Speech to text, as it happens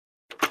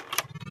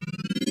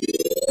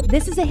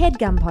This is a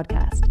HeadGum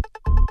podcast.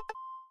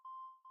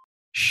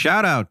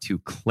 Shout out to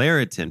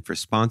Claritin for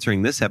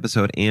sponsoring this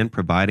episode and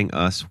providing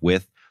us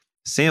with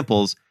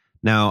samples.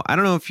 Now, I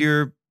don't know if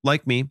you're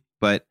like me,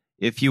 but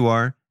if you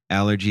are,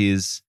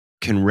 allergies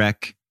can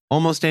wreck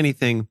almost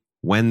anything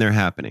when they're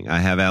happening.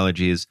 I have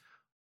allergies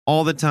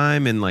all the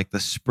time in like the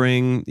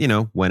spring,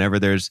 whenever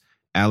there's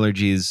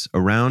allergies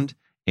around,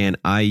 and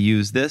I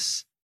use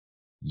this.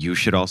 You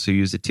should also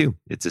use it too.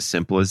 It's as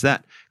simple as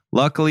that.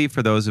 Luckily,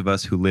 for those of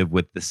us who live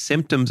with the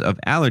symptoms of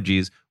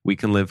allergies, we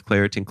can live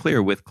Claritin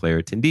Clear with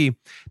Claritin D.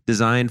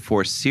 Designed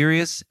for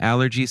serious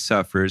allergy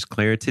sufferers,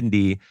 Claritin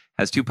D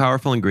has 2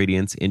 powerful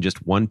ingredients in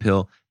just 1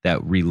 pill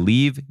that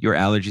relieve your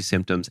allergy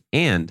symptoms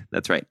and,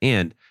 that's right,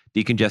 and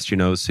decongest your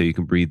nose so you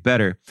can breathe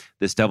better.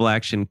 This double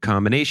action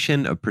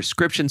combination of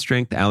prescription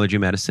strength allergy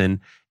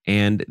medicine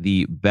and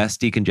the best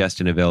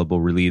decongestant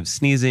available relieves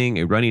sneezing,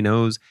 a runny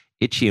nose,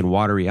 itchy and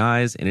watery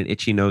eyes, and an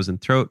itchy nose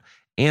and throat,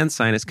 and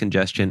sinus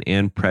congestion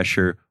and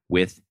pressure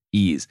with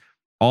ease.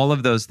 All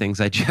of those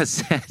things I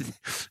just said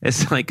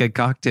is like a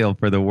cocktail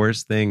for the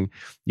worst thing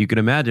you can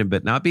imagine,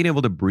 but not being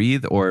able to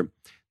breathe, or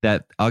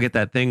that I'll get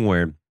that thing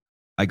where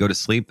I go to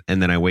sleep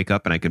and then I wake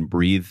up and I can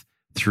breathe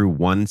through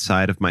one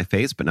side of my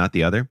face, but not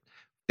the other.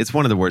 It's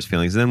one of the worst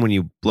feelings. And then when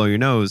you blow your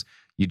nose,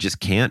 you just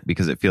can't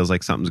because it feels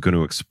like something's going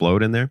to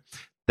explode in there.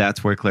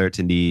 That's where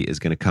Claritin D is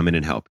going to come in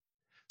and help.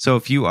 So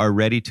if you are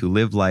ready to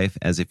live life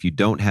as if you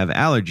don't have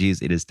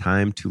allergies, it is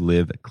time to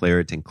live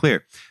Claritin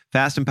Clear.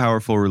 Fast and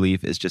powerful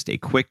relief is just a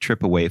quick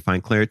trip away.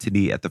 Find Claritin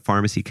D at the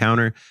pharmacy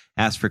counter.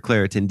 Ask for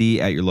Claritin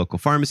D at your local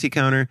pharmacy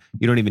counter.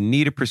 You don't even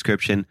need a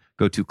prescription.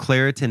 Go to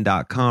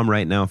Claritin.com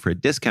right now for a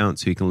discount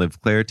so you can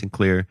live Claritin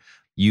Clear.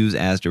 Use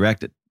as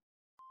directed.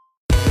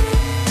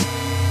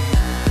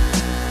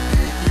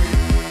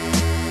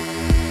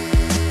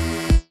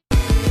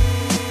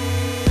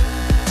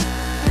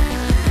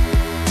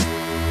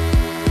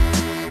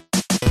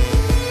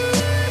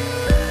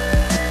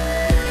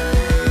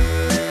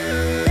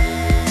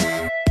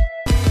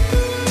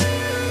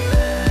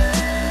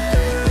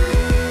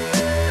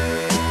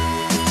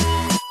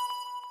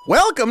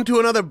 Welcome to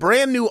another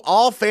brand new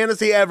All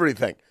Fantasy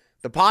Everything,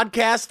 the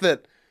podcast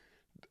that,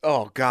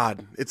 oh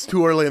God, it's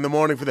too early in the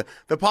morning for the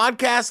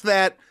podcast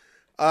that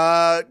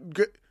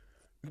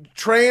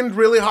trained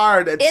really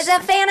hard. It's a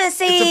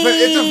fantasy.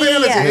 It's a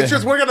fantasy. It's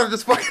just, we're going to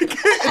just fucking,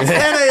 it's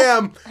 10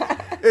 a.m.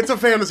 It's a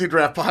fantasy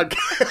draft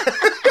podcast.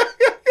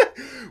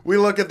 We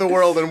look at the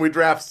world and we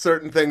draft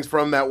certain things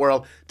from that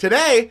world.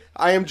 Today,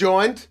 I am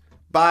joined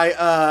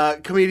by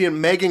comedian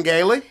Megan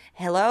Gailey.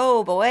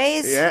 Hello,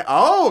 boys. Yeah.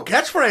 Oh,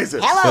 catchphrases.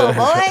 Hello,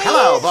 boys.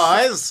 Hello,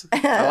 boys.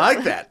 I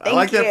like that. I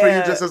like that for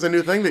you just as a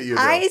new thing that you do.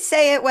 I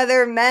say it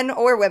whether men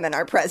or women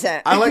are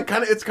present. I like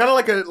it's kind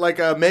of like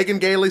a Megan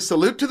Gailey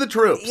salute to the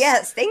troops.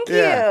 Yes, thank you.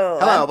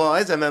 Hello,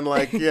 boys. And then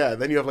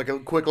then you have like a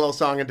quick little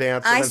song and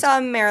dance. I saw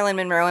a Marilyn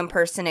Monroe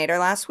impersonator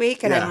last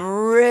week, and I'm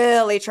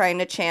really trying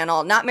to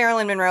channel, not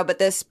Marilyn Monroe, but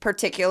this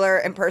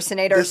particular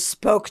impersonator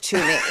spoke to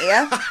me.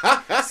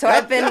 So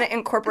I've been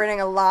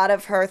incorporating a lot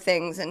of her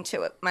things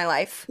into my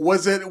life.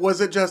 Was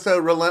it just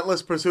a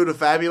relentless pursuit of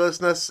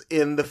fabulousness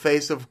in the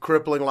face of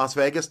crippling Las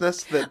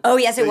Vegasness? Oh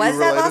yes, it was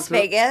that Las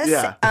Vegas.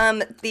 Yeah.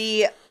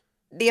 The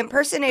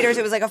impersonators.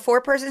 It was like a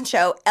 4-person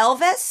show.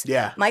 Elvis.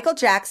 Yeah. Michael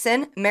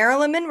Jackson,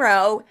 Marilyn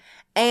Monroe,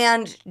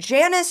 and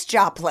Janis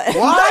Joplin.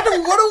 What?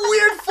 What a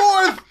weird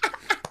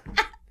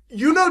fourth.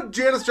 You know,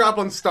 Janis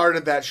Joplin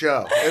started that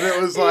show, and it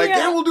was like,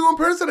 yeah, we'll do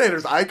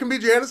impersonators. I can be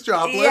Janis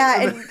Joplin.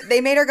 Yeah, and they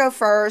made her go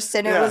first,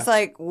 and it was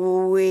like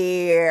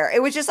weird.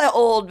 It was just an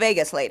old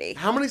Vegas lady.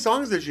 How many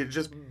songs did she?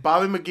 Just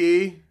Bobby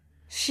McGee?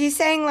 She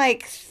sang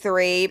like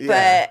 3,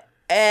 but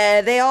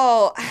they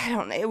all, I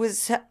don't know. It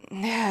was,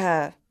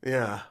 yeah.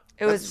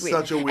 It was weird.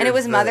 Such a weird and it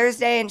was thing. Mother's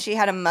Day, and she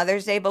had a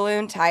Mother's Day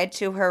balloon tied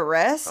to her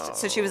wrist.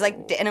 So she was like,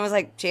 and it was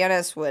like,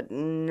 Janis would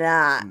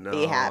not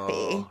be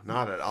happy.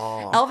 Not at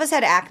all. Elvis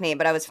had acne,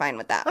 but I was fine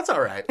with that. That's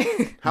all right.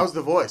 How's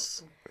the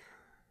voice?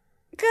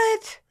 Good.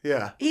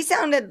 Yeah. He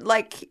sounded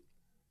like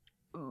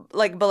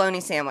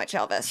bologna sandwich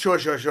Elvis.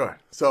 Sure.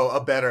 So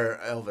a better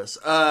Elvis.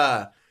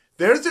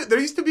 There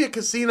used to be a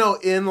casino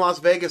in Las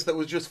Vegas that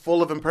was just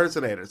full of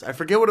impersonators. I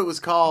forget what it was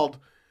called,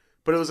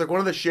 but it was like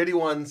one of the shitty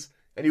ones.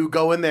 And you would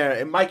go in there,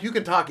 and Mike, you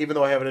can talk even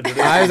though I haven't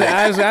introduced you.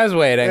 I was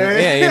waiting.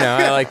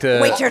 Yeah, I like to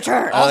wait your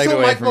turn. I like Also, to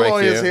wait Mike for my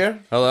Mulloy cue. is here.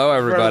 Hello,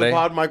 everybody. Friend of the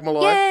pod, Mike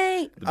Mulloy.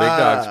 Yay! The big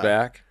dog's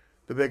back.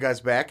 The big guy's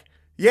back.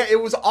 Yeah,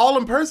 it was all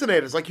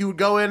impersonators. Like, you would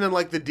go in and,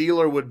 like, the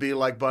dealer would be,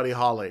 like, Buddy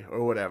Holly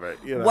or whatever,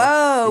 you know.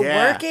 Whoa,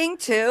 Yeah. working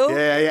too?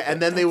 Yeah.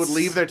 And then they would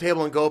leave their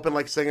table and go up and,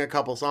 like, sing a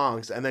couple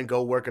songs and then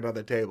go work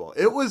another table.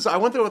 I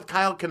went there with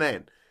Kyle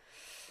Kinane.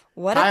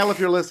 Kyle, if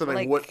you're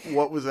listening,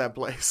 what was that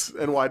place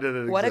and why did it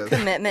exist? What a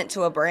commitment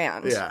to a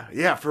brand.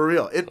 Yeah, for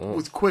real. It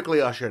was quickly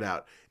ushered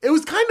out. It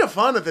was kind of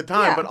fun at the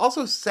time, but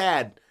also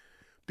sad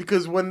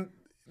because when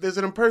there's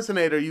an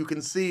impersonator, you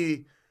can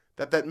see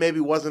that maybe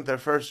wasn't their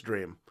first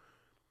dream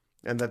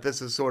and that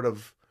this is sort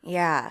of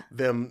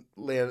them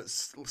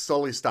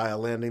Sully style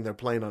landing their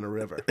plane on a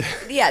river.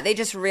 Yeah, they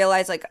just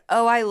realize like,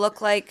 oh, I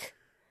look like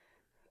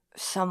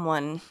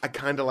someone. I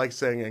kind of like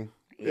singing.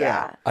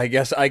 Yeah. I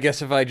guess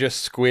if I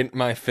just squint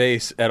my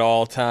face at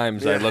all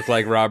times, I look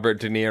like Robert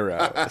De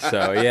Niro.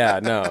 So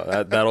yeah,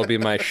 no, that'll be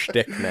my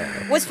shtick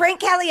now. Was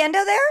Frank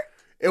Caliendo there?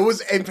 It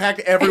was, in fact,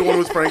 everyone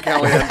was Frank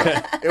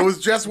Caliendo. It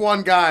was just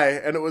one guy,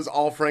 and it was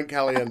all Frank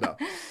Caliendo.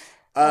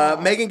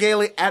 Megan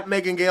Gailey, at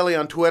Megan Gailey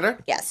on Twitter.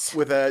 Yes.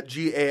 With a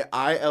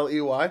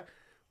Gailey.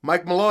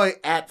 Mike Mulloy,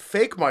 at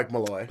Fake Mike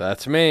Mulloy.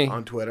 That's me.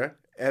 On Twitter.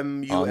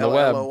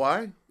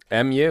 Mulloy.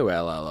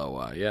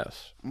 Mulloy,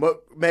 yes.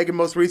 Megan,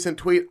 most recent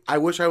tweet, I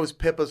wish I was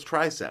Pippa's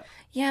tricep.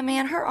 Yeah,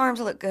 man, her arms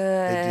look good.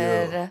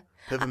 They do.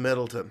 Pippa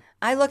Middleton.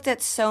 I looked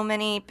at so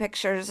many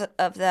pictures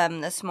of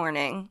them this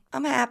morning.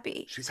 I'm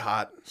happy. She's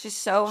hot. She's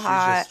so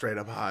hot. She's just straight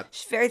up hot.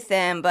 She's very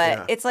thin,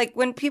 but it's like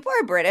when people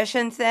are British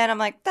and thin, I'm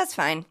like, that's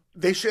fine.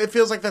 It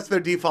feels like that's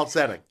their default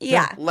setting.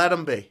 Yeah. Let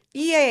them be.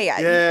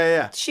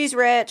 Yeah. She's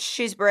rich.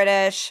 She's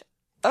British.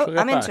 Oh,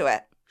 I'm into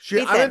it.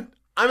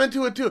 I'm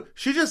into it too.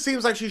 She just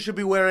seems like she should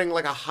be wearing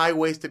like a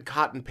high-waisted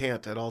cotton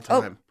pant at all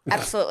time. Oh,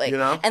 absolutely. You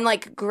know? And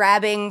like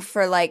grabbing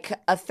for like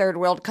a third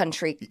world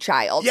country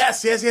child.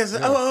 Yes.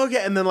 Oh,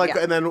 okay. And then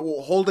and then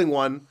holding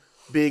one,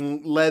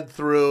 being led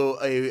through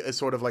a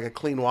sort of like a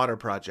clean water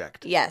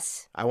project.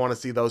 Yes. I want to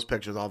see those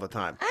pictures all the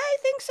time. I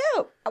think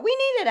so. We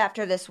need it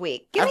after this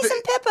week. Give me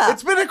some Pippa.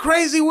 It's been a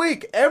crazy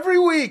week. Every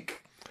week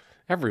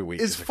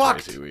is a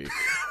fucked. crazy week.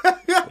 The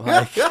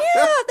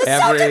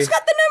Celtics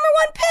got the number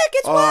 1 pick.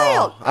 It's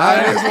wild.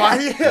 That is why.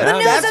 The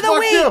news of the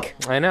week.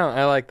 I know.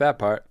 I like that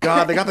part.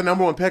 God, they got the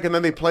number 1 pick, and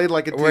then they played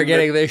like a team. We're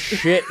getting the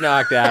shit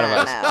knocked out of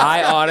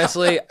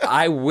us.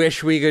 I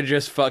wish we could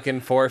just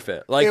fucking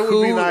forfeit. Like, it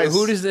would be nice.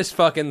 Who does this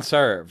fucking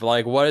serve?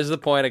 Like, what is the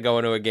point of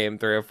going to a game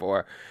 3 or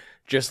 4?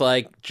 Just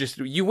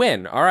you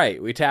win. All right,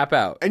 we tap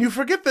out. And you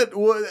forget that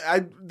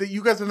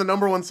you guys are the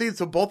number 1 seed,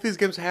 so both these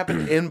games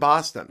happen in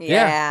Boston.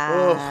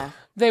 Yeah.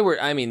 They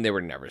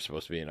were never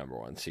supposed to be a number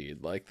 1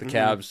 seed. Like, the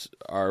Cavs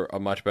are a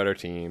much better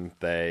team.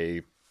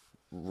 They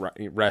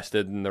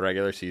rested in the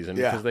regular season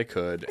because they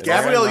could.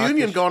 Gabrielle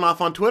Union going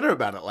off on Twitter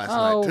about it last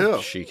night,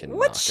 too. She can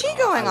What's she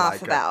going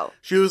off about?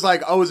 She was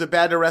like, oh, is it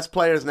bad to rest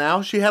players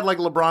now? She had like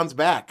LeBron's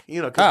back,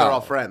 because they're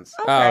all friends.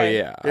 Okay. Oh,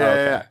 yeah.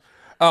 Yeah.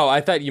 Oh,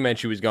 I thought you meant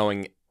she was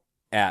going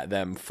at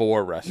them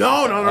for wrestling.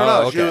 No.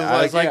 Oh, okay. She was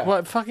I was like,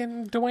 what?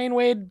 Fucking Dwayne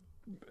Wade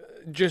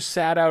just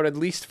sat out at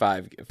least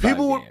five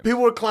people games.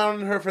 were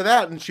clowning her for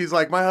that, and she's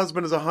like, my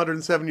husband is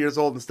 107 years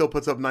old and still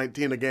puts up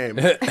 19 a game.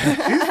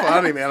 She's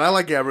funny, man. I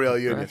like Gabrielle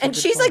Union. And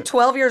she's like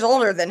 12 years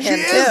older than him,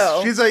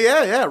 too. She's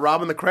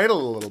robbing the cradle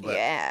a little bit.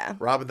 Yeah.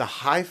 Robbing the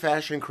high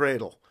fashion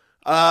cradle.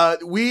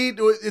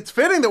 It's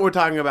fitting that we're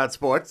talking about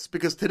sports,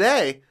 because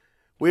today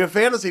we are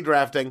fantasy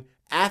drafting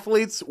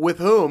athletes with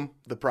whom,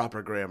 the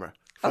proper grammar,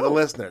 for the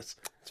listeners.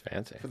 It's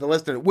fancy. For the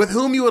listener, with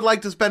whom you would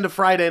like to spend a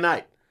Friday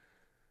night.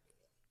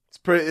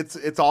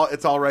 It's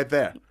all right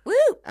there. Woo!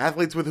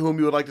 Athletes with whom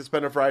you would like to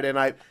spend a Friday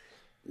night.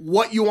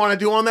 What you want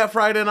to do on that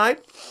Friday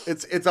night?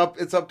 It's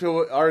up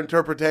to our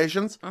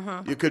interpretations.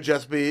 It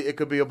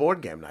could be a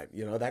board game night.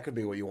 That could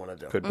be what you want to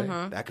do. Could be.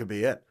 That could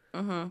be it.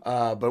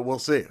 But we'll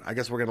see. I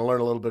guess we're going to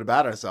learn a little bit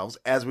about ourselves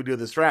as we do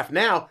this draft.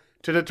 Now,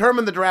 to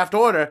determine the draft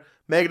order,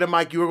 Megan and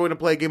Mike, you are going to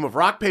play a game of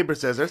rock, paper,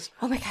 scissors.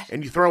 Oh my God!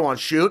 And you throw on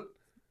shoot.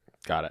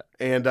 Got it.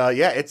 And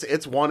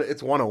it's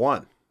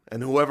 1-1,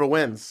 and whoever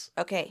wins,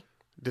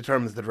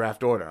 determines the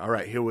draft order. All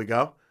right, here we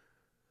go.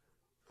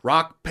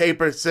 Rock,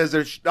 paper,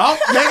 scissors. Oh,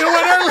 Megan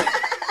went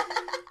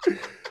early.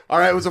 All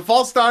right, it was a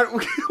false start.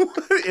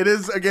 It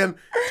is, again,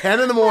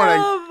 10 in the morning.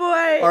 Oh,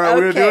 boy. All right,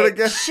 we're going to do it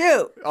again.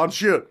 Shoot. On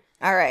shoot.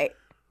 All right.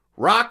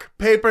 Rock,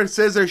 paper,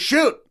 scissors,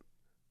 shoot.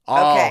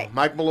 Oh, okay.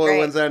 Mike Mulloy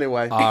wins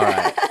anyway. All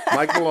right.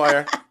 Mike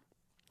Mulloy.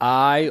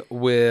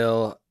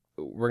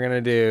 We're going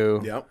to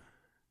do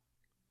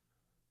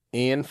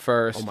Ian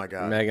first, oh my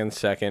God. Megan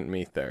second,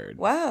 me third.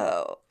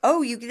 Whoa.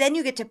 Oh, then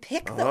you get to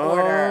pick the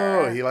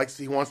order. Oh, he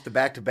wants the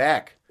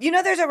back-to-back.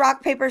 There's a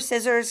rock, paper,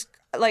 scissors,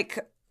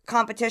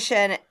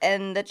 competition,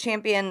 and the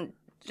champion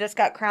just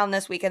got crowned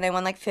this week, and they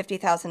won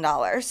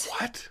 $50,000.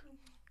 What?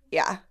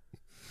 Yeah.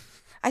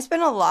 I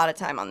spend a lot of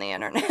time on the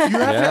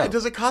internet.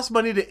 Does it cost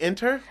money to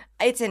enter?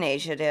 It's in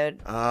Asia, dude.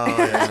 Oh,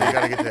 yeah, so you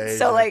gotta get to Asia.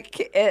 So,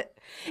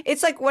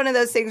 it's like one of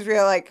those things where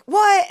you're like,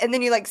 what? And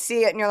then you,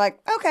 see it, and you're like,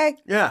 okay.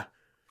 Yeah.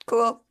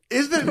 Cool.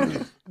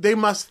 They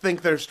must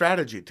think there's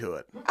strategy to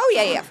it. Oh,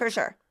 yeah, for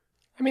sure.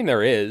 I mean,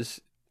 there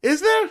is.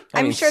 Is there?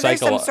 I'm sure there's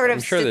some sort of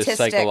I'm sure statistic.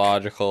 there's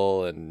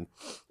psychological and...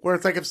 Where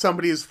it's like if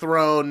somebody has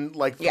thrown,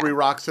 3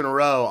 rocks in a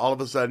row, all of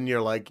a sudden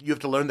you're like, you have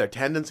to learn their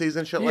tendencies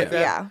and shit like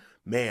that? Yeah.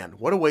 Man,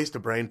 what a waste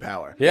of brain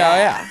power.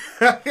 Yeah.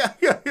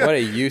 What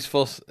a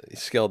useful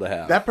skill to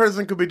have. That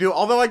person could be doing...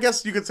 Although I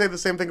guess you could say the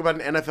same thing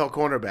about an NFL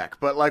cornerback,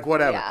 but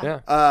whatever.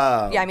 Yeah.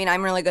 Yeah. I mean,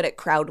 I'm really good at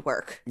crowd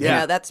work.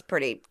 Yeah. That's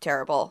pretty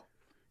terrible.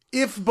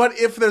 If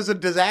there's a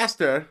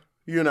disaster,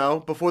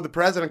 before the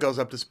president goes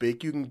up to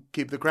speak, you can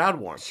keep the crowd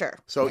warm. Sure.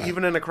 So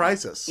even in a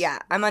crisis. Yeah,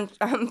 I'm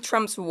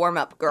Trump's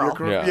warm-up girl.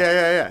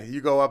 Yeah. You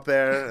go up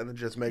there and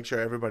just make sure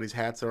everybody's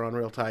hats are on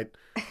real tight.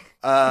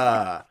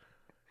 It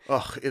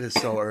is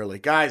so early.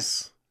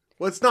 Guys,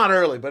 Well, it's not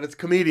early, but it's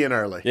comedian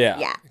early. Yeah.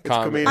 Yeah. It's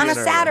comedian On a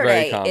early.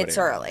 Saturday, comedy. it's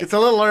early. It's a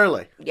little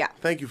early. Yeah.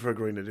 Thank you for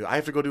agreeing to do. I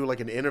have to go do like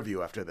an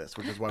interview after this,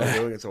 which is why we're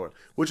doing it so early.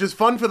 Which is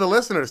fun for the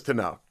listeners to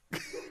know.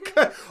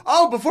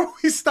 Oh, before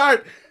we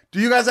start,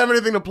 do you guys have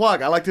anything to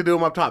plug? I like to do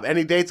them up top.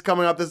 Any dates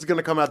coming up? This is going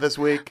to come out this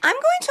week. I'm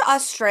going to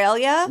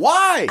Australia.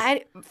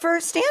 Why? For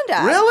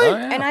stand-up. Really? Oh,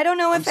 yeah. And I don't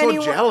know if I'm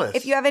so jealous.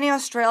 if you have any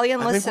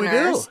Australian I think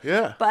listeners. we do.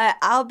 Yeah. But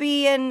I'll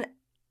be in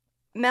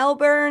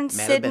Melbourne,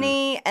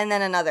 Sydney, and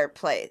then another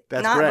place.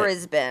 That's Not great.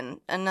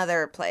 Brisbane,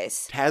 another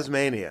place.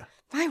 Tasmania.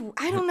 I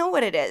don't know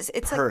what it is.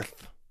 It's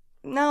Perth.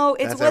 no,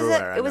 it That's was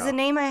everywhere, I it was a know.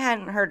 name I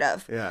hadn't heard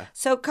of. Yeah.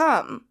 So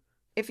come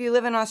if you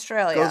live in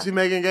Australia. Go see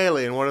Megan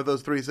Gailey in one of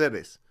those 3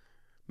 cities.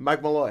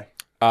 Mike Mulloy.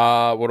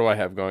 What do I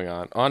have going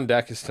on? On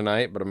Deck is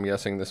tonight, but I'm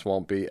guessing this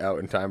won't be out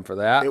in time for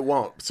that. It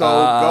won't. So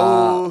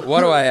go.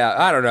 What do I have?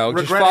 I don't know.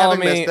 Just Regret follow having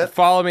me. missed it.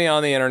 Follow me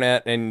on the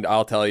internet, and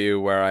I'll tell you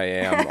where I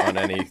am on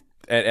any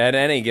at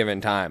any given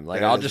time.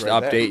 Like There it I'll is just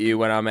right update there. you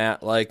when I'm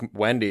at like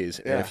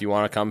Wendy's, Yeah. and if you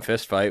want to come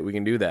fist fight, we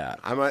can do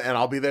that. and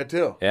I'll be there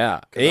too.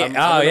 Yeah.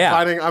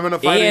 I'm in a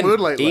fighting mood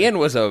lately. Ian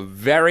was a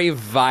very I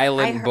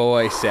violent heard-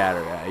 boy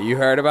Saturday. You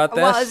heard about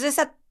this? Well,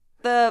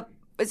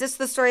 is this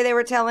the story they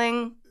were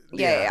telling?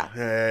 Yeah.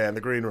 Yeah, in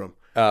the green room.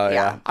 Oh yeah.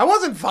 Yeah. I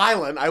wasn't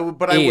violent,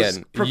 but I was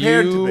Ian,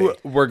 prepared to you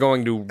be. were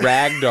going to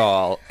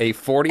ragdoll a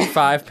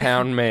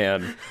 45-pound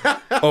man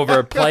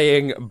over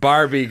playing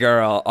Barbie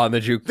Girl on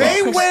the jukebox.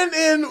 They went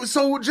in,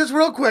 so just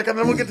real quick, and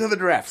then we'll get to the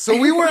draft. So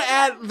we were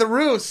at the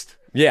Roost,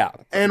 Yeah.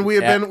 and we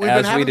haven't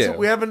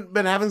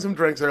been having some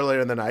drinks earlier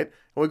in the night,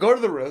 and we go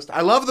to the Roost.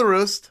 I love the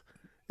Roost.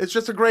 It's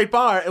just a great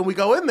bar, and we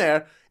go in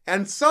there,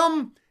 and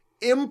some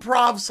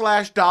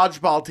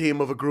improv/dodgeball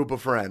team of a group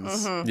of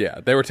friends Yeah,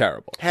 they were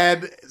terrible.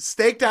 had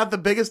staked out the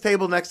biggest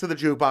table next to the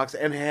jukebox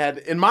and had,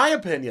 in my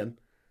opinion,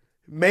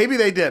 maybe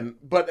they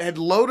didn't, but had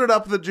loaded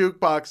up the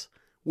jukebox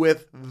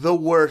with the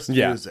worst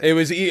Yeah, music.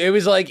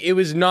 it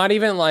was not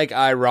even like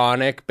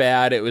ironic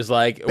bad. It was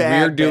like Bad,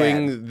 we're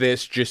doing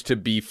this just to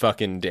be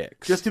fucking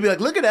dicks. Just to be like,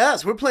 look at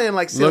us, we're playing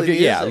like silly look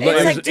at music. look,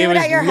 It's like, do it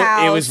at your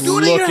house. It was Do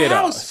it look at your at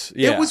house. us.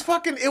 Yeah.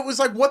 It was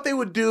like what they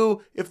would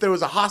do if there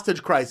was a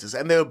hostage crisis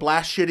and they would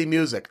blast shitty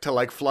music to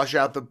like flush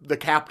out the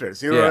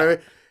captors. You know what I mean?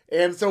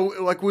 And so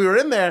like we were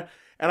in there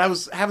and I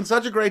was having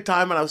such a great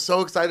time and I was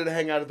so excited to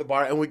hang out at the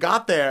bar and we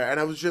got there and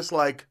I was just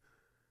like,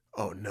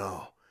 oh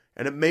no.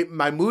 And it made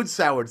my mood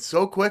soured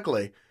so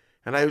quickly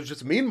and I was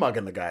just mean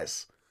mugging the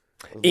guys.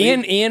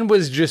 Ian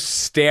was just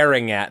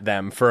staring at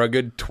them for a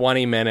good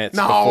 20 minutes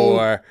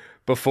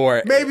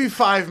before Maybe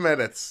 5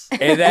 minutes.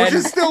 And then- which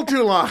is still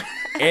too long.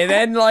 And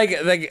then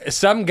like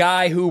some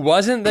guy who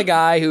wasn't the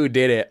guy who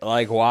did it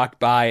like walked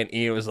by and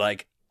Ian was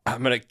like,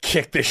 I'm gonna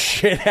kick the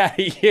shit out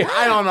of you.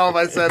 I don't know if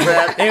I said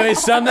that. It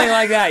was something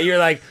like that. You're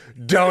like,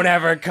 don't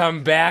ever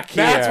come back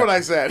here. That's what I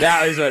said.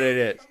 That is what it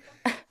is.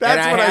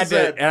 That's what I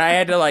said. And I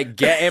had to like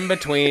get in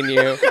between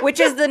you. Which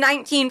is the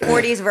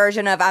 1940s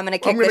version of I'm going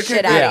to kick the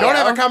shit out you. of Don't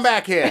you. ever come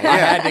back here. Yeah.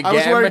 had to I was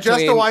get in wearing just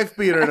a between- wife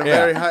beater and a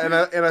very high, and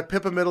a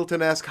Pippa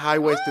Middleton-esque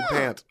high-waisted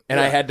pant. And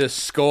I had to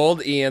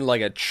scold Ian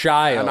like a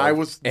child And I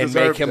was and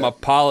deserved make him it.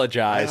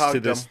 apologize I to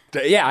hugged this.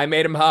 him. Yeah, I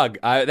made him hug.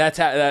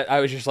 I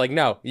was just like,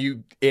 no,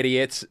 you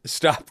idiots,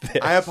 stop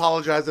this. I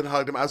apologized and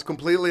hugged him. I was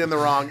completely in the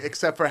wrong,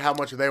 except for how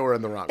much they were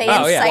in the wrong. They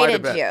Oh, yeah. Quite a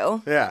incited bit.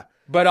 you. Yeah.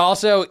 But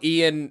also,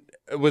 Ian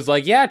was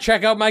like, yeah,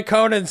 check out my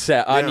Conan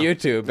set on Yeah.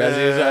 YouTube. As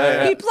he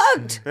was, He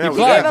plugged. Yeah, He we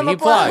gave did. him a He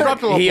plug.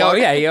 Dropped a little He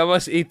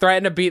plug. he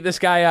threatened to beat this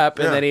guy up,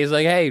 and Yeah. then he's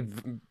like, hey,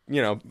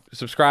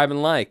 subscribe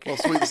and like. Well,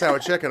 sweet and sour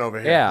chicken over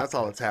here. Yeah. That's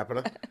all that's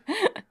happening.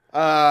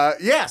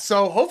 Yeah,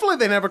 so hopefully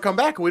they never come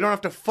back and we don't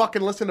have to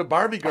fucking listen to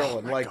Barbie Girl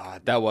and like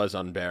God, that was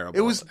unbearable.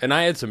 It was- and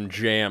I had some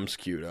jams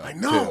queued up. I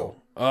know.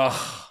 Too.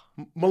 Ugh.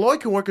 Malloy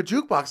can work a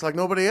jukebox like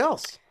nobody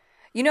else.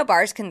 You know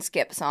bars can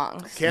skip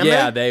songs. Can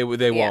Yeah, they?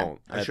 they Yeah.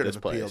 won't I at should this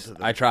have appealed place. to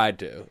them. I tried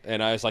to,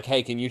 and I was like,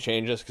 "Hey, can you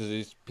change this?" Because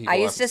these people. I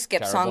used are to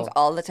skip terrible. songs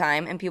all the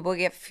time, and people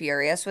get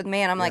furious with me,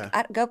 and I'm like,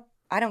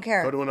 I don't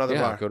care. Go to another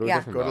Yeah, bar. go to a Yeah.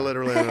 different Go to bar.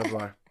 literally another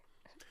bar.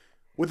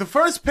 With the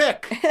first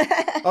pick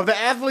of the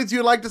athletes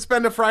you'd like to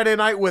spend a Friday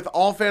night with,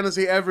 all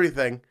fantasy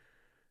everything,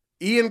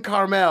 Ian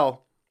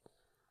Carmel.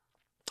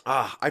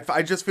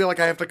 I just feel like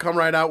I have to come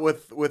right out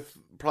with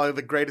probably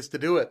the greatest to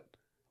do it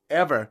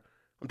ever.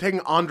 I'm taking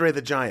Andre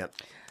the Giant.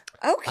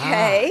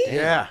 Okay.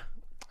 Yeah.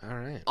 All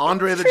right.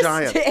 Andre the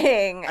Giant.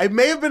 Interesting. I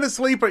may have been a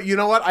sleeper. You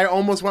know what? I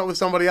almost went with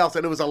somebody else,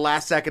 and it was a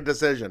last-second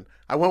decision.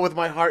 I went with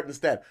my heart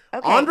instead.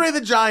 Okay. Andre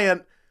the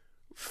Giant,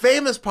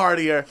 famous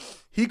partier.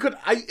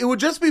 It would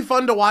just be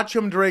fun to watch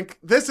him drink.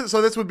 This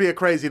would be a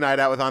crazy night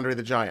out with Andre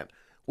the Giant.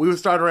 We would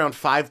start around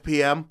 5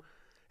 p.m.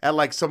 at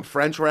like some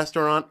French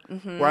restaurant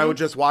where I would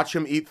just watch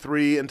him eat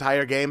 3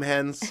 entire game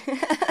hens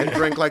and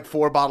drink like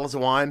 4 bottles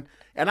of wine.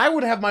 And I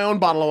would have my own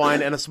bottle of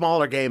wine and a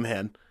smaller game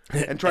hen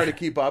and try to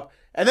keep up.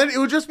 And then it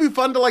would just be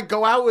fun to like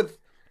go out with,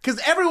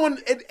 because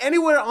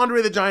anywhere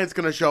Andre the Giant's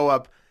going to show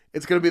up,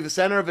 it's going to be the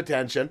center of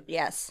attention.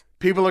 Yes.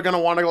 People are going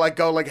to want to like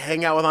go like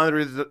hang out with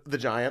Andre the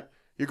Giant.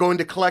 You're going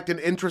to collect an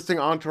interesting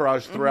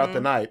entourage throughout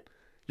the night.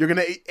 You're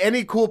going to,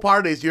 any cool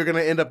parties, you're going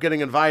to end up getting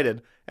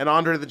invited. And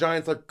Andre the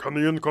Giant's like, come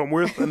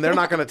with. And they're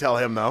not going to tell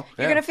him, though.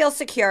 You're going to feel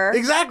secure.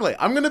 Exactly.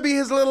 I'm going to be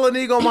his little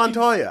Inigo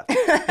Montoya.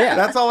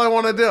 That's all I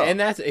want to do. And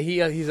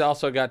he's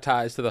also got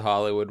ties to the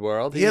Hollywood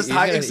world. He's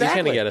going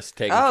to get us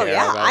taken care of. Oh,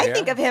 yeah. I here.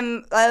 think of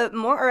him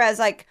more as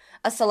like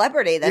a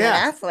celebrity than an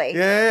athlete.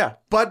 Yeah.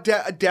 But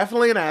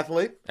definitely an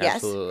athlete. Yes.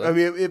 Absolutely. I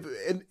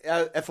mean,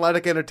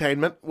 athletic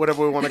entertainment,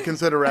 whatever we want to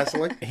consider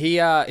wrestling.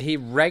 He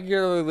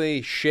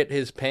regularly shit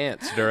his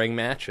pants during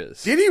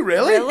matches. Did he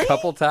really? A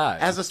couple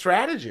times. As a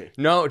strategy?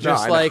 No,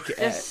 just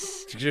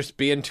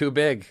being too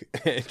big.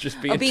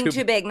 Being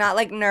too big, not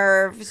like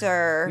nerves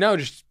or... No,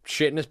 just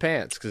shitting his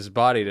pants because his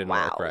body didn't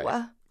work right.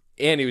 Wow.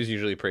 And he was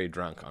usually pretty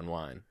drunk on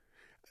wine.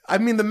 I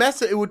mean, the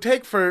mess it would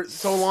take for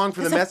so long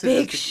for the message. That's a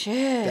big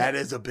shit. That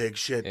is a big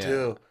shit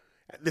too.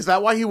 Is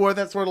that why he wore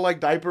that sort of like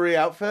diapery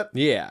outfit?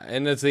 Yeah,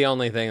 and it's the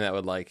only thing that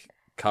would like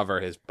cover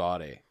his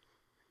body.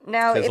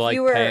 Now, if like,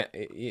 you were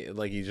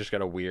like he's just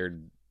got a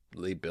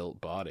weirdly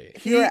built body.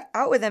 if you were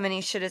out with him and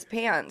he shit his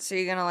pants, are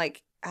you gonna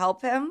like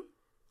help him?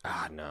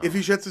 Ah, no. If he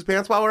shits his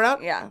pants while we're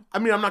out? Yeah. I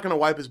mean, I'm not going to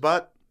wipe his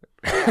butt,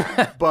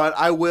 but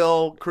I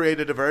will create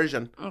a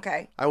diversion.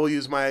 Okay. I will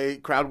use my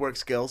crowd work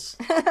skills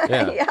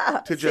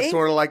Yeah. to just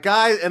sort of like,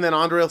 guys, and then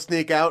Andre will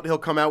sneak out. He'll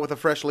come out with a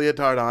fresh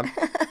leotard on.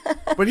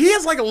 But he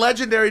has like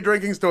legendary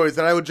drinking stories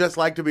that I would just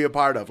like to be a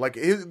part of. Like,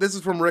 this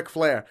is from Ric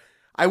Flair.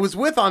 I was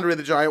with Andre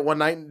the Giant one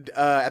night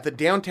at the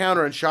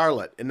Downtowner in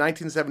Charlotte in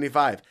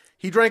 1975.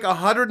 He drank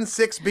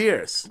 106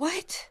 beers.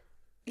 What?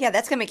 Yeah,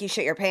 that's gonna make you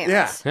shit your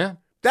pants. Yeah.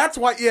 That's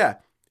why,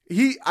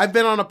 I've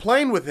been on a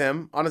plane with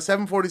him, on a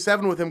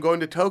 747 with him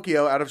going to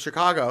Tokyo out of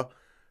Chicago,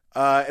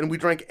 and we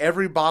drank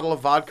every bottle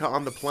of vodka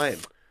on the plane.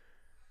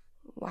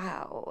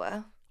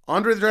 Wow.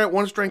 Andre the Giant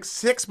once drank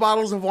 6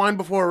 bottles of wine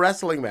before a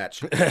wrestling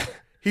match.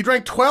 He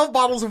drank 12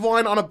 bottles of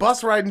wine on a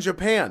bus ride in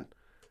Japan.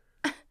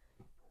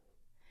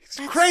 It's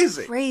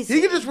crazy.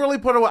 He could just really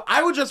put away.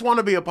 I would just want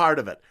to be a part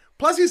of it.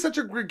 Plus, he's such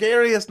a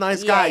gregarious,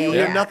 nice guy. You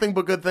hear nothing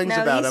but good things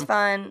about him. He's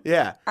fun.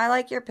 Yeah. I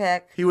like your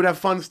pick. He would have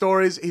fun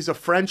stories. He's a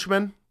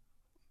Frenchman.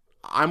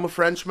 I'm a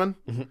Frenchman.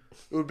 It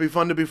would be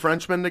fun to be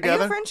Frenchmen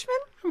together. Are you a Frenchman?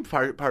 I'm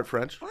part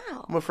French.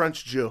 Wow. I'm a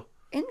French Jew.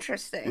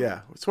 Interesting.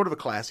 Yeah. Sort of a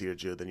classier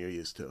Jew than you're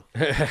used to.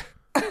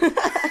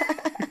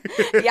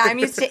 Yeah, I'm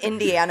used to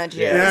Indiana Jews.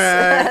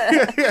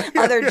 Yeah.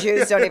 Other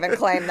Jews don't even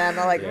claim them.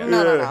 They're like,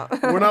 no.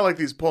 We're not like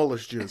these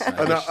Polish Jews.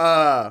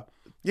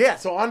 Yeah,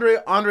 so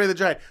Andre the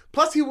Giant.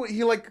 Plus, he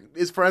like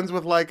is friends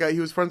with he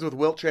was friends with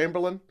Wilt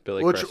Chamberlain.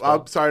 Billy which Crystal.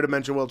 I'm sorry to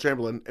mention Wilt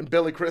Chamberlain and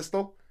Billy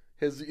Crystal.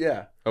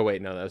 Oh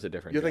wait, no, that was a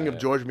different. You're thinking of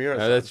George Mira.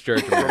 No, that's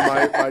George from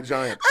Mira. my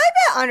Giant. I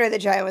bet Andre the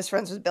Giant was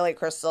friends with Billy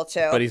Crystal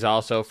too. But he's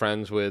also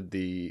friends with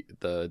the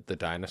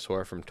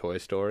dinosaur from Toy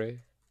Story.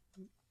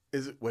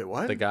 Wait,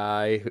 what? The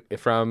guy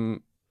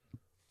from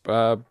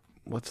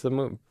what's the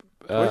movie?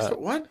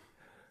 What?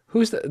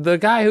 Who's the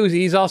guy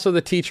he's also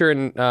the teacher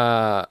in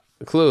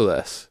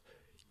Clueless.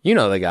 You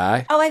know the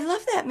guy. Oh, I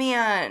love that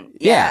man.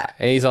 Yeah.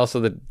 And he's also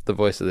the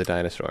voice of the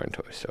dinosaur in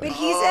Toy Story. But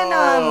he's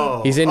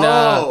in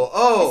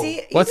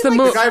what's the The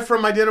movie? guy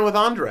from My Dinner with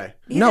Andre.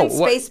 He's in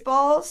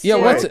Spaceballs. Yeah,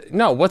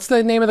 too. what's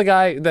the name of the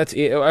guy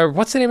or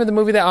what's the name of the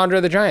movie that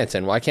Andre the Giant's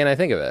in? Why can't I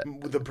think of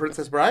it? The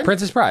Princess Bride?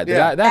 Princess Bride.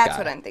 Yeah. That's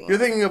what I'm thinking. You're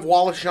thinking of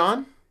Wallace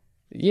Shawn?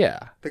 Yeah.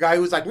 The guy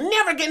who's like,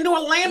 never get into a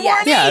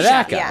landmark. Yeah,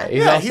 that guy.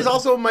 Yeah. He's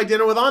also in My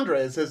Dinner with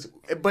Andre. It says,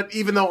 but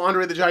even though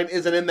Andre the Giant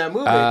isn't in that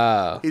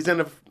movie, he's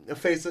in a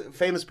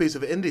famous piece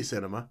of indie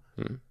cinema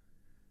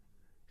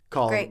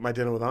called My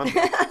Dinner with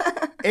Andre.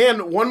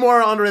 And one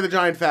more Andre the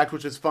Giant fact,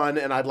 which is fun,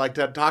 and I'd like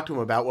to talk to him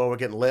about while we're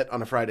getting lit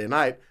on a Friday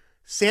night.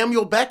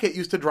 Samuel Beckett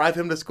used to drive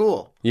him to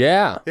school.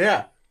 Yeah.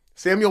 Yeah.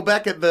 Samuel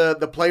Beckett,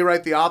 the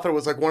playwright, the author,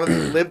 was like one of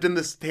them, lived in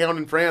this town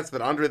in France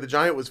that Andre the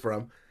Giant was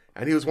from.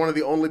 And he was one of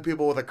the only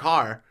people with a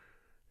car,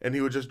 and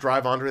he would just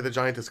drive Andre the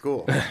Giant to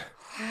school.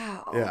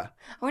 Wow. Yeah.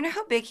 I wonder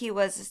how big he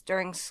was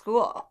during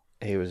school.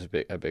 He was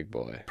a big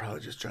boy. Probably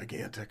just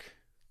gigantic.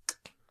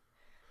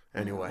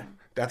 Anyway,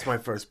 that's my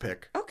first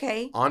pick.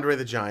 Okay. Andre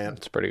the Giant.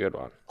 It's a pretty good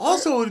one.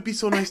 Also, it would be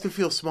so nice to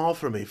feel small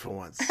for me for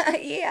once.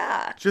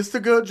 Yeah. Just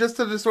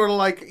to sort of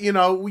like, you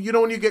know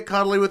when you get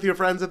cuddly with your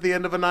friends at the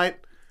end of a night?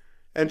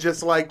 And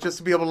just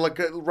to be able to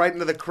look right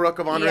into the crook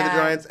of Andre the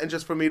Giant, and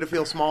just for me to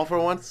feel small for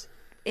once?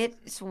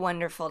 It's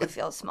wonderful to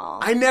feel small.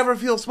 I never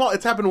feel small.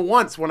 It's happened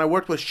once when I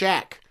worked with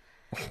Shaq.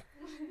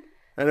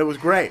 And it was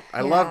great.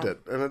 I loved it.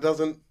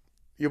 And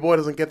your boy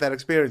doesn't get that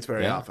experience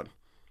very often.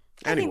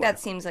 Anyway. I think that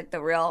seems like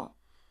the real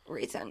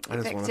reason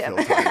you picked him. I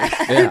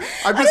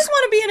just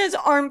want to be in his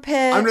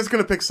armpit. I'm just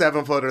going to pick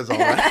 7-footers all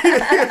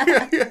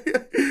right.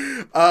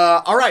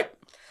 All right.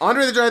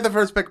 Andre the Giant, the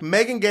first pick.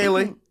 Megan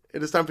Gailey.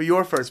 It is time for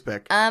your first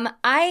pick. Last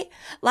time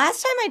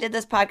I did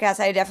this podcast,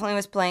 I definitely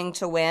was playing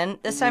to win.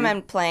 This time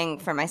I'm playing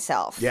for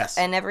myself. Yes.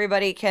 And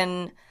everybody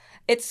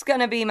it's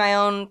going to be my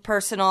own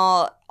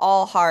personal,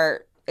 all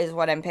heart is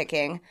what I'm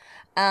picking.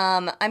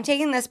 I'm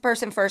taking this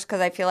person first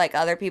because I feel like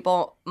other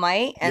people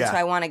might. And so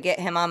I want to get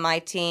him on my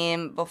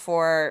team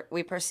before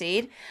we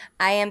proceed.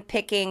 I am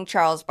picking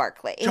Charles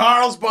Barkley.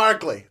 Charles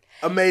Barkley.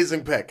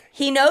 Amazing pick.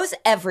 He knows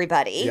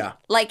everybody. Yeah.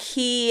 Like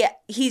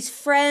he's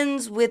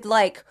friends with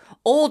like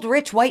old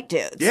rich white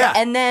dudes. Yeah.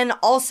 And then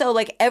also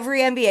like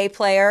every NBA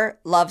player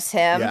loves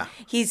him. Yeah.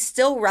 He's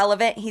still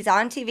relevant. He's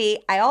on TV.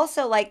 I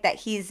also like that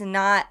he's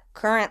not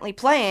currently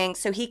playing,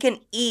 so he can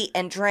eat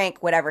and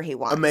drink whatever he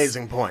wants.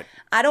 Amazing point.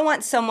 I don't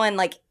want someone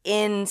like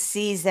in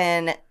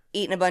season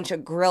eating a bunch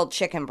of grilled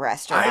chicken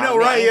breast. I know,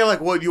 right? You're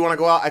like, well, do you want to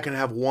go out? I can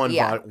have one.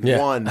 Yeah.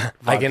 One.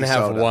 I can vodka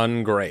have soda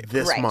one grape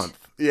this Right. month.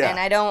 Yeah.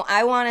 And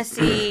I want to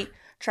see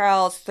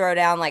Charles throw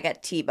down like a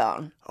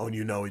T-bone. Oh, and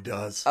you know he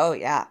does. Oh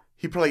yeah.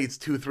 He probably eats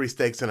 2-3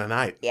 steaks in a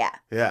night. Yeah.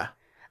 Yeah.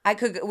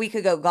 We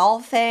could go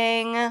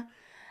golfing.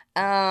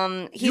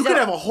 You could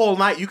have a whole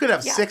night. You could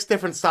have 6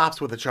 different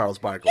stops with a Charles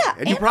Barkley. Yeah,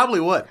 And you probably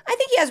would. I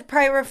think he has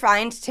probably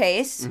refined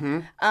taste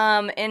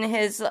in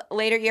his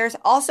later years.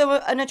 Also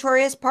a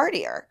notorious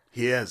partier.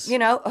 He is. You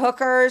know,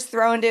 hookers,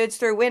 throwing dudes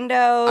through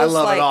windows. I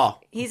love it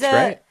all. He's That's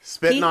right.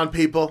 Spitting on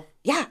people.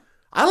 Yeah.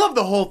 I love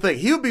the whole thing.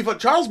 He would be fun.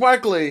 Charles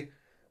Barkley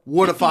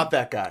would have fought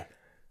that guy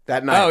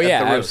that night. Oh at yeah,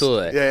 the Roost.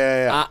 absolutely.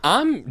 Yeah.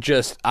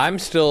 I'm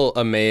still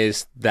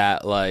amazed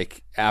that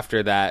like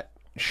after that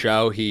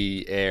show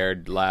he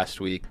aired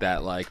last week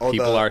that like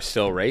people are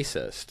still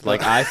racist.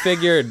 Like I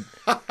figured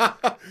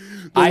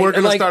But we're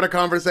going to start a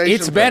conversation.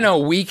 It's been a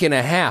week and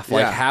a half.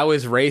 Like Yeah. how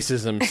is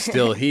racism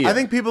still here? I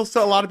think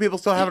a lot of people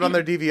still have it on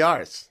their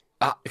DVRs.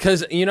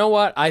 Because you know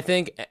what? I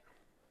think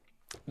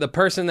the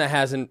person that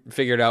hasn't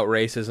figured out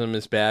racism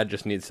is bad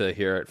just needs to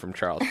hear it from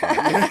Charles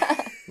Barkley.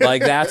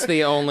 Like, that's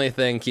the only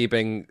thing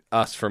keeping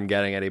us from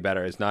getting any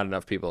better is not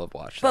enough people have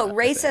watched But that,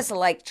 racists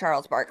like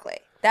Charles Barkley.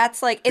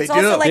 That's like, it's They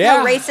also do. like Yeah.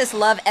 how racists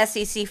love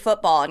SEC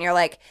football. And you're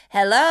like,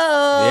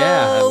 hello,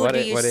 Yeah, do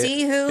you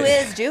see who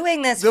is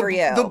doing this for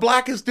you? The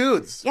blackest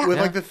dudes Yeah. with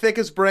Yeah. like the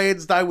thickest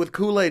braids, dyed with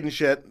Kool-Aid and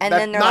shit. And That-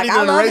 then they're not like, even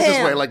I in a love racist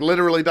him. way, like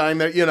literally dying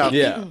there, you know.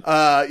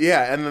 Yeah.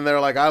 Yeah, and then they're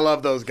like, I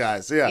love those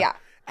guys. Yeah. Yeah.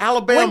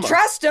 Alabama. Wouldn't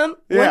trust him.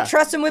 Yeah. Wouldn't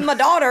trust him with my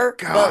daughter.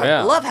 But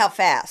Yeah. love how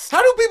fast.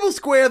 How do people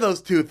square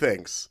those two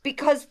things?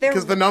 Because they're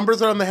Because the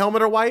numbers on the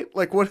helmet are white?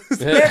 Like, what is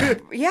their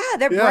Yeah.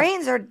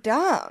 brains are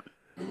dumb.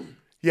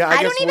 Yeah, I I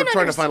guess don't we're even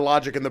trying to find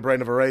logic in the brain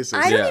of a racist.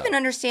 I don't Yeah. even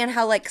understand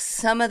how like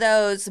some of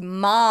those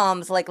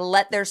moms like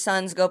let their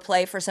sons go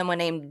play for someone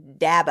named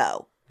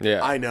Dabo.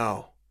 Yeah. I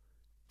know.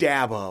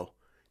 Dabo.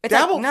 It's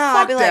Dabo, like, no, fuck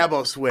I'd be like,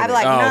 Dabo Swinney. I'd be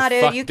like, Oh, nah,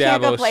 dude, fuck you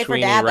can't go Dabo play for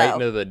Sweeney Dabo. right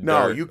into the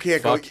No, dirt. you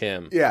can't Fuck go.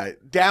 him. Yeah,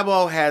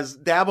 Dabo has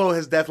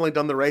definitely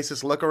done the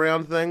racist look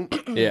around thing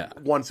Yeah.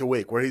 once a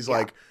week, where he's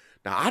like,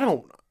 "Now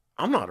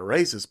I'm not a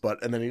racist,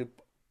 but," and then he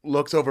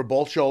looks over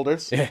both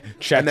shoulders,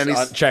 Checks, and then he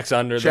checks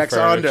under checks the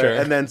furniture. under,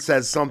 and then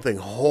says something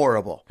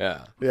horrible.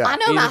 yeah. Yeah, I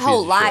know He's my a piece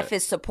whole of life shit.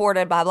 is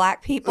supported by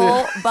black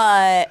people,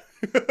 but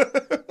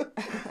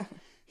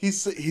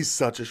he's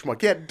such a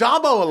schmuck. Yeah,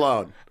 Dabo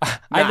alone.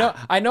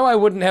 I know I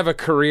wouldn't have a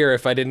career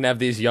if I didn't have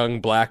these young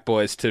black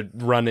boys to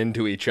run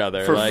into each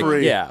other. For like,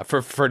 free. Yeah,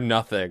 for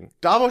nothing.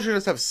 Dabo should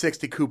just have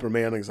 60 Cooper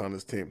Mannings on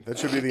his team. That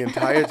should be the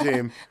entire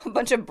team. a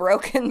bunch of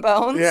broken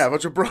bones. Yeah, a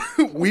bunch of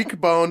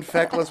weak-boned,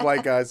 feckless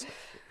white guys.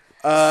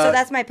 So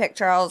that's my pick,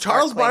 Charles.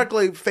 Charles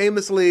Barkley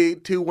famously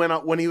too went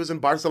out when he was in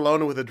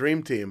Barcelona with the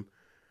Dream Team.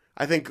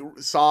 I think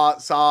saw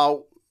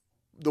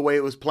the way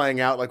it was playing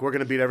out, like we're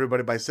going to beat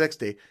everybody by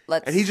 60,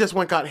 and he just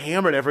got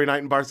hammered every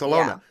night in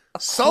Barcelona,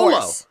 solo.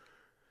 Course.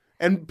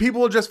 And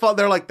people would just follow.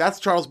 They're like, "That's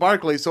Charles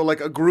Barkley." So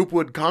like a group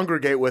would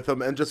congregate with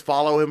him and just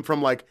follow him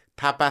from like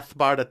tapas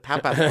bar to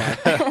tapas bar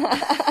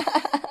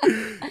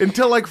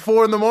until like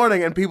 4 a.m,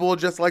 and people would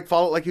just like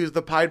follow like he was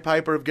the Pied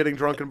Piper of getting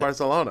drunk in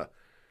Barcelona,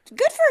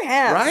 Good for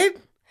him. right?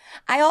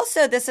 I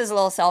also, this is a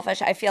little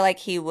selfish. I feel like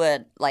he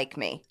would like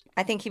me.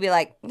 I think he'd be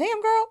like,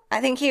 damn, girl.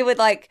 I think he would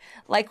like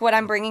what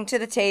I'm bringing to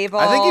the table.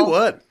 I think he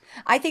would.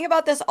 I think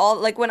about this all,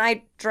 like when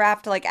I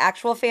draft like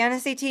actual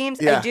fantasy teams,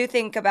 Yeah. I do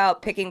think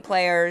about picking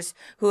players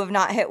who have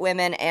not hit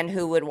women and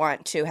who would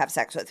want to have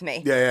sex with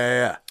me.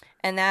 Yeah.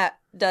 And that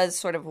does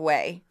sort of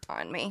weigh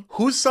on me.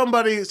 Who's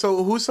somebody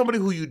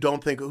who you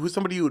don't think, who's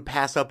somebody you would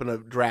pass up in a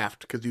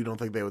draft because you don't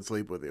think they would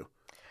sleep with you?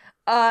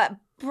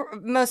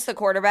 Most of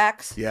the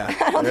quarterbacks. Yeah.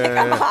 I don't think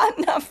I'm hot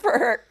enough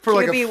for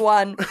like a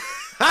QB1.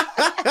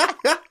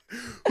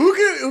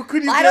 Who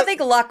could you I get? don't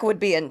think Luck would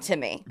be into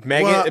me.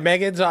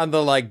 Megan's on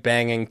the like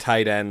banging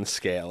tight end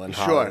scale in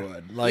Sure.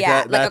 Hollywood. Like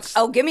Yeah, that's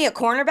give me a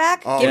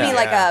cornerback. Oh, Give me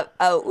yeah.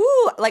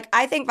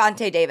 I think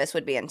Vontae Davis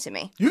would be into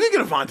me. You could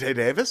get a Vontae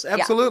Davis,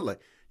 absolutely.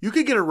 You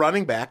could get a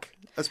running back,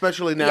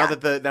 especially now Yeah.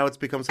 that now it's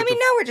become such I mean,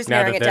 now we're just now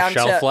narrowing that it their down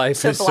shelf to,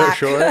 life to is black,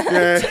 so short.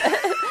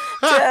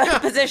 to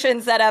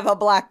positions that have a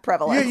black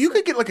prevalence. Yeah, you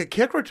could get like a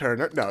kick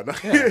returner. No.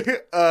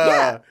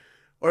 Yeah.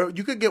 Or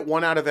you could get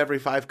one out of every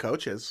 5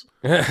 coaches.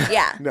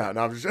 Yeah. No,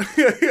 I'm just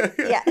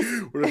Yes.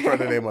 We're just trying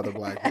to name other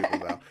black people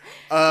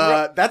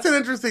now. That's an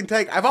interesting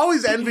take. I've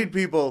always envied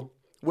people,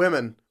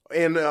 women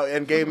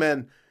and gay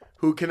men,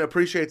 who can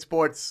appreciate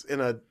sports in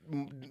a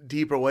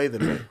deeper way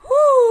than me.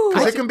 Woo.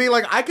 Because it can be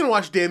like, I can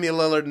watch Damian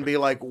Lillard and be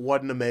like,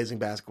 what an amazing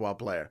basketball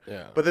player.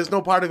 Yeah. But there's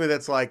no part of me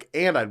that's like,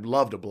 and I'd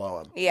love to blow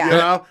him. Yeah. You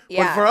know?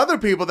 Yeah. But for other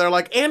people, they're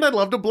like, and I'd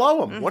love to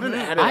blow him. What an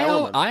added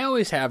element. I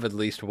always have at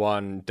least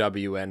one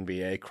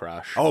WNBA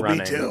crush Oh, me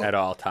running too. at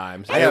all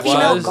times. And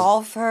female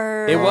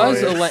golfers. It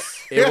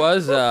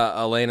was Yeah.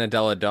 Elena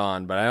Delle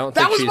Donne, but I don't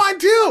That think was she's mine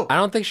too. I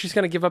don't think she's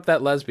going to give up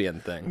that lesbian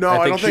thing. No,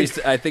 I don't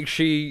think- I think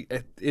she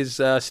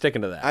is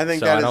sticking to that. I think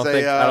so that I don't is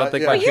think, I don't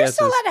think my But you're chances.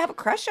 still allowed to have a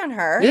crush on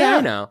her. Yeah,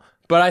 I know.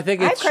 But I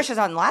think I have it's crushes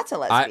on lots of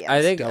lesbians.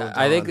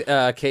 I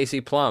think Casey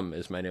Plum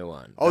is my new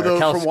one. Oh, Or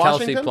from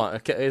Washington? Kelsey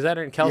Plum. Is that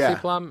her? Kelsey Yeah,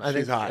 Plum?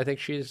 she's hot. I think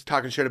she's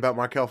Talking shit about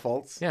Markelle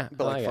Fultz. Yeah,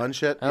 But I like like fun it.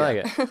 shit. I like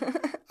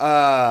it.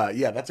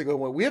 Yeah, that's a good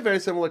one. We have very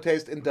similar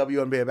taste in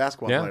WNBA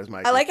basketball Yeah. players,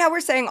 Mike. I like how we're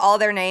saying all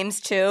their names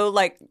too.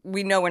 Like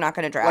we know we're not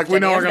going to draft. Like we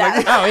know any we're of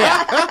gonna. that. Oh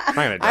yeah. I'm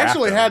gonna I draft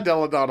actually him. had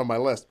Delle Donne on my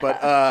list,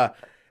 but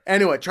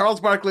anyway, Charles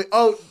Barkley.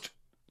 Oh,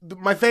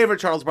 my favorite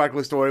Charles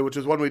Barkley story, which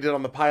is one we did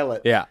on the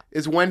pilot. Yeah.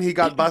 is when he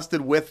got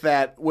busted with for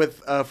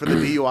the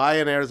DUI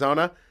in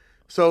Arizona.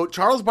 So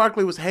Charles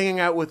Barkley was hanging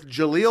out with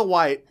Jaleel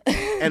White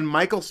and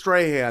Michael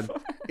Strahan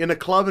in a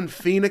club in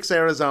Phoenix,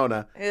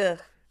 Arizona. Ugh.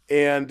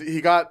 And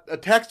he got a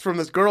text from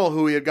this girl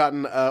who he had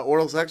gotten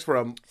oral sex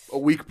from a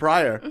week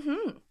prior.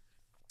 Mm-hmm.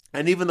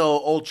 And even though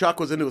old Chuck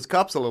was into his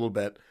cups a little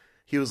bit,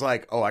 he was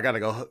like, oh, I got to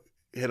go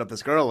hit up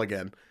this girl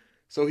again.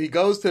 So he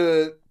goes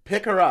to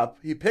pick her up.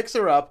 He picks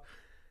her up,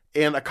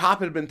 and a cop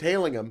had been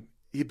tailing him.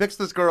 He picks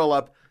this girl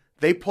up.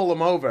 They pull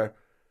him over.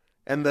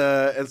 And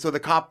so the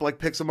cop like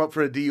picks him up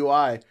for a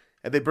DUI.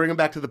 And they bring him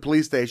back to the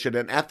police station.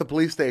 And at the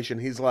police station,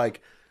 he's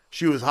like,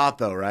 she was hot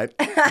though, right?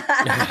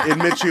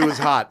 Admit she was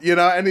hot, you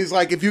know? And he's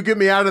like, if you get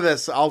me out of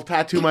this, I'll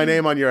tattoo my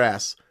name on your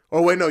ass.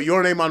 Or wait, no,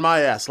 your name on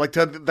my ass. Like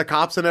to the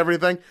cops and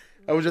everything.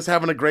 I was just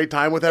having a great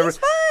time with everyone.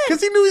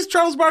 Because he knew he's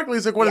Charles Barkley.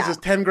 He's like, what is this,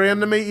 10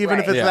 grand to me? Even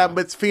if it's Yeah. that,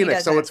 it's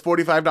Phoenix, so it's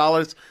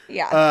 $45.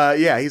 Yeah.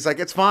 Yeah, he's like,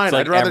 it's fine. It's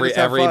like I'd rather just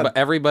have fun.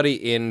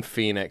 everybody in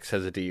Phoenix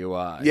has a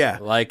DUI. Yeah.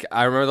 Like,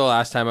 I remember the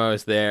last time I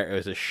was there, it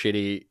was a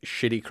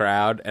shitty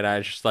crowd, and I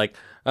was just like,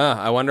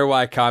 I wonder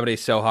why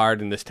comedy's so hard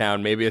in this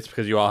town. Maybe it's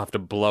because you all have to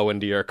blow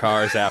into your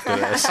cars after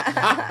this.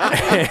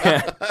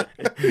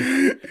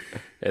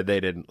 And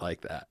they didn't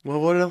like that. Well,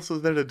 what else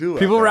is there to do?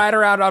 People ride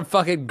around on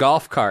fucking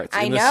golf carts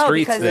in the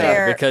streets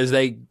because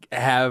they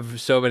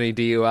have so many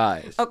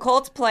DUIs. A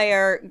Colts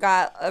player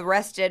got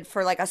arrested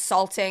for like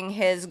assaulting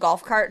his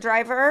golf cart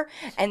driver,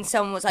 and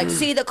someone was like,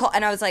 "See the Colt,"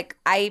 and I was like,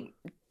 "I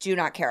do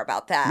not care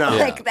about that. No.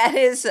 Like that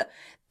is."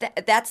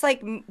 That's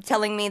like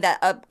telling me that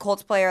a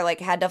Colts player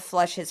like had to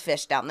flush his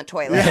fish down the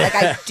toilet. Like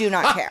I do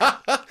not care.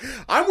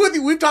 I'm with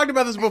you. We've talked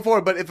about this before,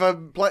 but if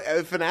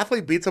an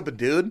athlete beats up a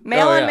dude,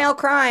 Male on male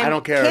crime. I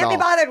don't care Can't at be all.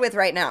 bothered with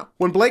right now.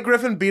 when Blake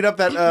Griffin beat up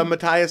that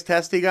Matthias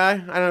Testy guy, I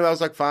don't know. I was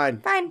like, fine.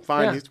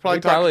 Yeah. He's probably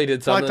He probably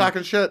did something.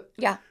 talking shit.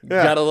 Yeah.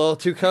 Yeah. Got a little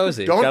too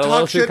cozy. Don't got a little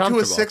talk too shit to a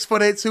comfortable.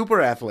 6'8"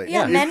 super athlete.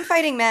 Yeah. Men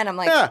fighting men. I'm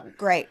like, Yeah.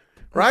 great.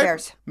 Who Right?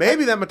 cares?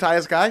 Maybe that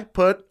Matthias guy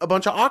put a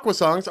bunch of Aqua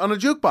songs on a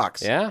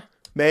jukebox. Yeah.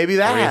 Maybe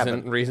that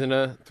happened. Reason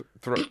to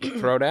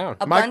throw down.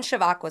 A bunch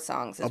of Aqua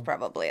songs is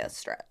probably a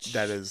stretch.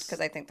 That is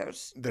because I think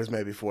there's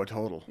maybe 4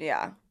 total.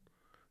 yeah.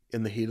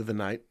 In the Heat of the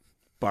Night,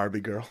 Barbie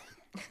Girl,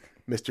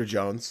 Mr.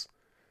 Jones.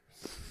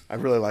 I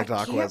really liked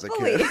Aqua as a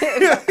kid.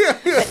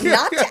 But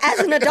not as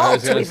an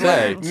adult. gonna We've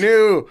say. learned.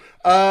 New.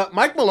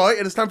 Mike Mulloy,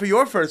 it is time for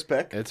your first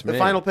pick. It's the me.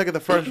 final pick of the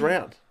first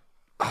round.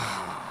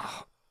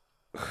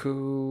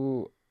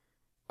 Who?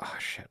 Oh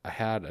shit! I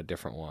had a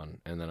different one,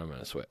 and then I'm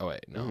gonna switch. Oh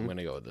wait, no, I'm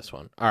gonna go with this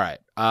one. All right.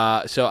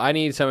 So I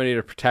need somebody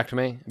to protect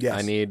me. Yes.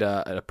 I need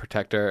a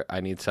protector.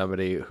 I need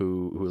somebody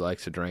who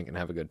likes to drink and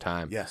have a good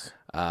time. Yes.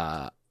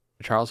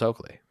 Charles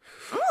Oakley.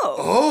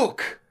 Oh.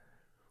 Oak.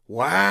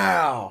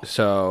 Wow.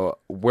 So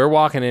we're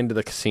walking into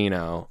the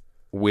casino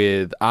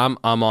with I'm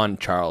on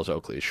Charles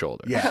Oakley's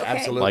shoulder. Yeah, Okay.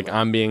 absolutely. Like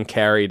I'm being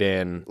carried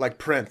in. Like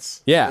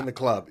Prince. Yeah. In the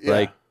club. Yeah.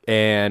 Like,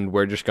 and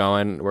we're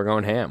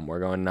going ham. We're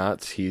going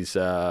nuts. He's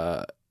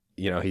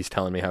he's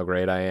telling me how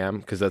great I am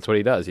because that's what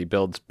he does. He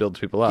builds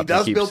people up. he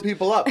does build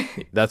people up.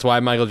 That's why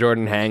Michael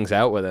Jordan hangs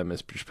out with him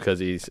is just because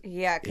he 'cause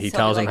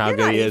tells he'll him be how like, good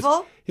 "You're he not is.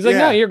 evil." He's like, Yeah.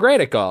 no, you're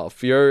great at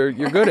golf. You're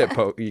good at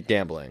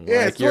gambling. Yeah,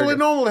 Like, it's totally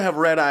normal to have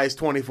red eyes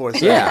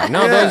 24/7. Yeah,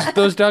 no, Yeah.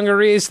 those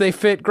dungarees they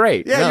fit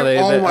great. Yeah, no,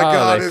 oh my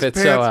God, they his fit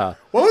pants. so well.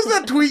 What was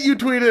that tweet you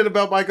tweeted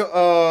about Michael?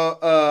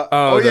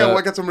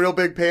 I got some real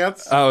big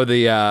pants. Oh,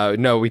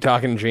 no, we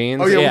talking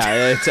jeans? Oh,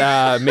 yeah,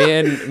 it's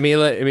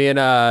me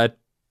and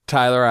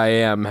Tyler I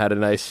Am had a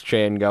nice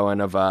chain going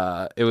of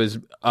it was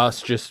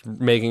us just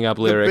making up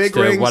lyrics Big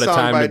to Ring What a song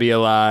Time to Be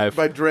Alive.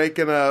 By Drake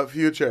and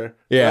Future.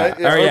 Yeah. Right?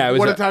 Or, yeah, it was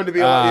What a Time to Be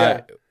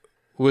Alive.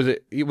 Was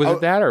it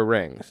that or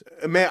Rings?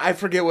 Yeah. Man, I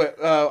forget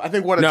what. I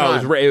think What a No, Time.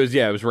 it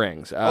was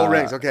Rings.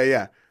 Rings. Okay,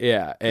 yeah.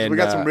 Yeah, and We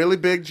got some really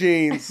big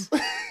jeans,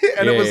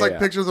 and it was like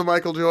pictures of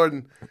Michael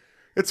Jordan.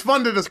 It's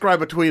fun to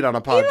describe a tweet on a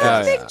He podcast.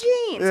 loves big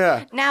jeans.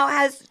 Yeah. Now,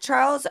 has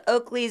Charles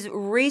Oakley's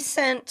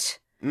recent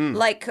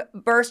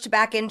burst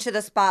back into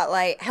the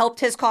spotlight helped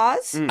his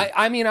cause?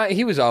 I mean,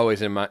 he was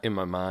always in my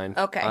mind.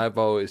 Okay. I've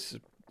always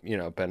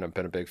been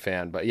a big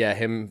fan. But yeah,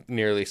 him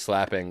nearly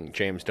slapping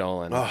James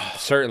Dolan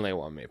certainly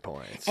won me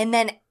points. And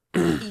then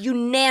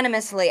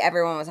unanimously,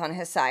 everyone was on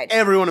his side.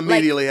 Everyone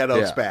immediately had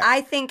Oak's back.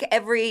 I think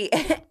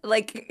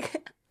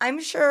I'm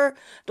sure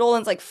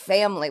Dolan's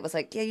family was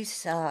like, yeah, you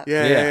suck.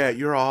 Yeah.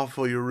 You're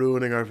awful. You're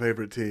ruining our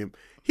favorite team.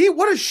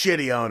 What a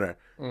shitty owner.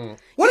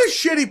 What a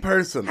shitty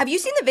person. Have you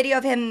seen the video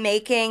of him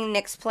making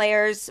Knicks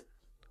players,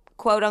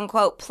 quote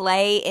unquote,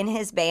 play in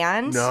his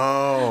band? No.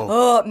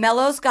 Oh,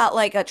 Melo's got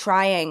a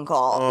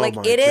triangle. Oh, my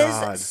God.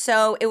 is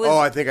so. It was. Oh,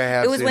 I think I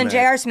have. It was seen when that.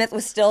 J.R. Smith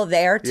was still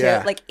there too.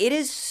 Yeah. It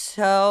is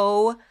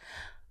so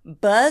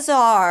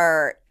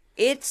bizarre.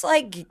 It's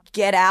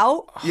Get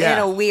Out in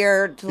a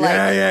weird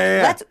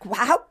Yeah.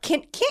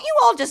 Can't you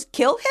all just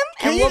kill him?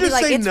 Can and you we'll just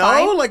be say it's no?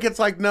 fine?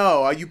 It's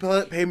no. You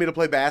pay me to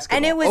play basketball.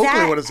 And it was Oakley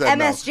at would have said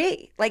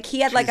MSG. no.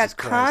 He had Jesus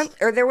Christ.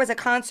 or there was a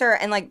concert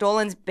and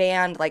Dolan's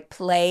band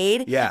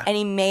played. Yeah. And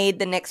he made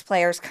the Knicks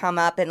players come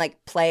up and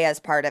play as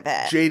part of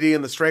it. JD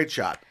and the Straight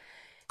Shot.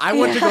 I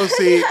went to go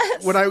see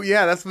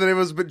that's the name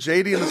of it, but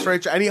JD and the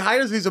Straight Shot. And he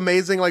hires these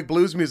amazing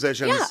blues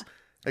musicians. Yeah.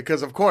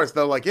 Because of course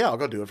they're I'll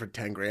go do it for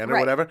 $10,000 or Right.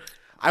 whatever.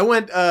 I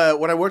went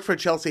when I worked for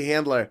Chelsea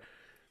Handler.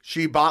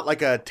 She bought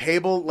a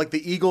table,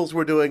 the Eagles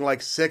were doing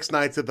 6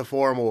 nights at the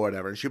Forum or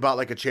whatever. And she bought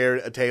a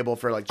table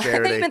for I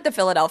charity. thought you meant the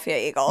Philadelphia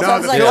Eagles. No, I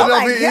was the oh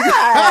my Philadelphia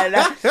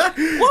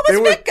God. What was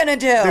Mick going to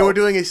do? They were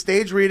doing a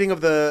stage reading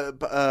of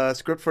the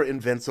script for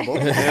Invincible.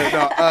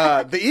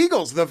 The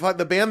Eagles, the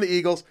band The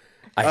Eagles.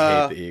 I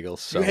hate the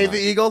Eagles so You hate much.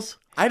 the Eagles?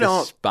 I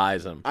don't.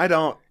 Despise them. I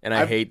don't. And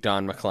I hate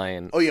Don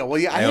McClain. Oh, yeah. Well,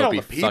 yeah, I hate hope all he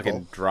the people.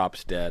 fucking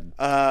drops dead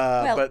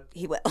But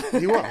he will.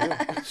 he will.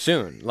 Yeah.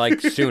 soon,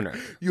 sooner.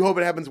 You hope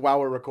it happens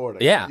while we're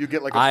recording. Yeah. You get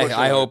a push I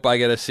alert. hope I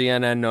get a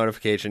CNN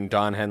notification.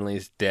 Don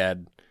Henley's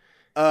dead.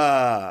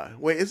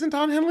 Wait, isn't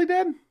Don Henley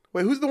dead?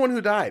 Wait, who's the one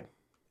who died?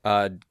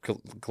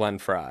 Glenn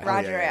Fry.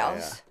 Roger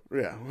Ailes.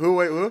 Yeah. Who?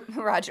 Wait, who?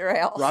 Roger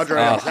Ailes. Roger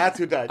Ailes. That's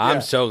who died. I'm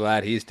yeah. so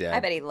glad he's dead. I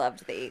bet he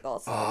loved the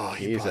Eagles. Oh,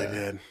 he probably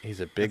did. He's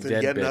a big That's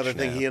dead yet bitch another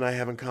thing now. he and I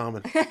have in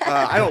common.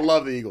 I don't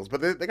love the Eagles, but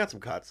they got some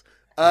cuts.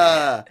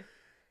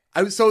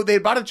 So they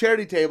bought a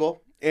charity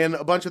table, and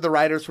a bunch of the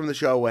writers from the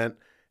show went,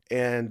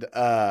 and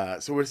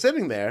so we're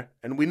sitting there,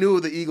 and we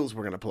knew the Eagles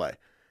were going to play,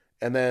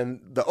 and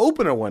then the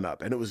opener went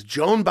up, and it was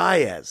Joan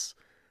Baez,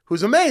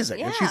 who's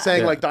amazing, and she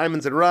sang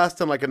Diamonds and Rust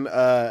and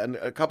and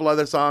a couple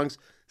other songs,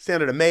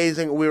 sounded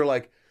amazing. And we were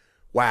like,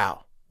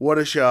 wow, what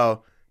a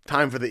show!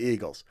 Time for the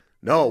Eagles.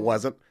 No, it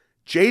wasn't.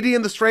 JD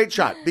and the Straight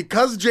Shot,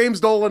 because James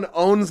Dolan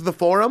owns the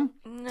Forum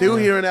too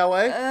here in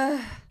LA.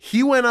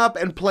 He went up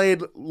and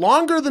played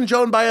longer than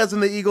Joan Baez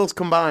and the Eagles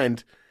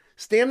combined,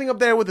 standing up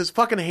there with his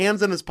fucking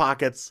hands in his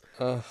pockets,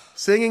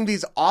 singing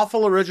these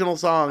awful original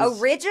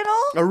songs.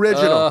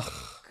 Original.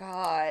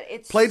 God,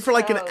 it's played for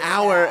an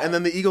hour, sad. and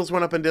then the Eagles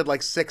went up and did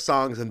 6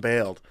 songs and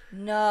bailed.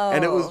 No.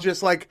 And it was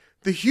just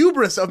the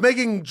hubris of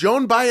making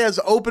Joan Baez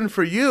open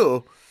for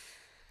you.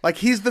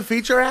 He's the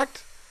feature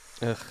act.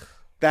 Ugh.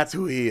 That's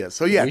who he is.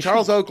 So yeah,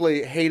 Charles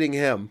Oakley hating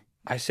him.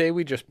 I say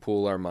we just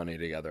pool our money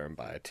together and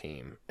buy a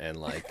team and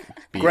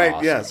be Great,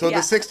 awesome. yeah. So the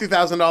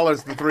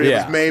 $60,000 the three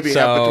of us maybe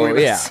have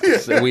between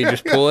us. So we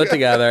just pull it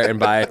together and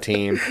buy a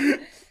team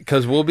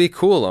because we'll be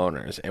cool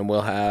owners and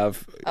we'll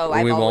have. Oh,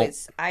 I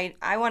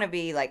want to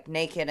be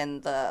naked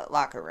in the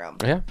locker room.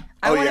 Yeah.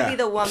 I want to be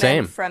the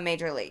woman from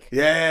Major League.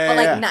 Yeah.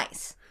 But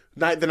nice.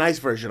 The nice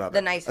version of it.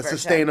 The nice version.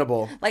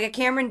 Sustainable. Like a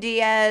Cameron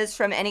Diaz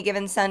from Any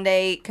Given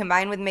Sunday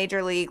combined with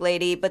Major League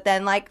lady, but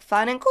then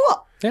fun and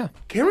cool. Yeah.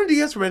 Cameron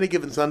Diaz from Any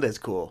Given Sunday is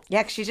cool.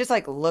 Yeah, 'cause she's just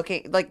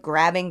looking,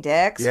 grabbing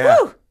dicks. Yeah.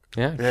 Woo!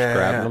 Yeah. Just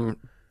grabbing them.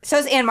 So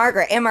is Anne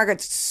Margaret. Anne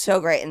Margaret's so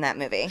great in that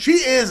movie. She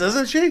is,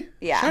 isn't she?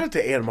 Yeah. Shout out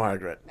to Anne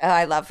Margaret. Oh,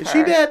 I love her. Is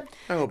she dead?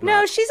 I hope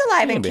not. No, she's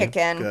alive and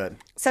kicking. Good.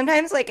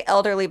 Sometimes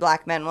elderly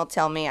black men will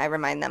tell me I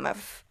remind them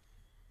of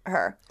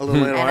her. A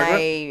little Anne Margaret?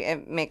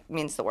 It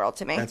means the world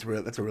to me. That's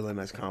a really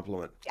nice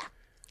compliment. Yeah.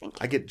 Thank you.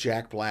 I get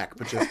Jack Black,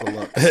 but just the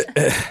looks.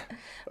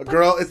 A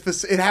girl,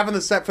 it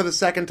happened for the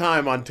second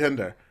time on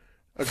Tinder.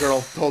 A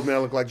girl told me I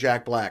look like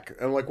Jack Black.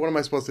 I'm like, what am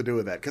I supposed to do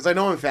with that? Because I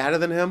know I'm fatter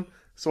than him,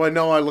 so I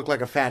know I look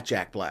like a fat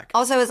Jack Black.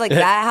 Also, is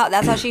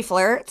that's how she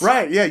flirts?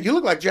 Right, yeah, you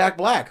look like Jack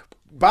Black.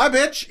 Bye,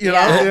 bitch. You know?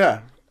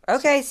 Yeah.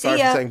 Okay, see Sorry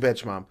ya. for saying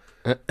bitch, Mom.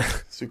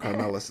 Sue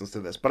Carmel listens to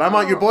this. But I'm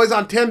on your boy's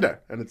on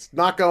Tinder, and it's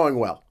not going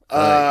well.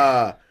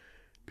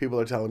 People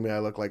are telling me I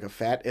look like a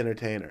fat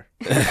entertainer.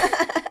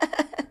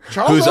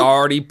 Who's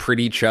already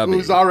pretty chubby.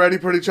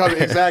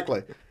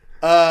 Exactly.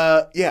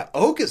 Yeah,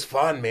 Oak is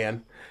fun,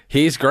 man.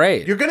 He's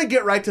great. You're gonna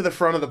get right to the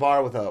front of the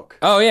bar with Oak.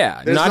 Oh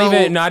yeah,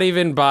 not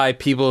even by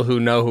people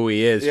who know who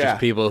he is, just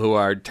people who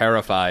are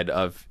terrified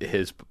of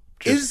his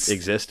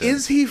existence.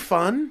 Is he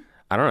fun?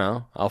 I don't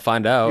know. I'll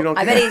find out.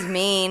 I bet he's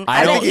mean.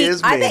 I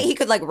bet he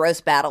could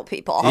roast battle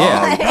people.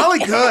 Yeah, he probably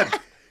could.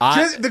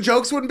 The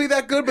jokes wouldn't be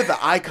that good, but the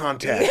eye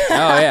contact.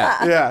 Oh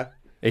yeah, yeah.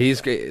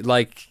 He's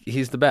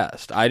the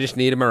best. I just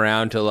need him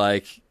around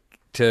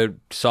to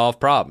solve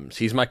problems.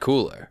 He's my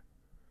cooler.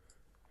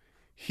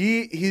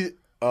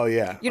 Oh,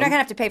 yeah. You're not going to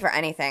have to pay for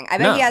anything. I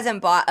bet he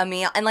hasn't bought a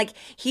meal. And, like,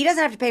 he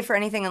doesn't have to pay for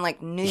anything in,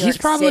 like, New York He's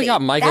probably City.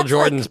 got Michael That's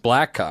Jordan's like,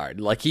 black card.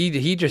 Like,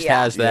 he just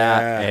has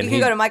that. Yeah. And you can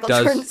go to Michael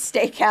Jordan's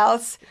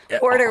Steakhouse,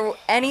 order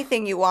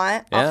anything you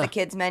want off the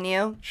kids'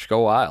 menu. Just go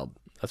wild.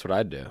 That's what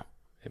I'd do.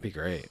 It'd be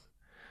great.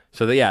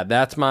 So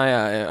that's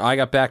my. I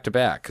got back to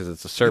back because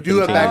it's a serpentine. You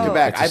do it back to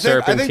back. I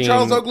think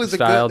Charles Oakley's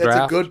draft. It's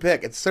a good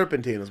pick. It's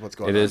serpentine is what's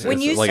going on. It is.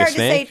 When you like started to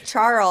say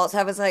Charles,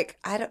 I was like,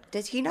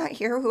 does he not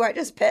hear who I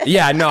just picked?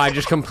 Yeah, no, I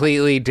just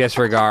completely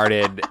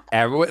disregarded.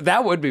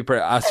 That would be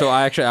pretty. So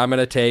I'm going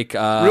to take.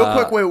 Real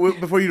quick,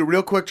 wait, before you do,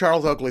 real quick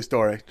Charles Oakley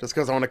story, just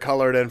because I want to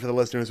color it in for the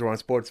listeners who aren't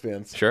sports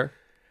fans. Sure.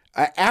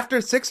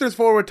 After Sixers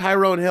forward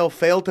Tyrone Hill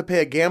failed to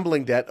pay a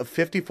gambling debt of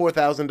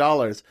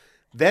 $54,000,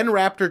 then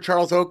Raptor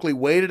Charles Oakley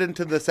waded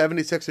into the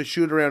 76ers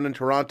shoot-around in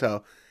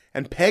Toronto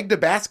and pegged a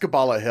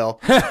basketball at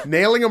Hill,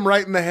 nailing him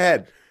right in the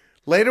head.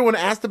 Later, when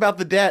asked about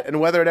the debt and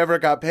whether it ever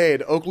got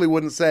paid, Oakley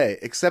wouldn't say,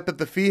 except that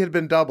the fee had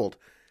been doubled.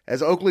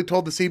 As Oakley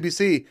told the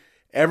CBC,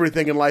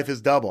 everything in life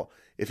is double.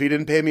 If he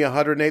didn't pay me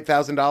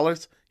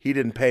 $108,000, he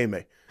didn't pay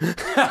me.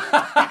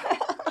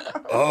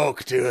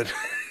 Oak, dude.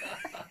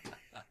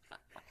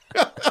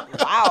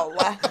 Wow.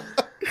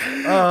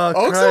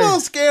 Oak's a little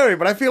scary,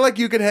 but I feel like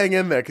you could hang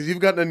in there because you've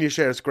gotten in your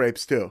share of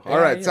scrapes too. All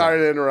right, sorry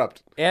to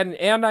interrupt. And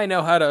I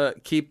know how to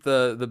keep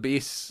the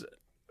beasts.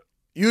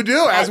 You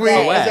do, as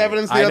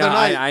evidenced the other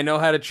night. I know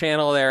how to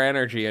channel their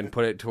energy and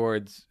put it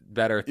towards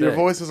better things. Your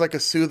voice is like a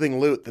soothing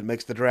lute that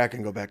makes the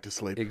dragon go back to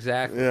sleep.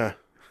 Exactly. Yeah.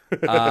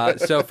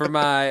 So for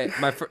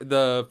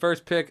the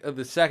first pick of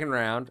the second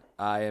round,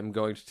 I am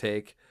going to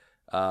take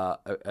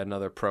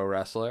another pro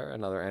wrestler,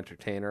 another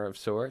entertainer of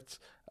sorts,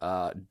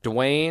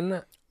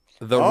 Dwayne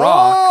The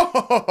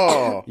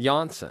Rock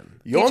Johnson.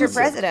 Future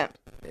president.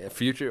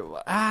 Future.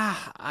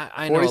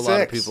 I know a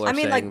lot of people are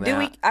saying that. Do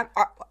we?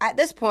 At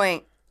this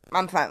point,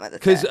 I'm fine with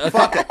it.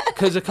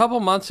 Because a couple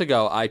months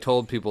ago, I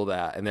told people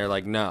that, and they're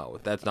like, "No,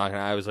 that's not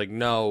gonna." I was like,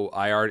 "No,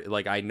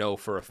 I know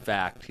for a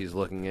fact he's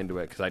looking into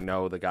it because I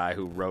know the guy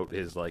who wrote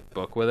his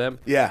book with him."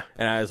 Yeah,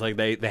 and I was like,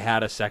 "They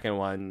had a second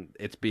one.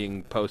 It's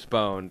being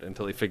postponed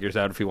until he figures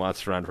out if he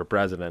wants to run for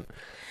president."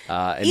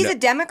 He's a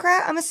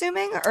Democrat, I'm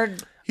assuming, or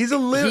he's a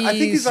little. I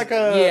think he's like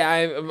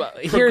a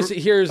here's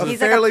he's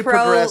fairly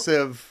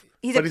progressive.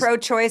 He's a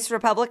pro-choice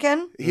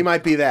Republican. He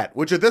might be that,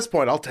 which at this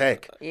point I'll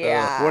take.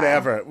 Yeah,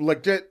 whatever.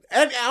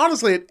 And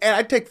honestly,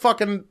 I'd take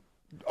fucking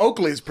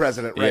Oakley's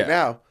president right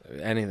now.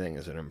 Anything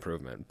is an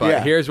improvement.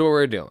 But here's what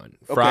we're doing.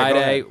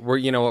 Friday,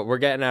 we're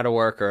getting out of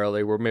work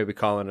early. We're maybe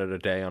calling it a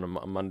day on a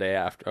Monday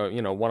after,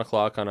 1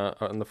 o'clock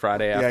on the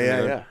Friday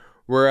afternoon. Yeah.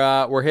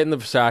 We're hitting the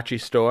Versace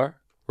store.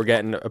 We're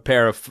getting a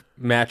pair of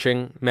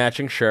matching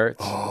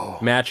shirts,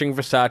 matching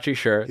Versace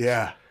shirts.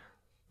 Yeah.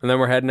 And then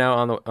we're heading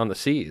out on the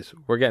seas.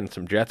 We're getting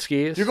some jet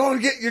skis. You're going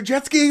to get your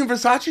jet skiing in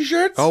Versace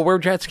shirts? Oh, we're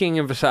jet skiing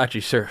in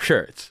Versace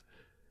shirts.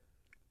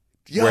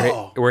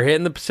 Yo. We're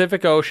hitting the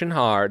Pacific Ocean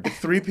hard.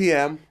 3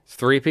 p.m. It's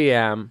 3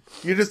 p.m.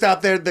 You're just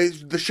out there.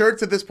 The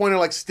shirts at this point are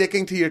like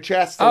sticking to your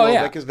chest a little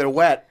bit because they're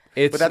wet.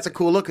 But that's a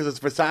cool look because it's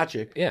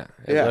Versace. Yeah.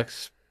 It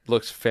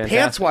looks fantastic.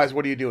 Pants-wise,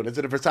 what are you doing? Is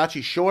it a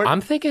Versace short?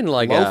 I'm thinking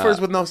like loafers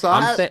with no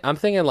socks. I'm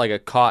thinking like a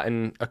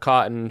cotton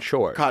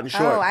short. Cotton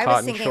short. Oh, I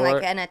was thinking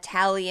like an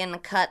Italian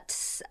cut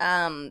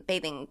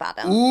bathing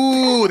bottom.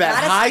 Ooh, that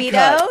not high a Speedo.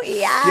 cut.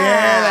 Yeah,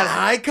 that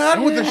high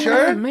cut with the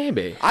shirt.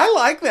 Maybe. I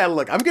like that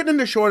look. I'm getting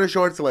into shorter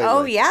shorts lately.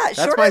 Oh yeah,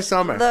 that's my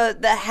summer.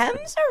 The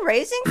hems are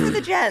raising for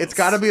the gents. It's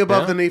got to be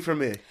above the knee for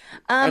me.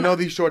 I know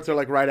these shorts are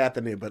like right at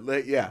the knee, but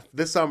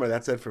this summer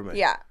that's it for me.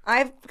 Yeah,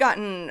 I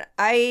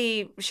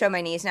show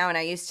my knees now, and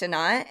I used to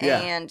not. Yeah.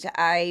 And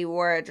I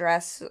wore a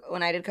dress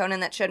when I did Conan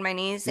that showed my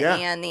knees,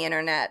 and the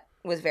internet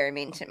was very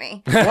mean to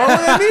me. What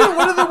were they mean?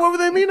 What were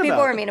they mean about?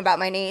 People were mean about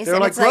my knees. They were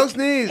like, gross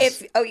knees.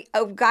 If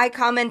a guy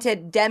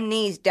commented, "Dem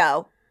knees,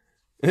 dough."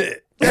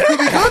 That could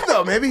be good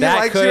though. Maybe he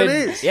likes your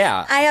knees.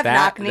 Yeah, I have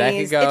knock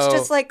knees. It's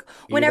just like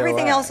when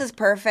everything else is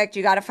perfect,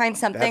 you got to find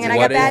something, and I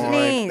got bad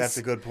knees. That's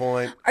a good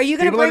point. Are you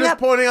going to bring up?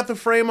 People are just pointing out the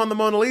frame on the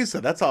Mona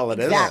Lisa. That's all it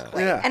is.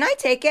 Exactly. Yeah. And I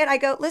take it. I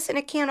go, listen,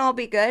 it can't all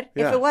be good.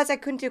 Yeah. If it was, I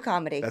couldn't do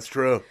comedy. That's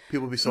true.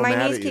 People be so My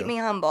mad at you. knees keep me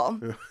humble.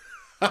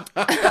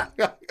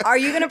 Are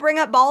you going to bring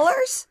up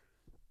Ballers?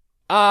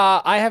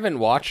 I haven't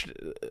watched.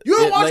 You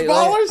haven't watched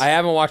Ballers? I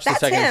haven't watched the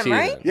second season.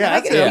 Right? Yeah,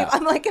 that's him.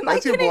 I'm like, am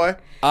that's I your boy.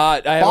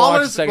 I haven't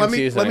watched the second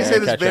season. Let me say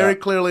this very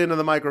clearly into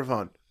the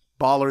microphone.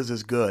 Ballers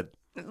is good.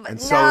 And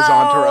so is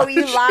Entourage.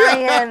 You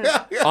lying.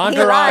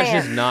 Entourage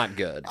is not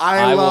good.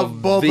 I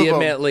love both of them.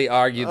 Vehemently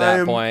argue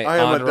that point.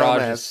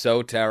 Entourage is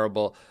so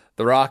terrible.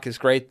 The Rock is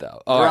great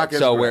though. All right,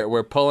 so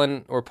we're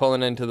pulling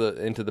into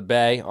the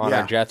bay on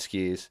our jet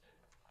skis.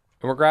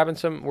 And we're grabbing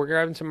some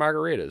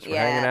margaritas. We're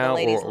hanging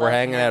out. We're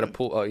hanging at a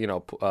pool,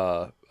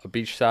 a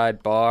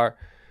beachside bar,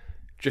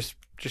 just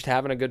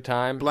having a good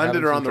time.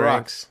 Blended or on the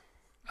rocks?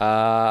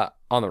 On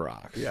the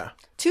rocks. Yeah.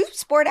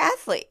 Two-sport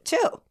athlete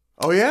too.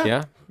 Oh yeah,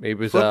 Yeah, he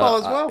was football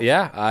as well.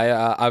 Yeah,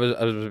 I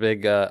was a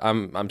big.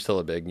 I'm still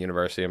a big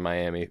University of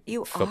Miami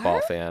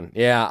football fan.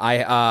 Yeah,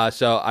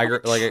 I grew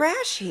like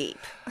trash heap.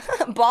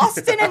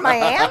 Boston and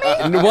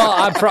Miami.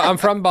 Well, I'm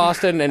from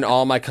Boston, and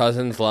all my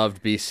cousins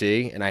loved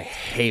BC, and I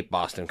hate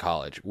Boston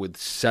College with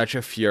such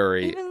a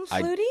fury. Even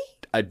Flutie?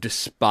 I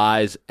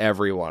despise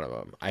every one of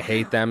them. I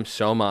hate them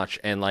so much.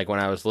 And like when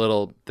I was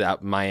little,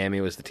 that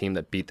Miami was the team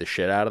that beat the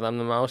shit out of them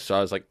the most. So I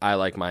was like, I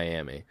like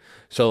Miami.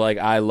 So like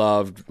I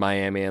loved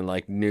Miami and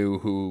like knew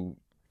who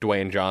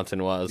Dwayne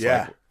Johnson was.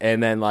 Yeah. Like,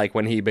 and then like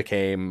when he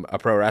became a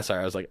pro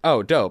wrestler, I was like,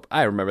 oh, dope.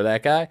 I remember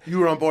that guy. You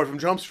were on board from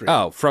Jump Street.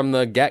 Oh, from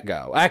the get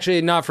go.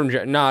 Actually, not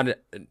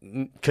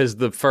because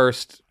the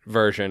first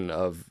version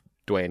of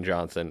Dwayne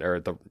Johnson or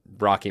the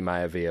Rocky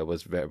Maivia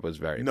was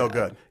very no bad.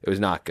 good. It was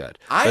not good.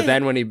 But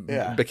then when he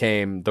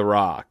became The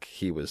Rock,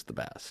 he was the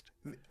best.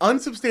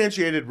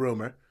 Unsubstantiated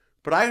rumor,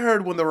 but I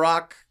heard when The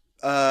Rock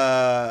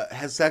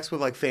has sex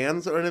with like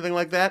fans or anything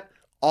like that,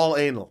 all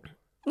anal.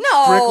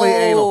 No, Strictly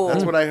anal.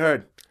 That's what I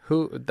heard.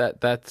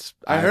 That's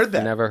I heard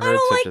that. Never heard I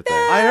don't such like a thing.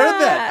 that. I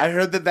heard that. I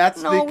heard that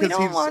that's No, we because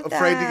don't he's want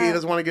afraid that. he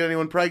doesn't want to get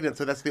anyone pregnant,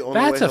 so that's the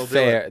only way he'll do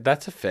it.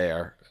 That's a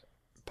fair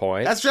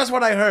point. That's just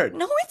what I heard.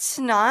 No, it's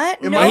not.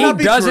 It no, might he not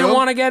be doesn't true.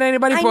 want to get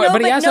anybody I pregnant, know,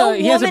 but he has no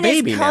he has a woman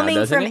baby is now, coming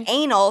doesn't from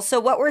he? anal. So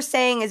what we're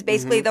saying is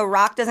basically The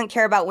Rock doesn't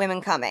care about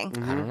women coming.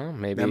 I don't know.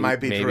 Maybe That might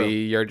be maybe true.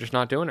 you're just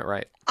not doing it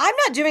right. I'm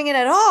not doing it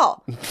at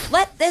all.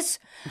 Let this,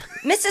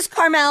 Mrs.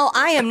 Carmel,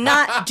 I am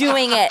not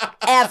doing it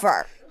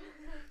ever.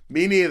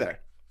 Me neither.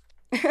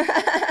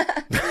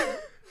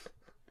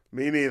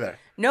 Me neither.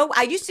 No,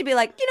 I used to be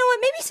like, you know what,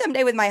 maybe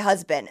someday with my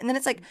husband. And then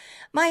it's like,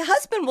 my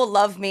husband will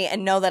love me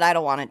and know that I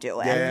don't want to do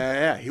it.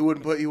 Yeah. He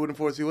wouldn't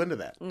force you into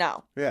that.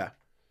 No. Yeah.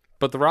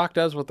 But The Rock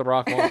does what The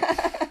Rock wants.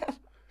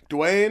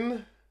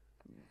 Dwayne,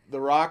 The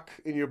Rock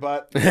in your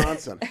butt,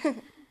 Johnson.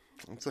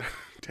 It's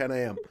 10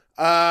 a.m.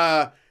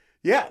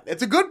 Yeah,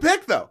 it's a good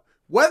pick though.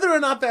 Whether or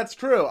not that's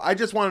true, I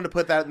just wanted to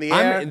put that in the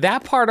air.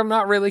 That part I'm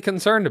not really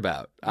concerned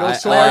about. No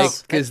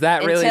source. Because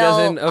that really Until-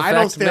 doesn't affect I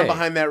don't stand me.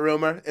 behind that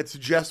rumor. It's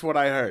just what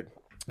I heard.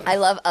 I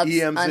love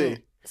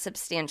EMZ.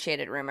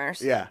 unsubstantiated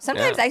rumors. Yeah.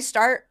 Sometimes Yeah. I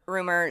start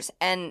rumors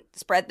and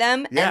spread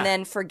them Yeah. and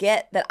then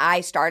forget that I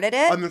started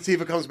it. And then see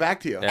if it comes back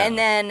to you. Yeah. And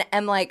then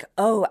I'm like,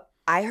 oh,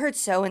 I heard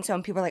so and so,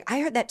 and people are like,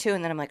 I heard that too,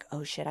 and then I'm like,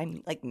 oh shit, I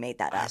like made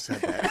that I up.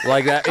 said that.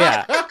 Like that,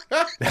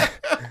 yeah.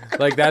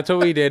 Like that's what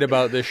we did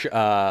about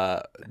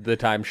the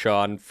time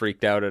Sean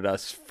freaked out at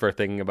us for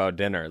thinking about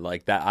dinner.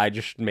 Like that, I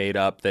just made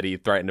up that he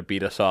threatened to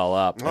beat us all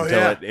up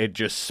until it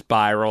just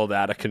spiraled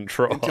out of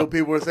control. Until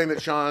people were saying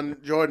that Sean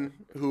Jordan,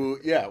 who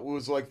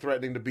was like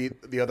threatening to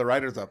beat the other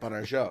writers up on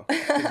our show,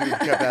 because we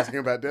kept asking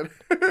about dinner.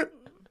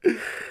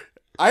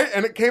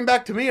 And it came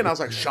back to me, and I was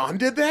like, Sean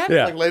did that?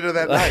 Yeah. Like later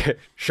that night.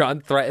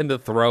 Sean threatened to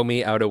throw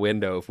me out a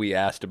window if we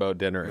asked about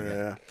dinner again.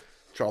 Yeah.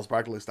 Charles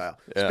Barkley style.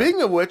 Yeah.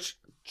 Speaking of which,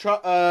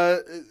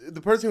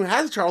 the person who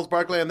has Charles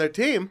Barkley on their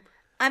team,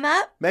 I'm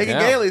up. Megan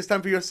Yeah. Gailey, it's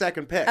time for your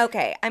second pick.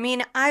 Okay, I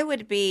mean, I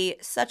would be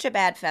such a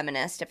bad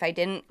feminist if I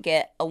didn't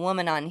get a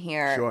woman on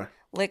here. Sure.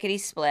 Lickety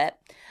split.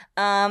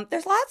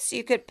 There's lots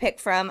you could pick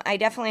from. I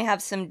definitely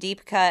have some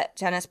deep cut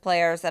tennis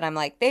players that I'm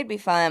like, they'd be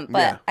fun, but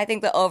Yeah. I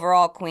think the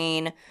overall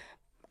queen,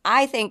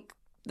 I think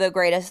the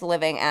greatest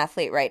living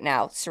athlete right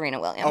now, Serena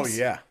Williams. Oh,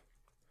 yeah.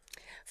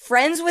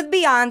 Friends with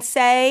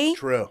Beyonce.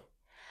 True.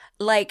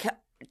 Like,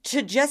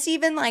 to just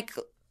even like,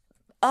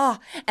 oh,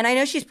 and I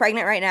know she's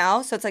pregnant right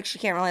now, so it's like she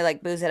can't really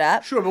like booze it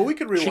up. Sure, but we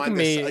could rewind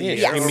this a year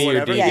give or me your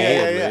whatever. DD Yeah.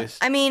 at least.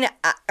 I mean,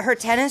 her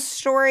tennis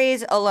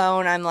stories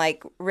alone, I'm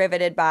like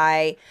riveted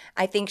by.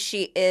 I think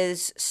she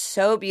is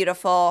so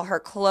beautiful. Her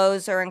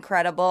clothes are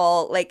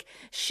incredible. Like,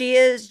 she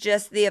is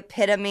just the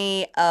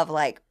epitome of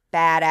like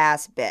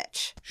badass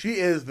bitch. She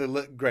is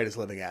the greatest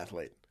living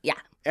athlete. Yeah.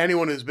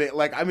 Anyone who's been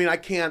like, I mean, I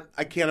can't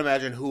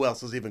imagine who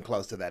else is even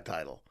close to that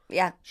title.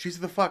 Yeah. She's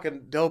the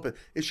fucking dopest.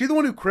 Is she the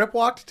one who crip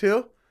walked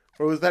too,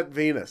 or was that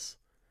Venus?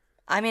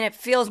 I mean, it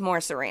feels more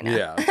Serena.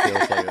 Yeah, it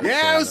feels like it's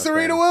Yeah, it was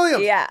Serena thing.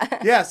 Williams. Yeah.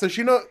 Yeah, so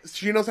she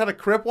knows how to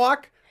crip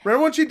walk.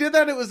 Remember when she did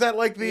that? It was at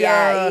like the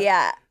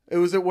Yeah. It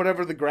was at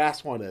whatever the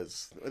grass one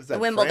is. What is that?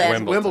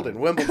 Wimbledon. France?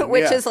 Wimbledon.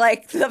 Which yeah. is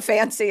like the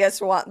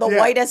fanciest one, the Yeah.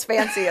 whitest,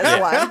 fanciest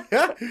one.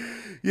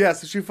 Yeah,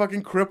 so she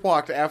fucking crip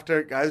walked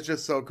after. Guys,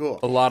 just so cool.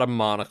 A lot of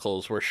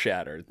monocles were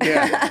shattered.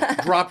 Yeah,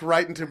 dropped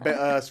right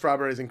into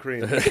strawberries and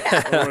cream, or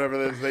whatever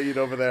it is they eat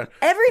over there.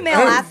 Every male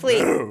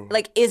athlete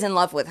like is in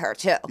love with her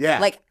too. Yeah.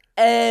 Like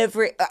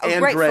every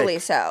And rightfully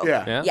Drake. so.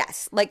 Yeah.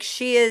 Yes. Like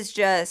she is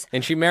just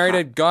And she married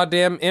a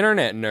goddamn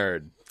internet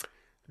nerd.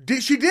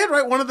 She did,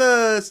 right? One of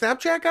the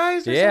Snapchat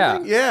guys or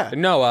something? Yeah.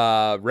 No,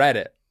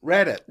 Reddit.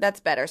 Reddit. that's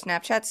better.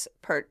 Snapchat's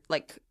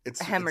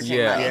It's hemorrhaging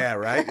yeah. money. Yeah,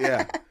 right?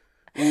 Yeah.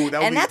 Ooh, that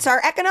would And be- that's our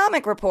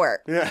economic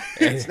report. Yeah.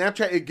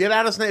 Snapchat. Get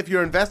out of Snapchat. If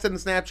you're invested in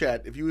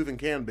Snapchat, if you even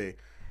can be.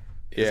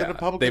 Is Yeah, it a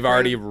publicly they've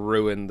already traded-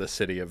 ruined the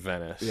city of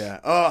Venice.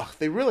 Yeah. Oh,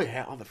 they really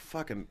have. Oh, they're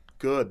fucking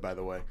good, by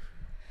the way.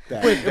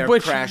 They're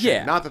Which, crashing.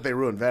 yeah. Not that they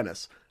ruined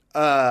Venice.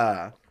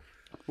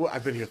 Well,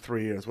 I've been here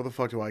 3 years. What the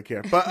fuck do I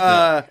care?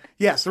 But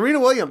yeah, Serena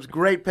Williams,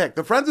 great pick.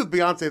 The friends with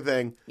Beyonce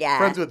thing. Yeah.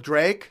 Friends with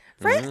Drake.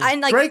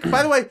 Drake.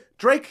 By the way,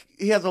 Drake.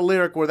 He has a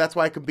lyric where that's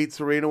why I can beat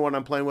Serena when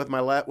I'm playing with my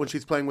left. When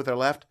she's playing with her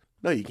left.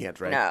 No, you can't,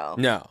 Drake. No.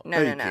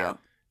 Can't.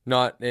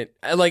 Not it.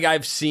 Like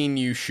I've seen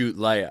you shoot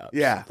layups.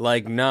 Yeah.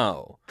 Like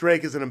no.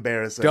 Drake is an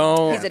embarrassing.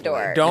 He's a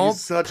dork. Don't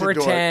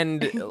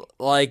pretend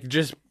like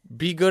just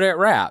be good at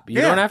rap.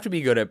 You don't have to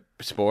be good at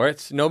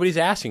sports. Nobody's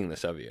asking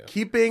this of you.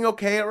 Keep being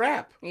okay at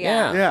rap.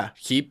 Yeah.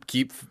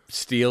 Keep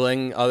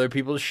stealing other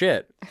people's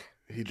shit.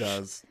 He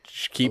does.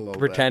 Keep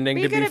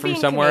pretending to be from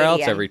somewhere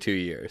else every 2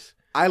 years.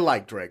 I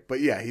like Drake, but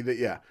yeah,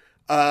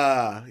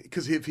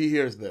 because if he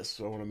hears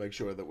this, I want to make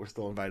sure that we're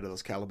still invited to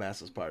those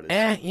Calabasas parties.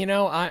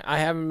 I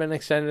haven't been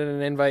extended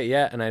an invite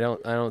yet, and I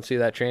don't see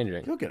that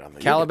changing. You'll get on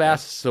there.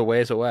 Calabasas is a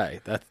ways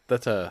away.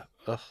 That's a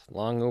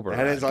long Uber.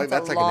 That's like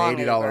an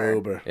 $80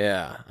 Uber.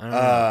 Yeah. I don't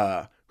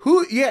know.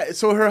 Who? Yeah.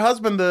 So her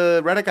husband,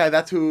 the Reddit guy,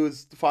 that's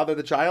who's the father of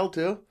the child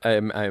too. I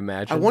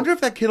imagine. I wonder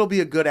if that kid will be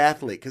a good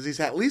athlete because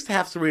he's at least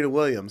half Serena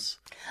Williams.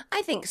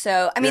 I think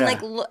so. I mean,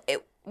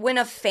 when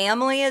a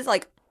family is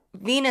like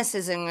Venus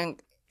is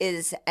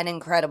an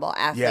incredible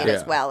athlete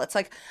as well. It's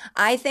like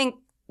I think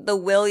the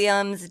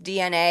Williams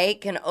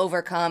DNA can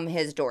overcome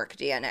his dork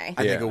DNA.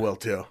 I think it will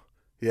too.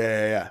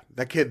 Yeah.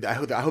 That kid. I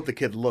hope the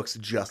kid looks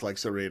just like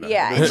Serena.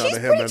 Yeah, and she's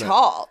pretty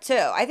tall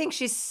too. I think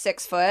she's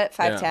 6 foot,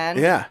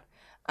 5'10". Yeah.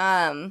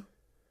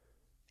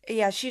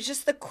 Yeah, she's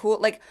just the cool.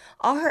 Like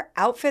all her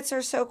outfits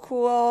are so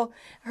cool.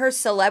 Her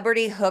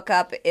celebrity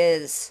hookup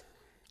is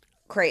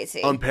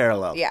crazy,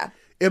 unparalleled. Yeah,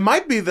 it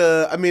might be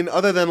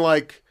other than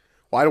like.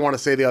 Well, I don't want to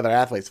say the other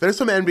athletes. There's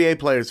some NBA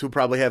players who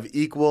probably have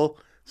equal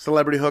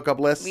celebrity hookup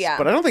lists,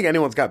 but I don't think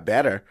anyone's got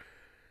better.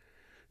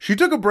 She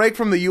took a break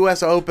from the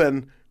U.S.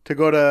 Open to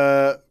go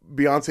to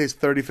Beyonce's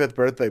 35th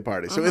birthday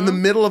party. So in the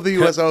middle of the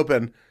U.S.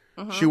 Open,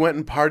 she went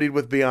and partied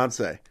with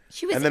Beyonce.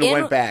 And then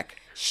went back.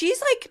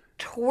 She's like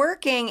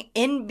twerking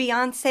in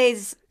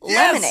Beyonce's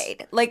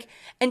lemonade. Like,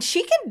 and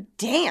she can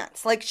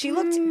dance. Like, she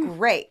looked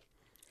great.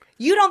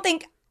 You don't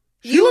think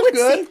she looked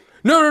good?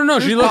 No.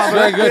 She looks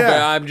very good.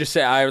 But I'm just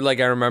saying, I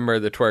remember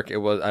the twerk. It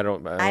was. I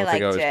don't liked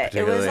think I was it.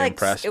 particularly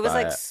impressed. It was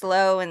like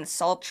slow and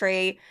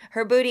sultry.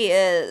 Her booty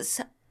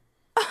is.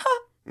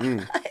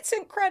 It's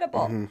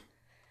incredible.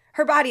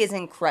 Her body is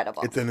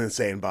incredible. It's an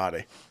insane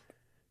body.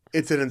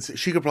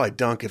 She could probably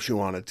dunk if she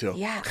wanted to.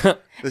 Yeah.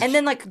 And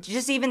then like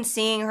just even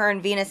seeing her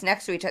and Venus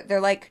next to each other,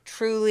 they're like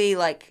truly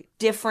like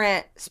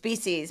different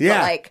species,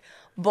 but like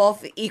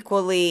both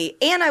equally.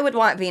 And I would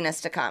want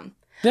Venus to come.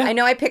 Yeah. I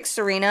know I picked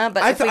Serena,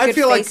 but I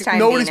feel like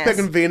nobody's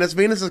picking Venus.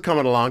 Venus is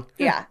coming along.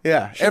 Yeah.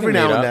 Yeah. Every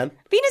now and then.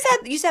 Venus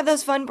used to have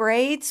those fun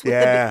braids with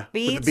the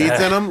beads. With the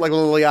beads in them, like a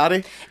little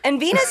yachty. And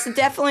Venus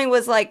definitely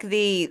was like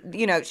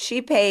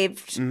she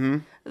paved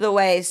the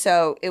way,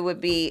 so it would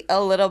be a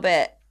little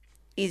bit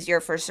easier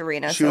for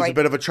Serena. She was a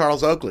bit of a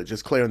Charles Oakley,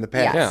 just clearing the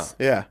path. Yes.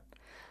 Yeah.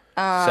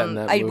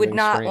 I would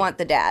not want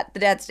the dad. The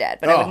dad's dead,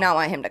 but I would not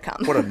want him to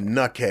come. What a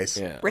nutcase.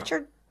 Yeah.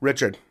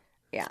 Richard.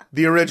 Yeah.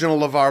 The original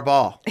LeVar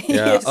Ball. He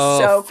is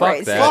so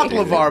crazy. Fuck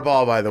LeVar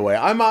Ball, by the way.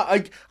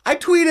 I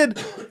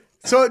tweeted.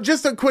 So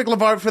just a quick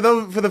LeVar for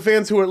the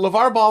fans who are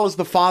LeVar Ball is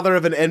the father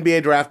of an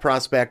NBA draft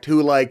prospect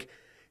who like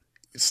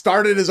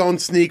started his own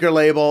sneaker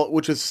label,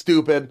 which is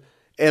stupid,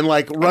 and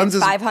like runs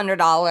his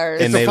 $500.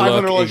 And they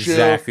look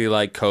exactly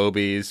like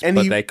Kobe's,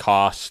 but they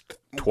cost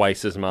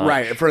twice as much.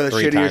 Right, for the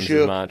shittier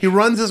shoe. He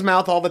runs his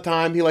mouth all the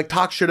time. He like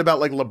talks shit about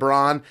like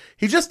LeBron.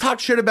 He just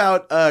talked shit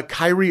about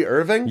Kyrie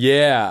Irving.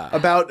 Yeah.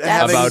 About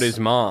his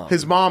mom.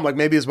 His mom, like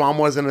maybe his mom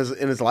wasn't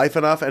in his life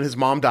enough, and his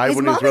mom died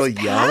when he was really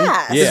young.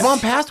 Yeah. His mom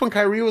passed when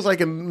Kyrie was like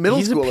in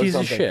middle school or something. He's a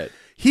piece of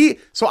shit.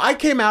 So I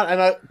came out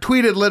and I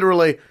tweeted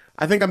literally,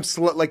 I think I'm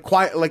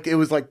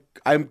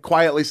I'm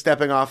quietly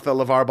stepping off the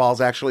LeVar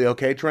Ball's actually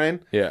okay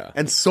train. Yeah.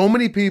 And so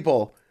many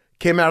people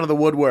came out of the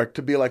woodwork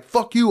to be like,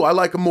 fuck you, I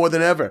like him more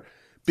than ever.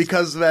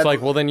 Because that, it's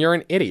like, well, then you're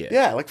an idiot.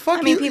 Yeah, like fuck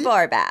you. I mean, people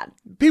are bad.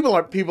 People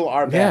are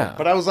bad. Yeah.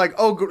 But I was like,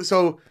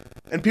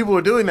 and people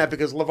were doing that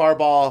because LeVar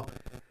Ball,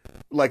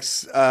 like,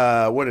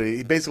 what did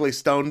he basically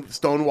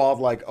stonewalled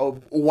like a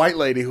white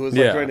lady who was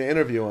like trying to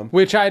interview him.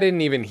 Which I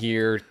didn't even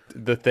hear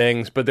the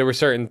things, but there were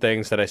certain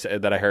things that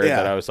I heard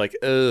that I was like,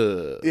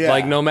 ugh. Yeah.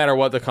 Like no matter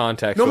what the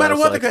context. No matter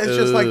what it's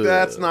just like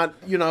that's not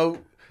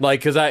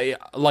Like because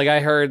I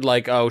heard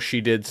like she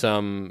did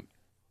some.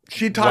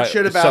 She talked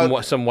shit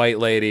about some white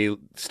lady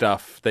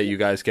stuff that you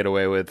guys get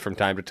away with from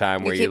time to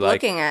time. Where you keep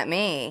like looking at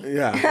me.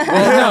 Yeah.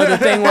 Well, no, the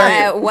thing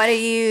where what are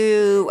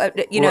you?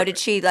 Did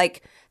she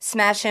like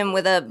smash him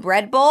with a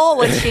bread bowl?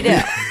 What did she do?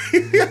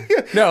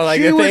 No,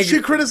 like she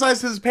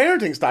criticized his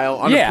parenting style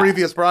on a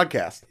previous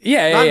broadcast.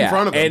 Yeah, in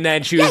front of him. And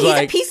then she was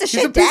like, "He's a piece of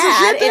shit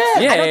dad."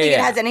 I don't think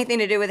it has anything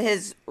to do with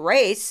his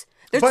race.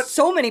 There's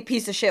so many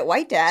piece of shit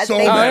white dads.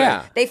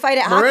 They fight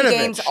at hockey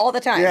games all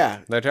the time. Yeah,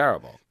 they're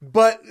terrible.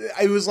 But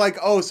it was like,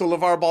 so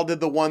LeVar Ball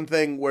did the one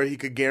thing where he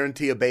could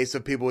guarantee a base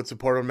of people would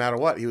support him no matter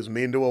what. He was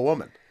mean to a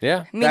woman.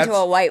 Yeah. Mean to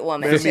a white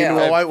woman, too. Mean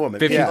to a white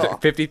woman.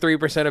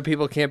 53% of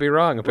people can't be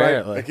wrong,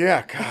 apparently. Right. Like,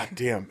 yeah, god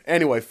damn.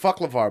 Anyway, fuck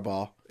LeVar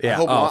Ball.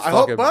 Yeah.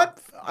 But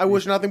I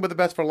wish nothing but the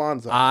best for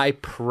Lonzo. I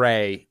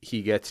pray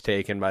he gets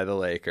taken by the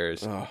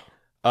Lakers.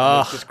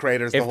 Just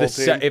craters the whole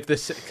team.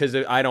 Because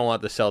I don't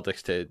want the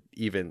Celtics to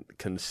even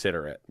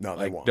consider it. No,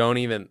 they won't. Don't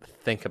even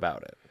think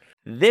about it.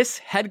 This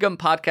HeadGum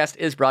podcast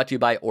is brought to you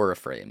by Aura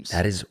Frames.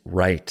 That is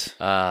right.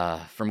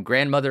 From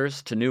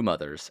grandmothers to new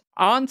mothers,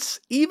 aunts,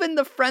 even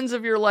the friends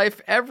of your life,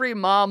 every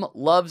mom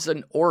loves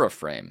an Aura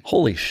frame.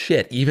 Holy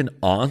shit, even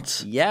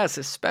aunts? Yes,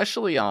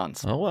 especially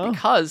aunts. Oh, wow.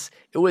 Because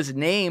it was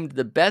named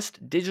the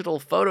best digital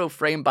photo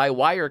frame by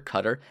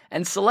Wirecutter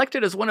and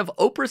selected as one of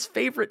Oprah's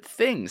favorite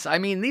things. I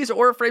mean, these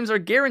Aura frames are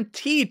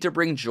guaranteed to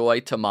bring joy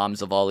to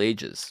moms of all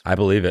ages. I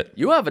believe it.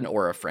 You have an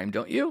Aura frame,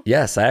 don't you?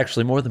 Yes, I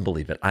actually more than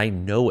believe it. I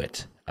know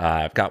it.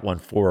 I've got one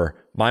for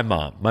my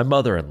mom, my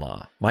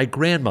mother-in-law, my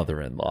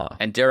grandmother-in-law.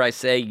 And dare I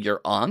say,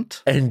 your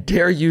aunt? And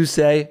dare you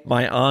say,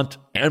 my aunt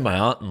and my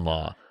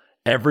aunt-in-law.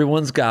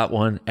 Everyone's got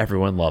one.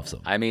 Everyone loves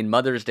them. I mean,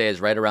 Mother's Day is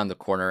right around the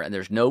corner, and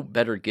there's no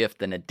better gift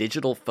than a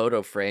digital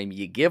photo frame.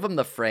 You give them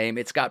the frame.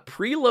 It's got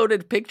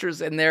preloaded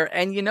pictures in there,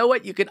 and you know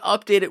what? You can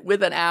update it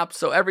with an app,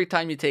 so every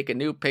time you take a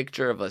new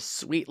picture of a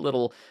sweet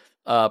little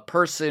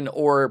person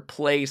or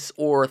place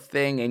or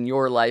thing in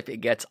your life, it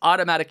gets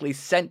automatically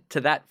sent to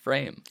that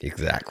frame.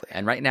 Exactly.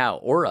 And right now,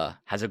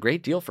 Aura has a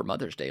great deal for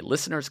Mother's Day.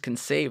 Listeners can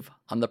save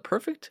on the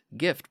perfect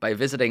gift by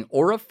visiting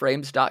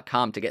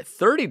auraframes.com to get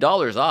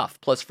 $30 off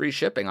plus free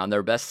shipping on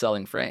their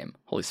best-selling frame.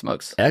 Holy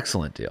smokes.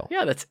 Excellent deal.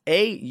 Yeah, that's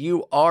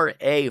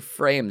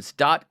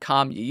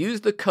auraframes.com. You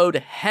use the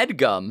code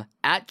HEADGUM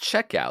at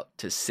checkout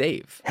to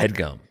save.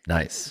 HeadGum.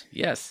 Nice.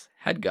 Yes.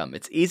 HeadGum.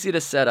 It's easy to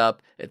set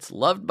up. It's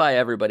loved by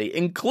everybody,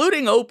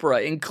 including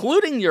Oprah,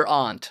 including your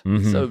aunt.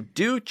 Mm-hmm. So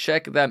do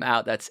check them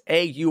out. That's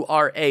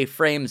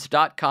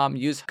auraframes.com.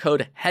 Use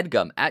code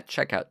HEADGUM at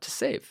checkout to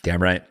save.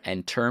 Damn right.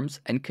 And terms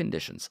and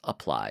conditions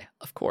apply,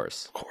 of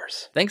course. Of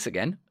course. Thanks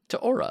again to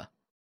Aura.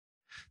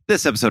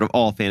 This episode of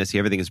All Fantasy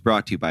Everything is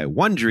brought to you by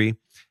Wondery.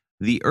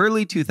 The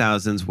early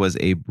 2000s was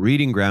a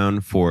breeding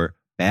ground for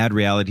bad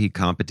reality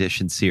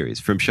competition series,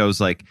 from shows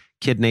like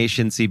Kid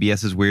Nation,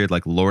 CBS's weird,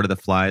 like Lord of the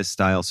Flies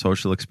style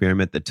social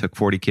experiment that took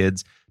 40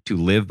 kids to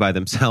live by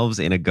themselves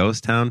in a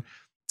ghost town.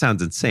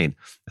 Sounds insane.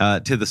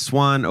 To The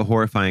Swan, a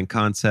horrifying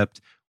concept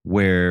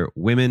where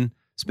women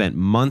spent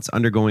months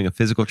undergoing a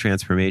physical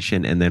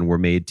transformation and then were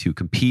made to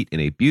compete in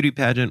a beauty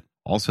pageant.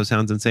 Also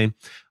sounds insane.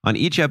 On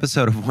each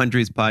episode of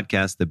Wondery's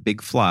podcast, The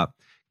Big Flop,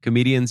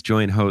 comedians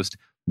join host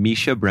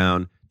Misha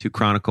Brown to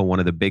chronicle one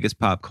of the biggest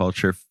pop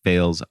culture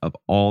fails of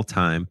all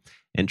time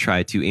and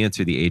try to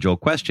answer the age-old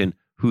question,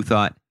 who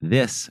thought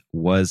this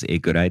was a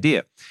good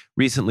idea?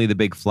 Recently, The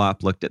Big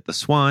Flop looked at The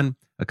Swan,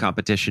 a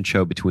competition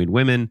show between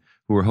women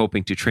who were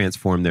hoping to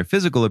transform their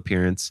physical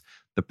appearance.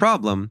 The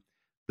problem,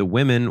 the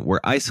women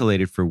were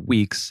isolated for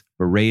weeks,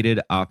 berated,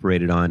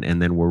 operated on, and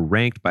then were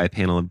ranked by a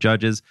panel of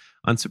judges.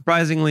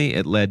 Unsurprisingly,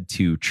 it led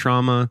to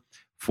trauma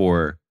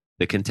for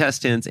the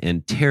contestants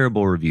and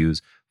terrible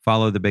reviews.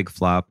 Follow The Big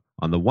Flop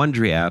on the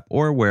Wondery app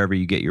or wherever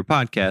you get your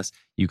podcasts.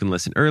 You can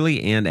listen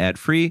early and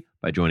ad-free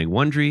by joining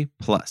Wondery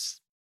Plus.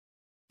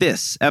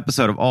 This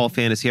episode of All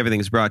Fantasy Everything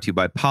is brought to you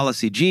by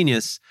Policy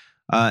Genius.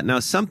 Now,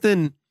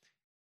 something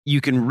you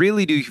can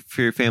really do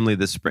for your family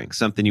this spring,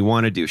 something you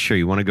want to do. Sure,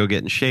 you want to go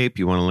get in shape.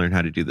 You want to learn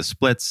how to do the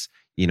splits.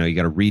 You know, you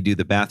got to redo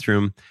the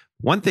bathroom.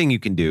 One thing you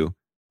can do,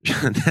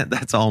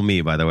 that's all me,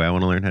 by the way. I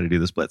want to learn how to do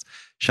the splits.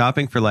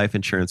 Shopping for life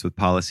insurance with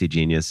Policy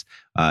Genius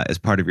as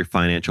part of your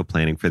financial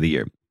planning for the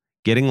year.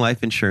 Getting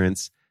life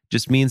insurance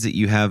just means that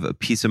you have a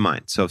peace of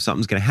mind. So if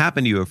something's going to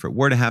happen to you, if it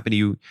were to happen to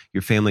you,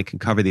 your family can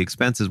cover the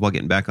expenses while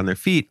getting back on their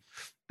feet.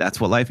 That's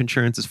what life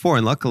insurance is for.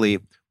 And luckily,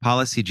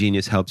 Policy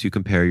Genius helps you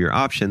compare your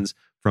options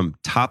from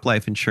top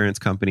life insurance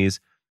companies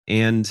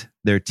and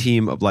their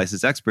team of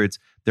licensed experts.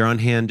 They're on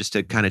hand just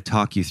to kind of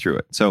talk you through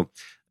it. So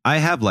I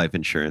have life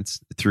insurance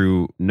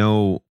through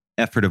no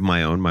effort of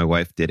my own. My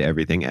wife did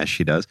everything as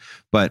she does,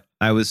 but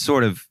I was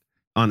sort of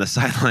on the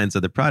sidelines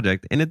of the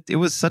project. And it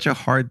was such a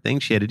hard thing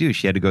she had to do.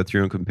 She had to go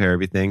through and compare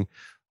everything,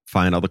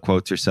 find all the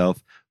quotes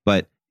herself.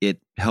 But it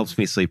helps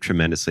me sleep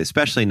tremendously,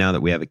 especially now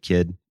that we have a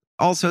kid.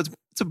 Also,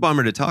 it's a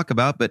bummer to talk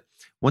about, but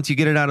once you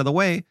get it out of the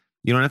way,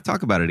 you don't have to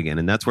talk about it again.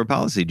 And that's where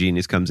Policy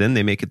Genius comes in.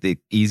 They make it the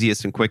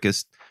easiest and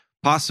quickest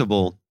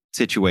possible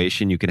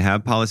situation you could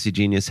have. Policy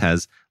Genius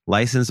has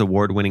licensed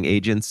award-winning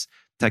agents,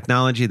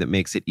 technology that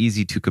makes it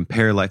easy to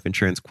compare life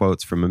insurance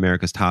quotes from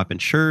America's top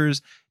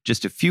insurers.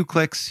 Just a few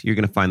clicks, you're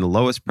going to find the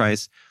lowest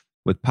price.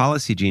 With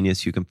Policy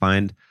Genius, you can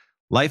find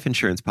life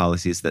insurance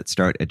policies that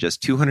start at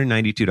just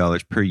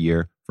 $292 per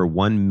year for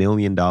 $1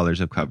 million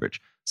of coverage.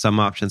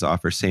 Some options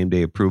offer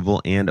same-day approval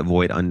and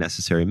avoid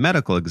unnecessary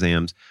medical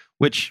exams,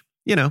 which,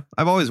 you know,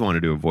 I've always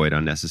wanted to avoid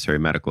unnecessary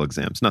medical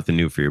exams. Nothing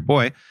new for your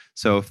boy.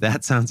 So if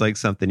that sounds like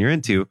something you're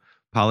into,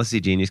 Policy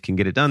Genius can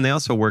get it done. They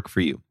also work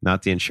for you,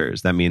 not the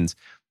insurers. That means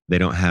they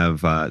don't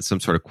have some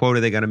sort of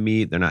quota they got to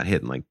meet. They're not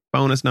hitting like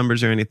bonus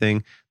numbers or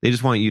anything. They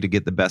just want you to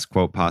get the best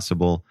quote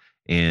possible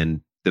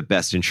and the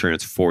best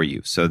insurance for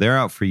you. So they're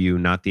out for you,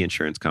 not the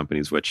insurance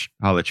companies, which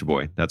holla at your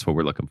boy. That's what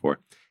we're looking for.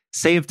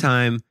 Save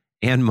time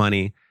and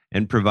money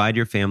and provide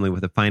your family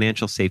with a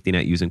financial safety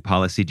net using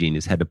Policy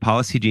Genius. Head to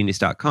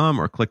policygenius.com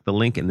or click the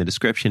link in the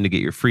description to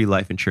get your free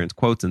life insurance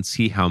quotes and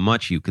see how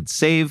much you could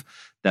save.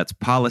 That's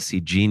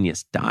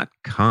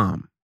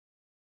policygenius.com.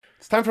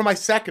 It's time for my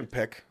second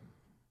pick.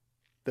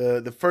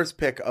 The first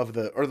pick of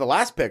the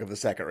last pick of the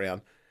second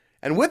round.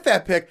 And with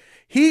that pick,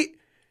 I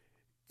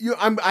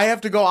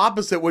have to go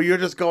opposite where you're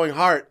just going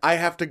heart. I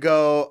have to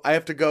go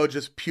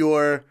just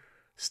pure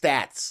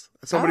stats.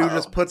 Somebody who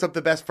just puts up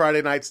the best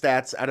Friday night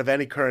stats out of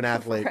any current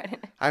athlete.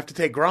 I have to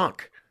take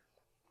Gronk.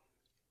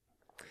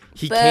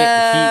 He can't.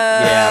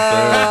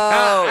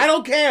 Yeah, I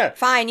don't care.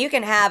 Fine, you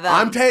can have him.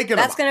 I'm taking him.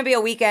 That's going to be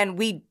a weekend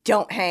we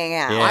don't hang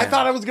out. Yeah. I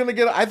thought I was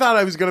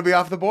gonna be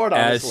off the board.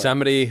 Honestly. As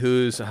somebody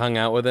who's hung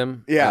out with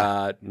him,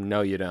 Yeah. No,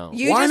 you don't.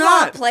 You Why just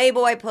not? want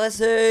Playboy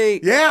pussy.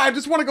 Yeah, I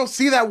just want to go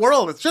see that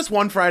world. It's just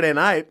one Friday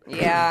night.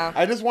 Yeah.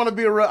 I just want to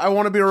be I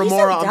want to be a He's so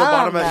Remora on the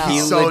bottom dumb, of though. He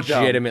He's so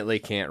dumb. legitimately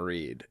can't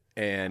read,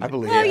 and I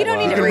believe Well, it. you don't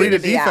need You to can read read a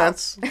to be out.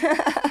 defense.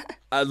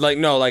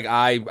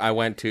 I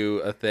went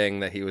to a thing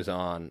that he was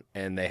on,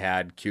 and they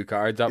had cue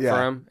cards up Yeah.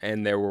 for him,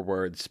 and there were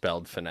words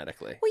spelled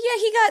phonetically, Well, yeah,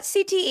 he got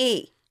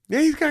CTE. Yeah,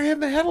 he's got hit in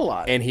the head a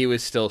lot. and he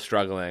was still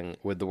struggling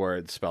with the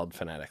words spelled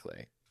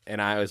phonetically. And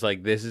I was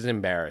like, "This is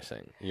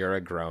embarrassing. You're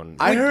a grown."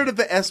 I heard at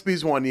the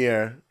ESPYs one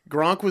year,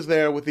 Gronk was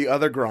there with the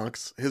other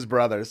Gronks, his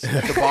brothers,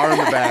 at the bar in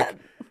the back,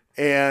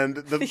 and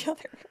the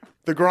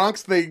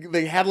Gronks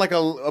they had like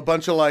a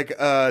bunch of like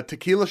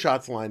tequila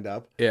shots lined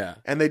up, Yeah.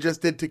 and they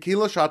just did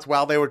tequila shots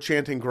while they were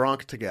chanting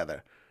Gronk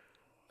together.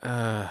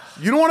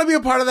 You don't want to be a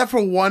part of that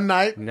for one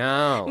night?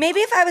 No. Maybe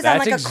if I was on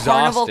That's like a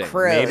carnival exhausting.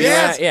 cruise. Maybe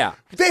Yes. yeah.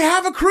 They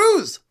have a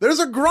cruise. There's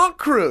a Gronk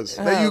cruise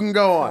that you can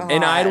go on.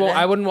 And God.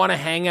 I wouldn't want to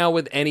hang out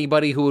with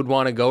anybody who would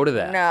want to go to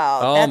that. No,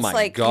 Oh that's my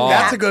like- god.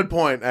 That's a good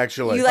point,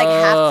 actually. You like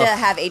have to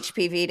have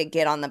HPV to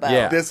get on the boat.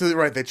 Yeah. This is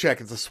right. They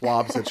check. It's a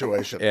swab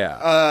situation.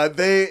 Yeah.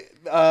 They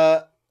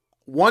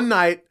one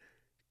night,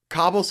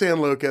 Cabo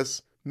San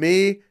Lucas,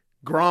 me,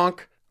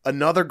 Gronk,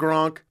 another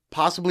Gronk,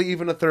 possibly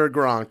even a third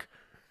Gronk,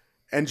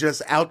 and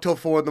just out till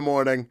 4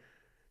 a.m.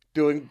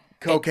 doing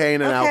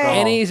cocaine and Okay. alcohol.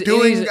 And he's-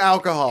 doing and he's-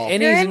 alcohol.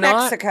 and You're he's in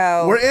not-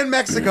 Mexico. We're in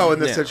Mexico in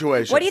this Yeah.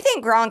 situation. What do you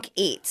think Gronk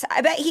eats? I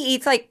bet he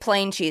eats like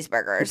plain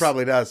cheeseburgers. He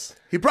probably does.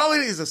 He probably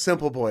is a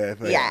simple boy, I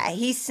think. Yeah,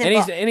 he's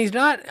simple. And he's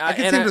not. I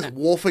can see him just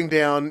wolfing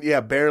down,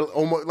 barely,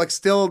 almost like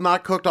still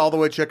not cooked all the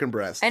way chicken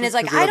breast. And it's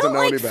just like, 'cause he I doesn't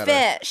don't know like any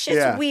better. fish. It's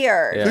Yeah.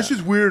 weird. Yeah. This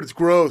is weird. It's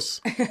gross.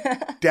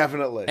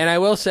 Definitely. And I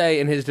will say,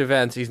 in his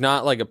defense, he's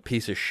not like a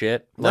piece of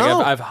shit. Like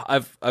No.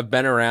 I've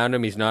been around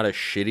him. He's not a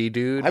shitty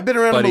dude. I've been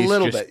around but him a he's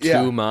little just bit,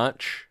 yeah. Too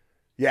much.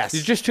 Yes.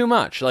 He's just too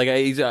much. Like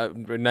he's a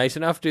nice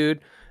enough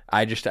dude.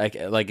 I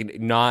like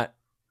not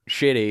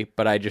shitty,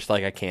 but I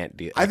can't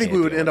deal. I think we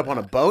would end up on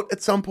a boat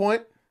at some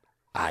point.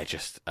 I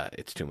just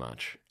it's too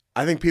much.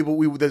 I think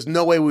there's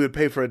no way we would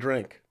pay for a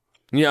drink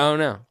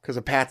No. because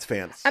of Pats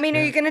fans. I mean,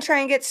 are you going to try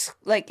and get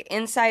like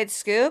inside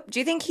scoop? Do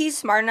you think he's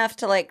smart enough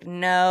to like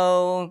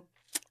know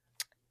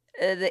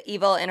the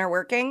evil inner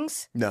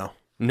workings? No.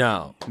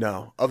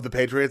 Of the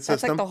Patriot That's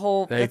system. like the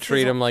whole. They that's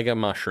treat his- him like a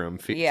mushroom.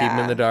 Keep him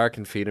Yeah. in the dark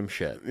and feed him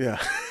shit. Yeah.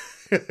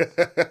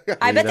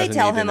 I bet they doesn't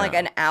tell need to him like know.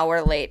 an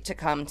hour late to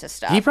come to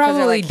stuff. He 'cause they're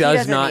probably like, he does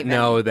doesn't not even-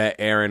 know that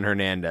Aaron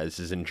Hernandez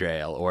is in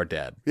jail or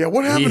dead. Yeah,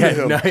 what happened to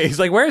him? No, he's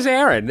like, "Where's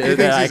Aaron?" He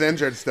thinks he's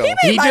injured still. He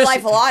made my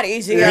life a lot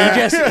easier.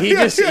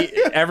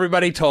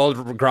 Everybody told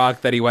Gronk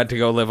that he went to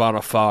go live on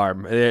a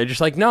farm. They're just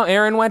like, no,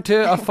 Aaron went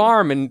to a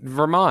farm in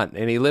Vermont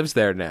and he lives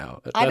there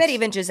now. I bet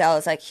even Giselle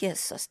is like, he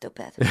is so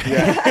stupid.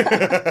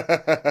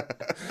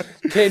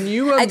 Can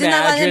you I do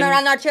not want him imagine?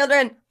 around our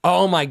children.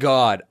 Oh my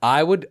God.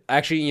 I would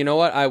actually, you know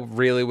what I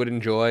really would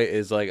enjoy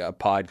is like a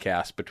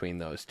podcast between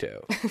those two.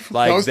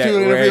 Like Those two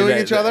interviewing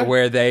each other?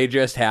 Where they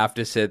just have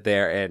to sit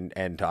there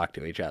and talk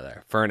to each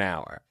other for an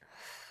hour.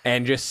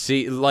 And just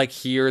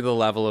hear the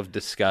level of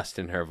disgust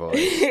in her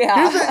voice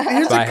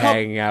Yeah. by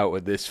hanging out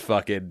with this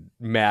fucking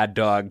Mad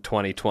Dog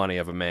 2020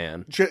 of a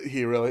man.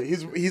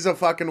 He's a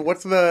fucking,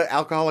 what's the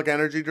alcoholic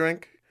energy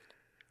drink?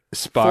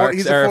 Sparks.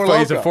 He's a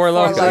He's a Four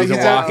Loko. Four He's a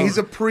Loko. walking. He's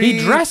a pre- He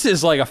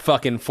dresses like a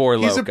fucking Four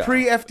Loko. He's a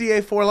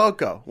pre-FDA Four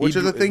Loko, which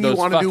is a thing you Those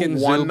want to do fucking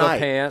one Zumba night.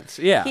 Pants.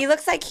 Yeah. He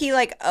looks like he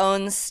like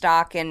owns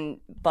stock in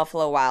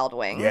Buffalo Wild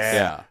Wings.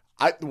 Yeah.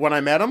 When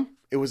I met him,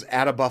 it was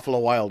at a Buffalo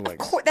Wild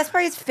Wings. That's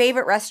probably his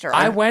favorite restaurant.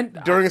 I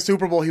went During a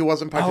Super Bowl, he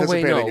wasn't Oh wait,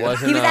 participating no, it in.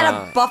 wasn't. He was at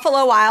a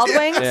Buffalo Wild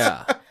Wings?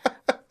 Yeah.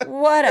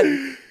 What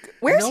a...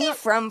 Where's he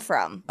from?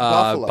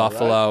 Buffalo,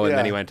 Buffalo, right? and then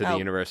Yeah. he went to the Oh,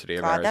 University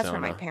of God, Arizona. that's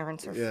where my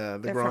parents are. Yeah, the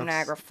They're Gronks. from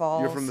Niagara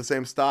Falls. You're from the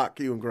same stock,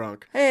 you and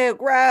Gronk. Ew,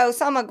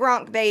 gross. I'm a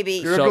Gronk baby.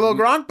 You're a little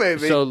Gronk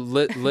baby. So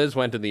Liz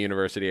went to the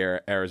University of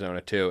Arizona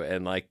too,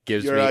 and like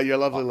gives You're me a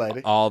lovely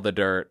lady. all the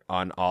dirt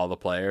on all the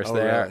players Oh,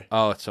 there. really?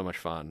 Oh, it's so much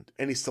fun.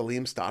 Any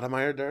Salim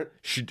Stoudemire dirt?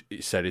 She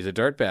said he's a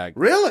dirtbag.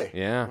 Really?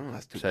 Yeah. Oh,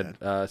 that's too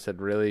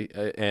said really,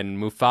 and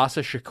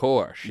Mufasa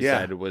Shakur. She Yeah.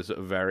 said was a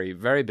very,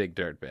 very big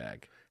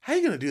dirtbag. How are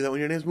you going to do that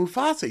when your name's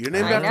Mufasa? You're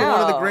named after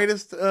one of the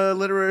greatest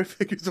literary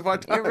figures of our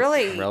time. You're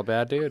really... Real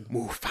bad dude.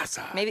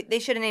 Mufasa. Maybe they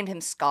should have named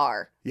him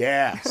Scar.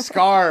 Yeah.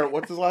 Scar.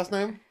 What's his last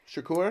name?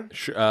 Shakur?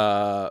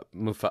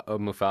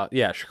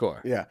 Yeah,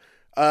 Shakur. Yeah.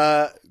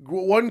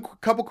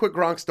 Couple quick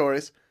Gronk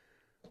stories.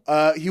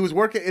 He was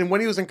working, and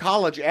when he was in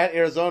college at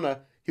Arizona,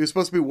 he was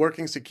supposed to be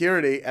working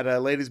security at a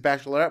ladies'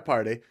 bachelorette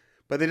party,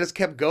 but they just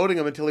kept goading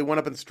him until he went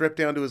up and stripped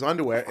down to his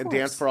underwear and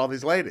danced for all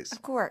these ladies.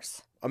 Of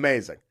course.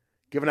 Amazing.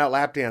 Giving out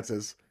lap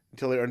dances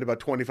until he earned about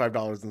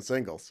 $25 in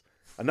singles.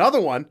 Another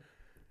one.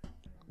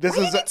 Why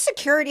do you need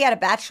security at a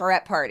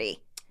bachelorette party?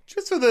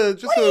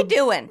 What are you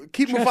doing?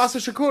 Keep Mufasa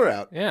Shakur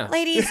out. Yeah.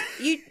 Ladies,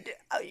 you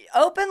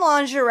open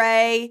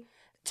lingerie,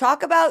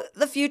 talk about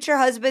the future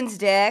husband's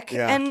dick,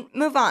 and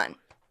move on.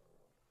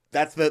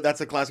 That's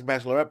a classic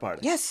bachelorette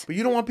party. Yes. But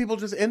you don't want people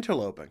just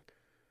interloping.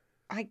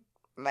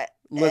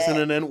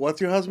 Listening in.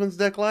 What's your husband's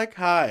dick like?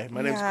 Hi,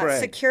 my name's Craig.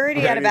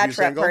 Security at a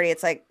bachelorette party.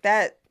 It's like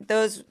that.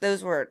 Those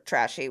were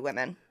trashy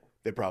women.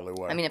 They probably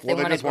were. I mean, if they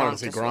just wanted to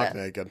see Gronk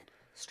naked.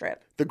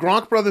 Strip. The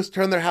Gronk brothers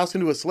turned their house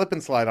into a slip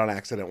and slide on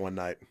accident one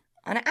night.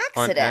 On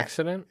accident. On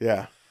accident?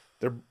 Yeah,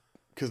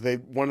 because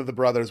one of the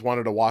brothers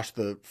wanted to wash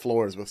the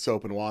floors with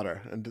soap and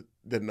water and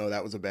didn't know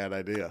that was a bad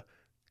idea.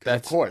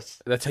 Of course.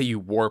 That's how you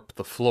warp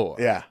the floor.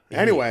 Yeah.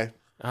 Anyway,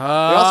 they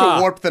also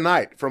warped the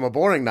night from a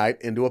boring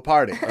night into a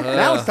party.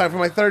 Now it's time for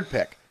my third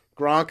pick.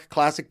 Gronk,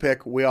 classic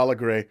pick. We all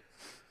agree.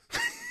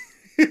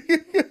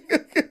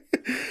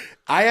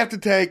 I have to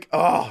take.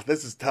 Oh,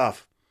 this is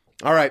tough.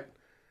 All right.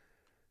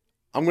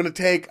 I'm gonna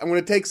take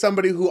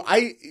somebody who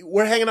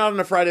we're hanging out on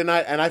a Friday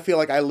night, and I feel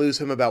like I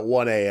lose him about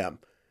 1 a.m.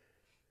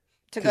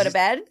 To go to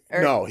bed?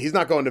 Or no, he's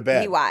not going to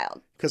bed. He wild.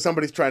 Because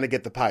somebody's trying to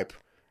get the pipe.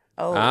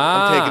 Oh.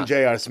 I'm taking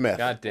J.R. Smith.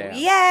 God damn.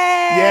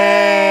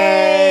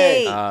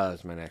 Yay!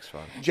 That's my next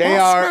one.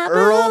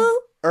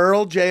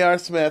 Earl J.R.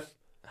 Smith,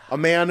 a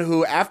man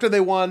who, after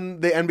they won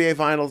the NBA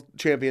Finals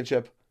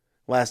championship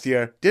last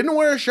year, didn't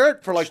wear a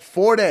shirt for like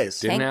 4 days.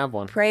 Didn't have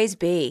one. Praise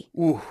be.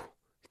 Ooh.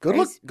 Good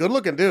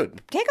looking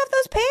dude. Take off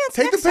those pants.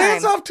 Take the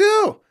pants off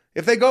too.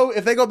 If they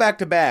go back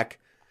to back,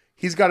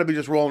 he's got to be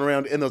just rolling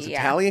around in those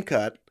Italian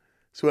cut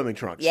swimming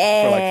trunks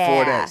for like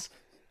 4 days.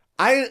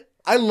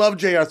 I love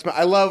J.R. Smith.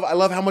 I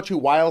love how much he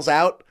wiles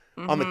out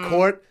on the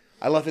court.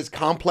 I love his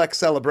complex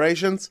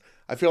celebrations.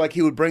 I feel like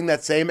he would bring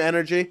that same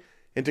energy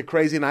into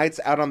crazy nights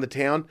out on the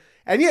town.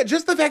 And yeah,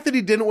 just the fact that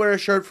he didn't wear a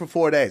shirt for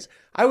 4 days.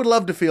 I would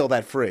love to feel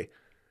that free.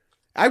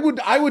 I would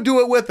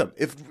do it with him.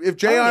 If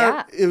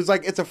JR, it was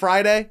like it's a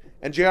Friday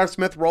and JR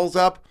Smith rolls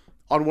up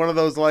on one of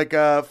those like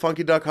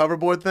Funky Duck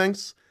hoverboard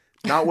things,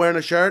 not wearing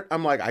a shirt,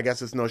 I'm like, I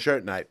guess it's no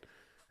shirt night.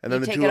 And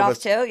then you take it off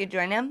too? You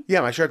join him? Yeah,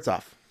 my shirt's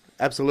off.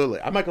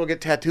 Absolutely. I might go get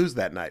tattoos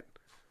that night.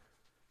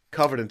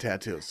 Covered in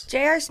tattoos.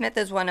 J.R. Smith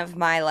is one of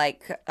my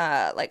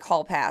like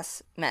hall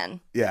pass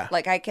men. Yeah.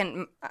 Like I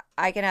can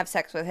have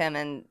sex with him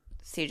and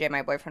CJ,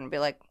 my boyfriend, would be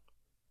like,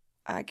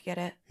 I get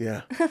it.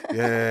 Yeah.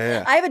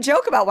 Yeah. I have a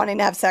joke about wanting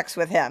to have sex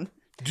with him.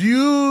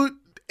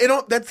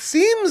 That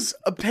seems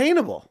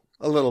obtainable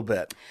a little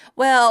bit.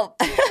 Well,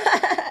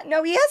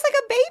 no, he has like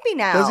a baby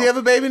now. Does he have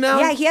a baby now?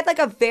 Yeah, he had like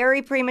a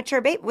very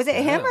premature baby. Was it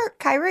him or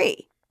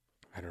Kyrie?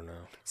 I don't know.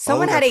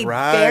 Someone had a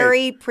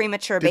very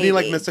premature baby. Did he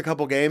like miss a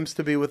couple games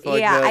to be with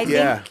like I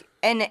think,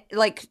 and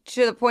like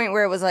to the point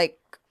where it was like,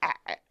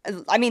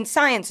 I mean,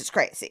 science is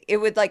crazy. It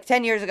would like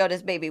 10 years ago,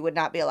 this baby would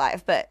not be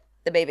alive, but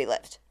the baby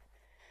lived.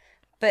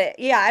 But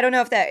yeah, I don't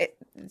know if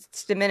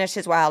it's diminished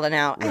his wilding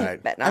out. Right. I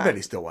bet not. I bet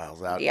he still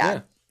wilds out.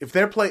 Yeah. If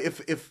the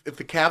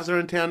Cavs are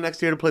in town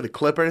next year to play the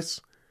Clippers,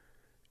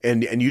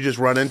 and you just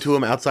run into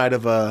them outside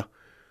of the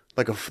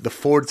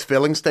Ford's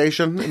filling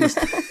station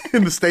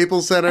in the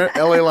Staples Center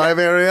LA Live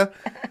area,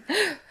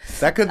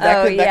 that could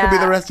be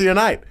the rest of your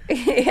night.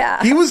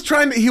 Yeah. He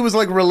was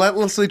like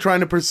relentlessly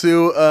trying to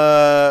pursue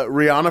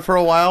Rihanna for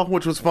a while,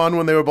 which was fun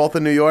when they were both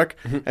in New York,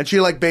 and she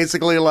like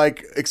basically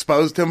like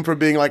exposed him for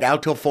being like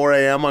out till 4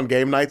 a.m. on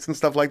game nights and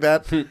stuff like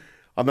that.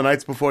 On the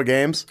nights before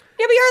games.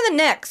 Yeah, but you're in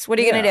the Knicks. What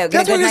are you going to do?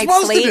 That's what you're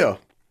supposed to do.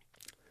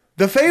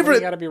 The favorite...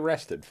 You got to be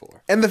rested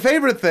for. And the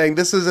favorite thing,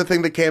 this is a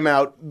thing that came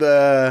out,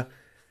 the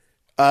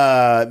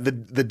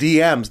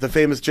DMs, the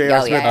famous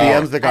J.R. Smith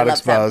DMs that got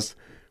exposed,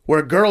 where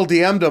a girl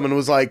DM'd him and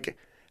was like,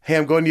 hey,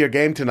 I'm going to your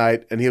game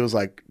tonight. And he was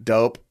like,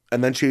 dope.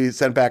 And then she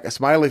sent back a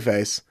smiley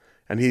face,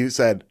 and he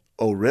said,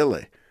 oh,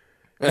 really?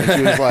 And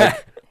she was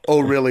like, oh,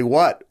 really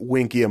what?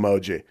 Winky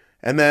emoji.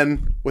 And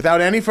then, without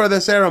any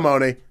further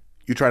ceremony...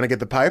 You trying to get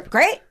the pipe?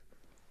 Great.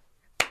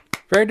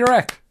 Very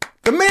direct.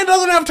 The man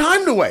doesn't have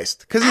time to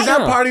waste because he's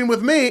out partying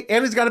with me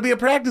and he's got to be at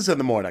practice in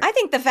the morning. I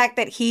think the fact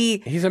that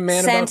he's a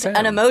man sent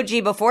an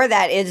emoji before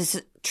that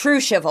is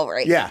true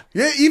chivalry. Yeah.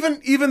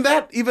 Even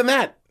that.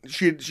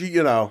 She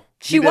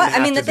was. I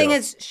mean, the thing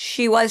is,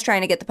 she was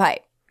trying to get the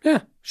pipe.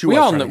 Yeah. We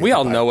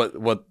all know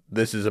what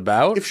this is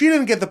about. If she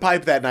didn't get the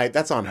pipe that night,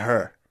 that's on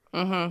her.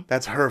 Mm-hmm.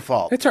 That's her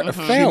fault. It's her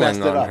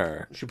failing on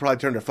her. She probably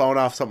turned her phone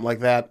off, something like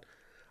that.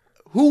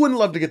 Who wouldn't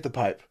love to get the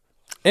pipe?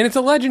 And it's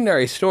a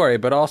legendary story,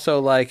 but also,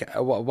 like,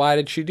 why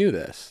did she do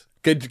this?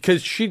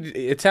 Because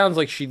it sounds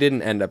like she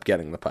didn't end up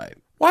getting the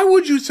pipe. Why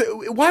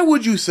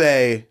would you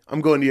say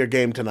I'm going to your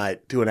game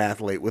tonight to an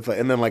athlete with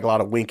and then like a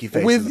lot of winky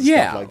faces and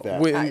stuff like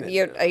that?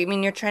 You're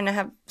trying to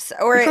have,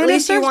 or at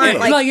least you want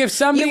like if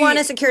somebody, you want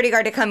a security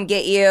guard to come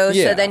get you,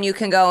 so then you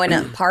can go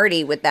and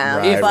party with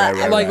them.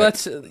 Right.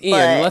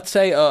 Let's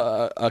say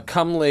a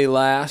comely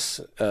lass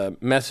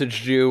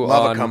messaged you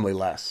Love a comely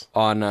lass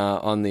on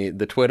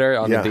the Twitter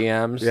on the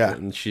DMs, yeah.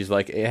 and she's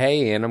like,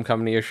 "Hey, Ian, I'm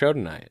coming to your show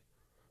tonight."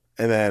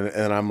 And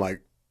I'm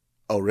like,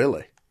 "Oh,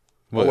 really?"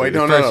 Well, wait,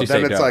 no. Then it's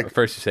dope. like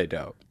First you say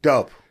dope.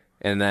 Dope.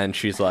 And then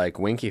she's like,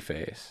 winky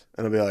face.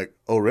 And I'll be like,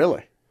 "Oh,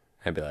 really?"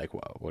 I'd be like,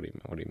 "Well, what do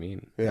you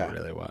mean? Yeah. Oh,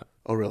 really what?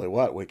 Oh, really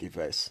what? Winky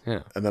face."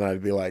 Yeah. And then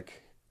I'd be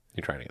like,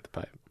 "You're trying to get the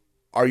pipe.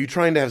 Are you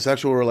trying to have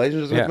sexual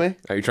relations with me?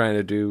 Are you trying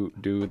to do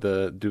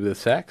the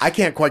sex?" I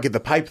can't quite get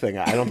the pipe thing.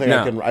 I don't think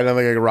I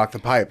can rock the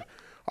pipe.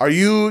 Do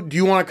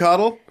you want to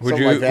cuddle? Would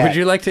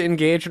you like to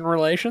engage in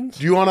relations?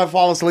 Do you want to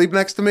fall asleep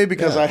next to me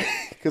because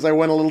I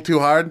went a little too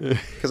hard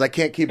because I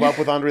can't keep up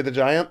with Andre the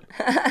Giant?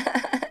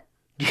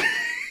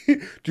 Do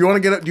you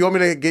want me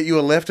to get you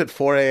a lift at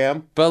 4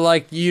 a.m.? But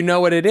like, you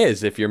know what it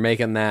is if you're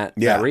making that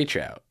reach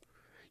out.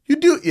 You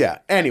do, yeah.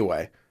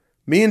 Anyway,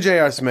 me and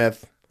J.R.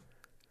 Smith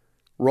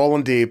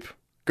rolling deep,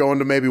 going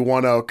to maybe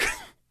One Oak,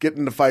 getting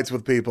into fights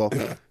with people.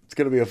 It's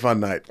going to be a fun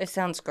night. It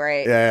sounds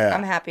great. Yeah.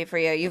 I'm happy for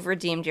you. You've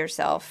redeemed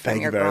yourself from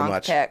Thank your you very Gronk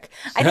much. pick.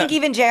 I think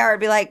even JR would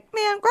be like,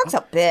 man, Gronk's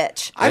a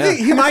bitch. I think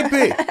he might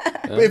be.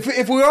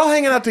 If we were all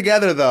hanging out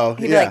together, though,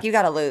 he'd be like, you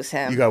got to lose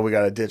him. We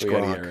got to ditch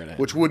Gronk,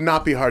 which would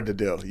not be hard to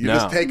do. You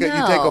just take No.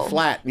 you take a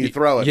flat and you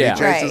throw it. Yeah.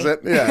 He chases it.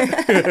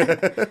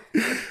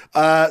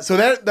 Yeah. So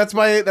that's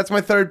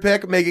my third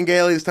pick. Megan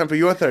Gailey, it's time for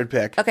your third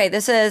pick. Okay,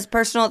 this is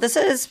personal. This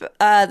is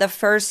the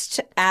first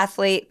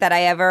athlete that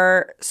I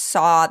ever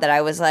saw that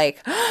I was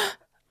like,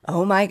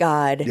 oh my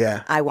God,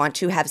 I want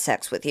to have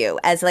sex with you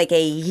as like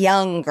a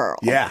young girl.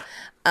 Yeah.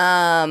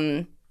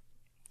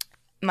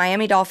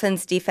 Miami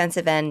Dolphins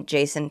defensive end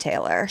Jason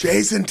Taylor.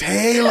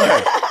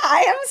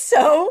 I am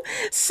so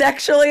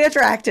sexually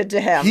attracted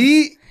to him.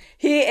 He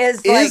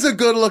is a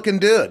good looking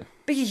dude.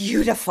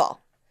 Beautiful.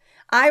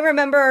 I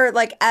remember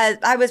like as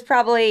I was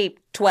probably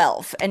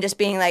 12 and just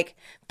being like,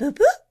 boop,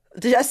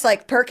 boop, just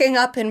like perking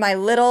up in my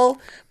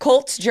little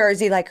Colts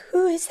jersey, like,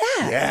 who is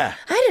that? Yeah.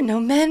 I didn't know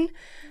men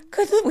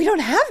could. We don't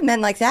have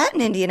men like that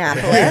in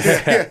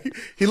Indianapolis.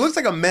 He looks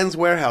like a Men's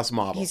Warehouse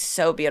model. He's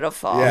so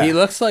beautiful. Yeah. He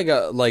looks like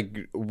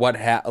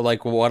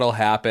what'll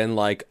happen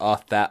like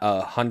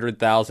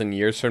 100,000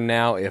 years from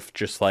now if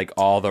just like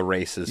all the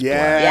races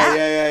blend.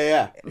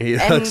 Yeah. He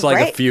looks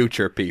like a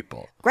future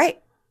people. Great.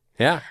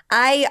 Yeah.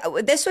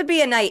 This would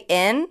be a night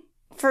in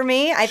for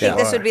me. I think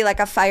this would be like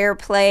a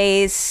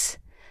fireplace.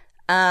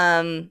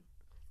 This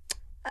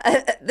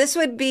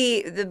would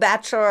be The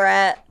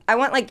Bachelorette. I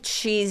want like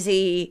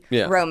cheesy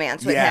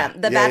romance with him.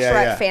 The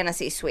Bachelorette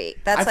fantasy suite.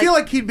 I feel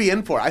like he'd be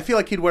in for it. I feel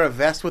like he'd wear a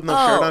vest with no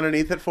shirt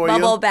underneath it for you.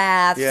 Bubble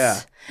baths.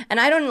 Yeah.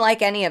 And I don't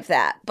like any of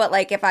that. But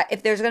like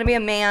if there's gonna be a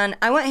man,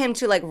 I want him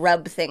to like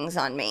rub things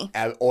on me.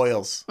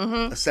 Oils.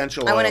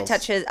 Essential oils.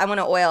 I want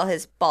to oil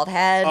his bald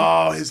head.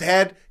 Oh, his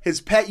head.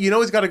 His pec. You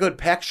know he's got a good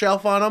pec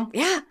shelf on him?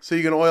 Yeah. So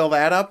you can oil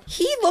that up?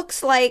 He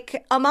looks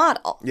like a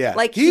model. Yeah.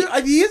 Like he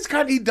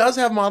does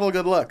have model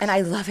good looks. And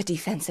I love a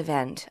defensive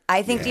end.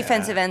 I think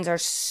defensive ends are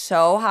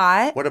so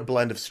hot. What a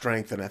blend of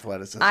strength and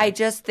athleticism.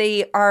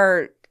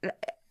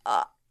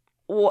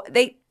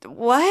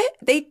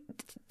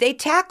 They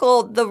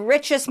tackle the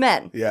richest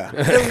men. Yeah.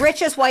 The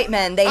richest white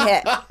men they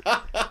hit.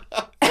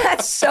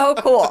 That's so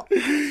cool.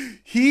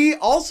 He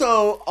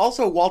also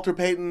Walter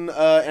Payton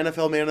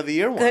NFL Man of the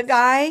Year once. Good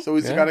guy. So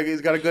he's got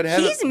a good head.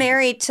 He's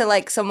married to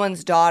like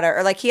someone's daughter,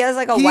 or like he has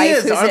like a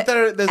wife who's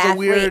there's a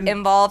weird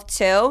involved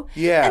too.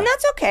 Yeah. And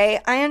that's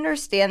okay. I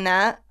understand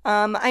that.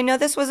 I know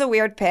this was a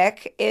weird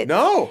pick.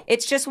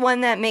 It's just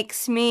one that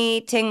makes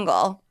me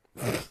tingle.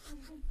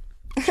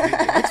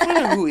 Let's find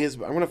out who he is.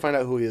 I'm going to find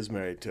out who he is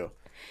married to.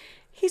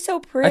 He's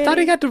so pretty. I thought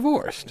he got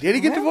divorced. Did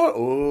he get divorced?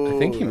 Oh, I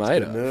think he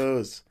might have.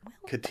 News.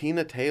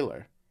 Katina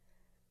Taylor.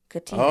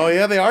 Katina. Oh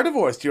yeah, they are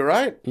divorced. You're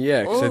right.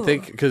 Yeah,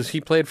 because he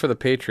played for the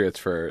Patriots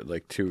for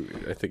like a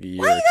year.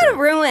 Why you gotta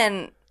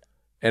ruin?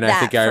 And I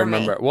think I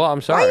remember. Me? Well,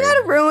 I'm sorry. Why you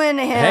gotta ruin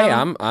him? Hey,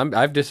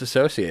 I've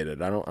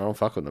disassociated. I don't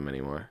fuck with him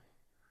anymore.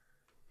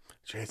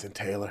 Jason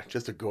Taylor,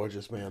 just a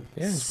gorgeous man.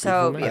 Yeah,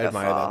 so beautiful.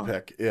 I admire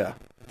that pick. Yeah.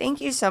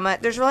 Thank you so much.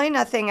 There's really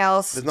nothing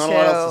else. There's not a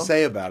lot else to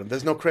say about him.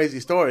 There's no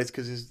crazy stories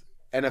because he's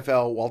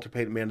NFL Walter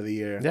Payton Man of the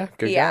Year. Yeah,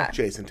 good guy.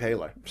 Jason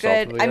Taylor.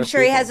 Good. I'm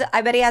sure he has.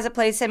 I bet he has a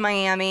place in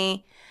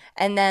Miami,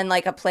 and then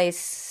like a place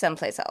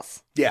someplace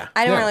else. Yeah.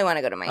 I don't really want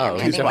to go to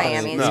Miami. I think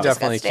Miami is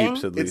definitely disgusting.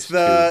 keeps at least.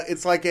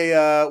 It's like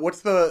a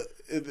what's the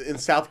in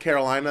South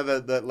Carolina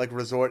the like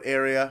resort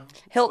area?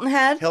 Hilton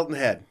Head. Hilton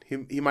Head.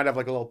 He might have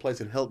like a little place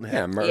in Hilton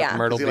Head.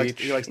 Myrtle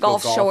Beach. He likes to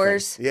Gulf go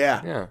Shores.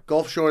 Yeah.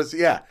 Gulf Shores.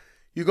 Yeah.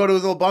 You go to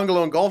his little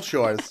bungalow in Gulf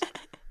Shores.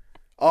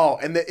 Oh,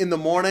 and in the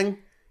morning,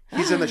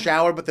 He's in the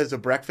shower, but there's a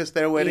breakfast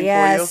there waiting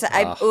yes,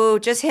 for you.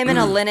 Just him in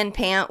a linen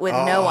pant with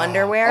no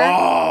underwear.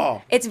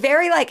 Oh. It's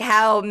very like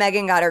how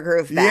Megan got her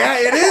groove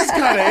back. Yeah, it is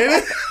kind of.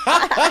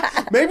 It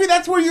is. Maybe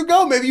that's where you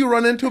go. Maybe you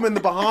run into him in the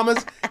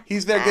Bahamas.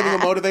 He's there giving a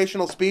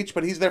motivational speech,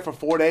 but he's there for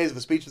 4 days. The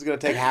speech is going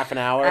to take half an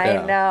hour.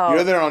 I know.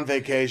 You're there on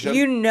vacation.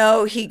 You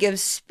know he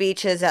gives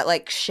speeches at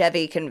like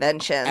Chevy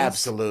conventions.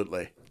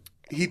 Absolutely.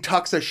 He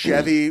tucks a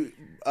Chevy.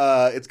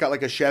 It's got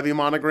like a Chevy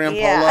monogram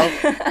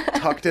polo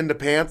tucked into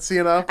pants,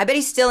 you know? I bet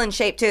he's still in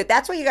shape too.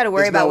 That's what you got to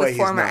worry about with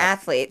former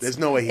athletes. There's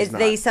no way he's not.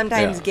 They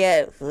sometimes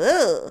get,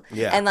 ugh.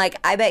 Yeah. And like,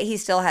 I bet he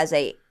still has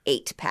a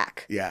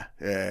 8-pack. Yeah.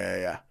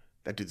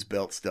 That dude's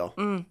built still.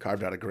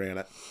 Carved out of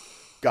granite.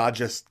 God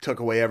just took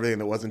away everything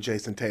that wasn't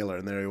Jason Taylor,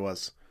 and there he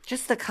was.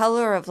 Just the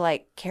color of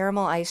like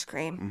caramel ice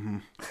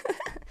cream.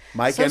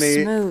 Mike, so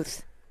smooth.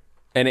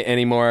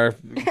 Any more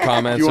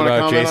comments comment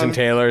about Jason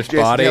Taylor's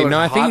body? Taylor's No,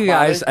 I think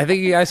hot I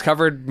think you guys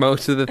covered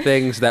most of the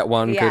things that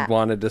one Yeah. could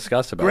want to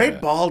discuss about Great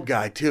it. bald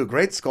guy, too.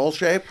 Great skull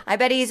shape. I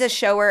bet he's a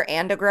shower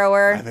and a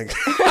grower. I think.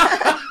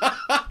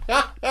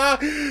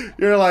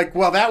 You're like,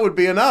 well, that would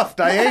be enough,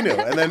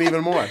 Dianu, and then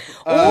even more.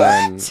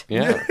 What?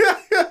 Yeah.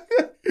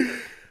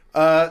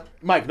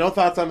 Mike, no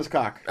thoughts on his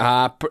cock?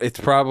 It's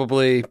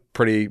probably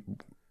pretty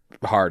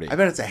hardy. I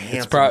bet it's a handsome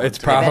It's one, too.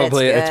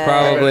 probably I bet it's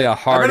probably a I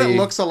hardy. bet it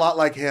looks a lot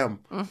like him.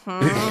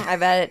 I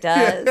bet it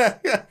does.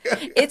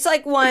 It's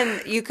like one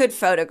you could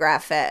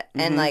photograph it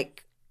and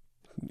like,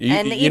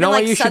 and you even know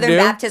like what you should Southern do?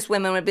 Baptist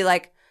women would be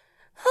like,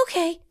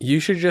 okay. You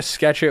should just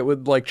sketch it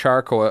with like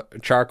charcoal,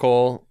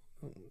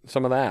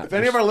 some of that. If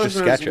any of our Just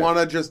listeners sketch it. want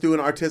to just do an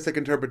artistic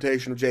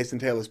interpretation of Jason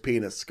Taylor's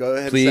penis, go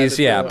ahead. please,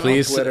 and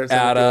please send it to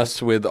add us.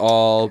 us with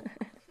all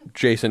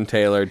Jason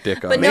Taylor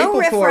dick on But it. no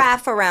Maplethorpe.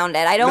 riffraff around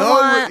it. I don't No,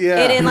 want yeah.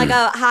 it in like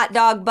a hot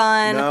dog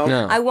bun.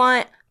 No. I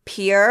want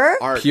pure,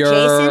 Art. Pure,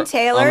 Jason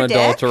Taylor dick.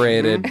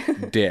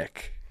 unadulterated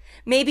dick.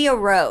 Maybe a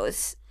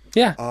rose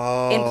Yeah.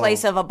 in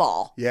place of a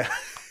ball. Yeah.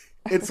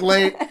 It's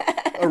late.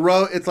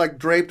 It's like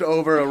draped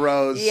over a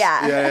rose.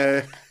 Yeah.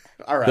 Yeah.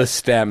 All right. The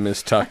stem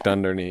is tucked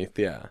underneath.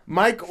 Yeah.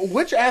 Mike,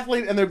 which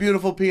athlete and their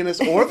beautiful penis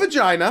or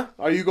vagina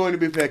are you going to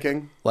be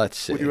picking Let's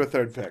see. with your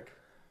third pick?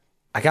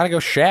 I gotta go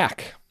Shaq.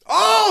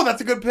 Oh, that's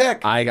a good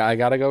pick. I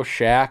gotta go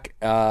Shaq.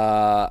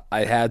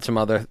 I had some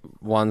other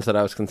ones that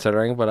I was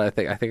considering, but I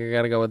think I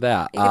gotta go with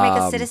that. You can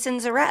make a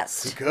citizen's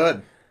arrest.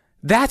 Good.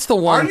 That's the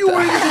one. Are you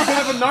worried you're a bit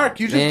of a narc?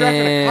 You just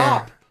drafted a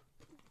cop.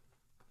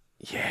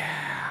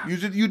 Yeah.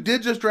 You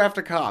did just draft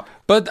a cop.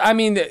 But I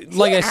mean,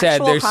 like I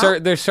said, actual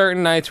cop? there's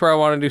certain nights where I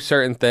want to do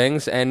certain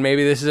things, and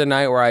maybe this is a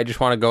night where I just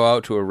want to go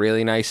out to a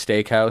really nice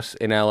steakhouse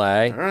in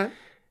LA All right.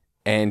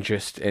 and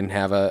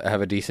have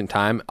a decent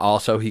time.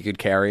 Also, he could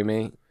carry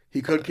me.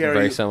 He could carry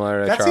Very you.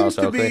 similar to That Charles seems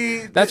to Oakley.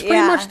 be That's pretty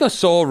Yeah. much the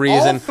sole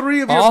reason. All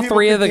three of your All people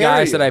three could of the carry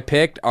guys you. that I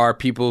picked are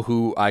people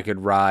who I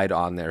could ride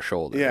on their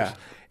shoulders. Yeah.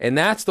 And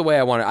that's the way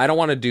I want it. I don't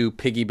want to do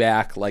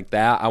piggyback like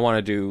that. I want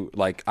to do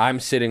like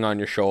I'm sitting on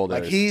your shoulders.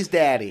 like he's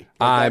daddy.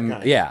 Like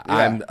that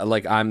kind.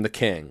 I'm the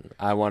king.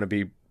 I want to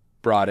be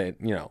brought in,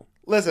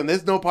 Listen,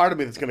 there's no part of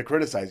me that's going to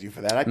criticize you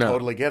for that. I No.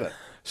 totally get it.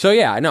 So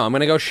yeah, no, I'm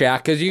gonna go Shaq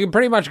because you can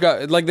pretty much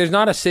go like there's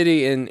not a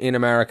city in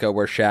America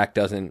where Shaq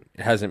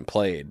hasn't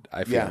played.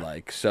 I feel Yeah.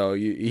 like so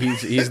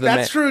he's the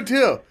That's man true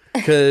too.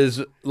 because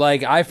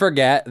like I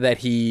forget that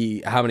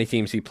how many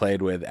teams he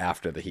played with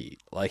after the Heat.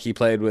 Like he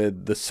played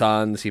with the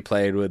Suns, he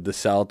played with the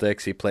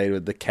Celtics, he played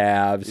with the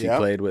Cavs, he Yep.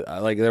 played with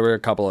like there were a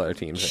couple other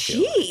teams. I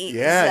feel like. Jeez.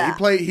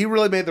 Yeah, he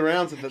really made the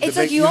rounds. At the It's big,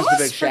 like you he was the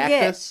almost big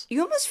forget. Shaqness.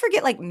 You almost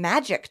forget like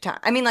Magic time.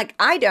 I mean, like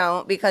I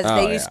don't because Oh,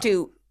 they used yeah.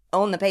 to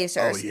own the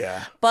Pacers. Oh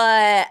yeah.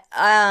 But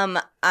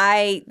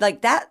I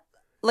like that.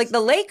 Like the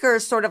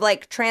Lakers sort of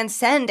like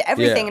transcend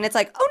everything, Yeah. and it's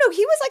like, oh no,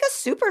 he was like a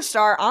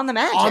superstar on the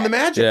Magic. On the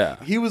Magic. Yeah.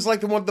 He was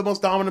like the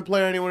most dominant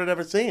player anyone had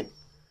ever seen.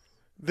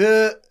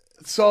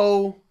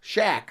 So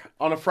Shaq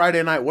on a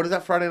Friday night. What does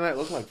that Friday night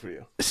look like for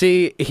you?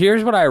 See,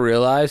 here's what I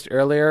realized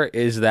earlier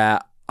is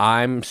that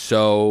I'm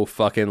so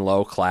fucking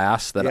low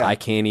class that Yeah. I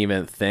can't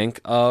even think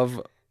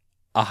of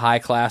a high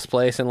class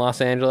place in Los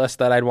Angeles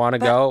that I'd want to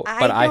go.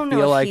 But I don't feel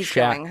know if like he's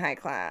Shaq. going high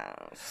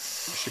class.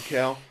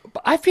 Shaquille.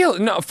 I feel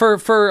no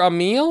for a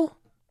meal.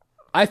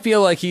 I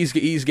feel like he's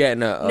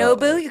getting a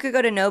Nobu, you could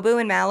go to Nobu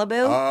in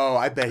Malibu. Oh,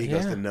 I bet he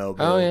goes Yeah. to Nobu.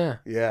 Oh, yeah.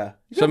 Yeah.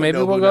 You So go to maybe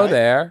Nobu we'll go night.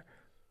 there.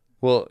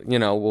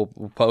 We'll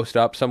post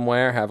up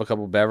somewhere, have a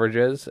couple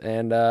beverages,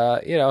 and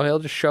he'll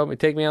just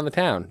take me on the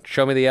town,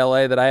 show me the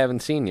LA that I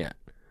haven't seen yet.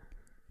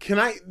 Can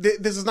I?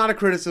 This is not a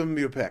criticism of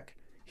your pick.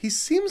 He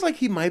seems like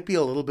he might be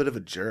a little bit of a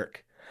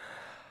jerk.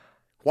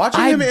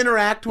 Watching him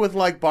interact with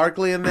like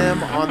Barkley and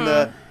them on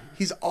the,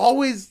 he's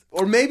always,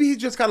 or maybe he's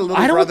just got a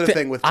little brother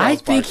thing with Charles I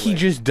think Barkley. he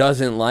just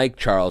doesn't like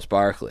Charles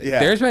Barkley. Yeah.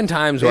 There's been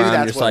times Maybe where I'm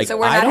that's just what it like, is. So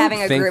we're I not don't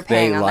having a think group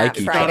they hang on like that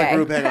each Not other. a Friday.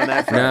 group hang on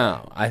that Friday.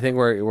 No, I think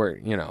we're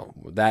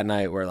that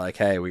night we're like,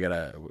 hey, we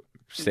gotta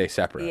stay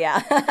separate.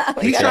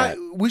 Yeah.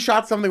 We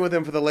shot something with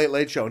him for the Late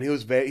Late Show, and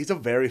he's a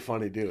very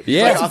funny dude.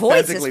 Yeah. He's His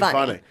voice is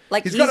funny.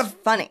 Like, he's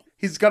funny.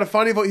 He's got a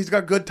funny voice. He's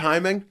got good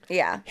timing.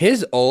 Yeah.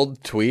 His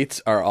old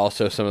tweets are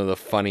also some of the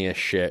funniest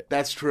shit.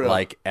 That's true.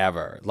 Like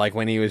ever. Like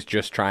when he was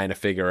just trying to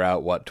figure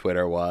out what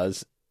Twitter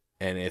was,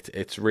 and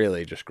it's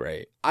really just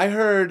great. I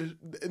heard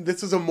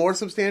this is a more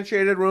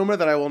substantiated rumor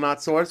that I will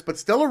not source, but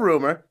still a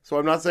rumor, so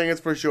I'm not saying it's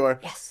for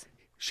sure. Yes.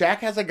 Shaq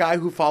has a guy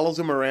who follows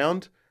him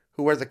around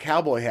who wears a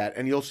cowboy hat,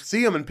 and you'll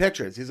see him in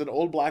pictures. He's an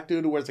old black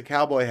dude who wears a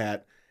cowboy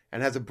hat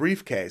and has a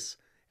briefcase,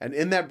 and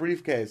in that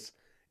briefcase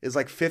is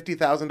like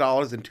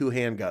 $50,000 and 2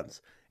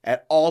 handguns.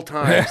 At all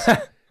times,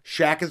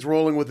 Shaq is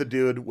rolling with a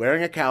dude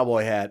wearing a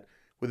cowboy hat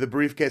with a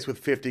briefcase with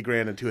 50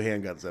 grand and 2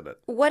 handguns in it.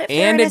 What if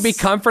it'd be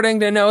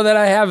comforting to know that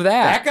I have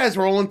That guy's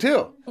rolling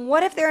too.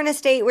 What if they're in a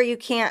state where you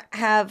can't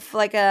have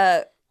like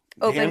a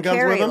open Handguns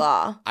carry with him?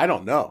 law? I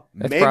don't know.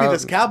 That's Maybe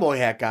this cowboy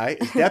hat guy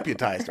is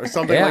deputized or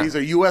something. Yeah. Like he's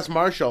a U.S.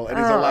 Marshal and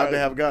he's allowed to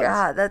have guns.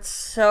 God, that's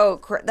so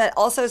that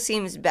also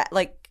seems bad.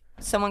 Like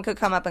someone could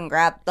come up and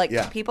grab.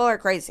 Like people are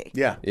crazy.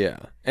 Yeah. Yeah.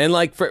 And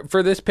like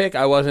for this pick,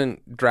 I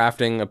wasn't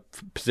drafting a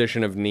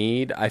position of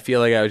need. I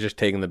feel like I was just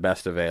taking the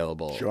best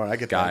available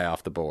guy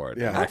off the board.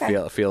 Yeah. And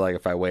I feel like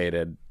if I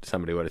waited,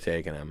 somebody would have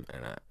taken him.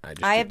 And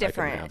I have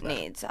different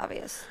needs,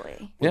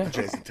 obviously. Yeah.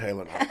 Jason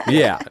Taylor.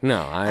 Yeah.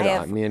 No, I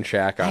don't. Me and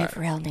Shaq are. I have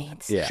real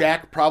needs. Yeah.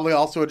 Shaq probably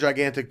also a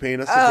gigantic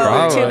penis.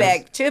 Oh, too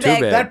big. Too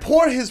big. That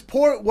his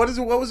poor, what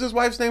was his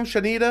wife's name?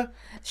 Shanita?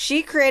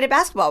 She created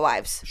Basketball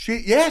Wives. She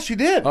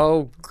did.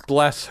 Oh,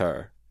 bless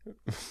her.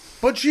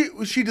 But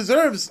she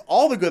deserves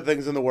all the good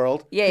things in the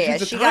world. Yeah,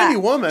 She's a tiny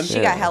woman.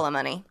 She got hella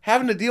money.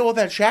 Having to deal with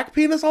that Shaq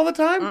penis all the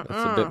time? That's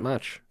a bit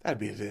much. That'd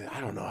be, I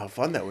don't know how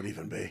fun that would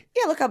even be.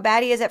 Yeah, look how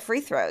bad he is at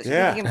free throws. You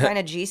think he can find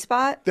a G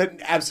spot?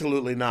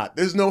 Absolutely not.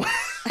 There's no... He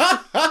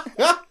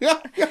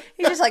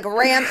just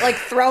like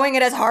throwing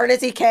it as hard as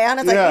he can.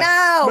 It's like,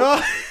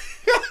 no.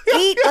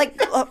 Eat,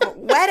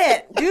 wet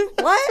it. Do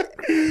what?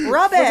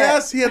 Rub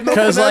it.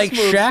 Because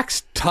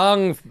Shaq's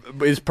tongue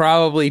is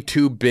probably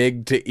too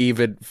big to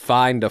even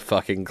find a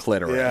fucking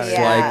clitoris.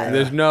 Yeah. Like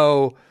there's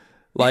no,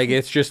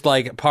 it's just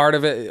like part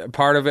of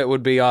it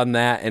would be on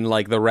that, and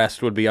like the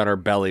rest would be on her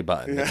belly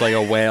button. It's like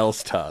a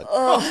whale's tongue.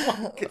 Oh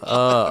my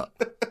God.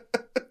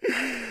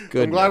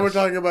 I'm glad we're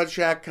talking about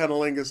Shaq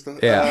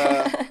cunnilingus.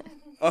 Yeah.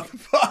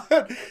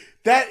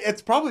 That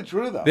it's probably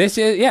true though. This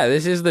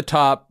is the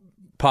top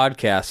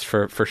podcast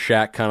for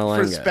Shaq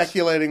cunnilingus. For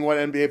speculating what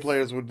NBA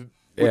players would,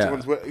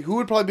 who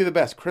would probably be the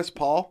best? Chris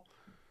Paul.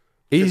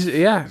 He's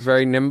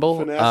very nimble.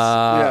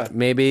 Finesse.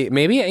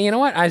 Maybe you know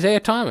what? Isaiah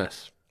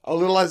Thomas. A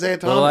little Isaiah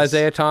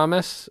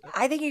Thomas.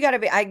 I think you got to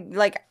be.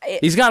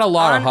 He's got a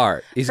lot of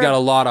heart. He's got a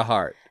lot of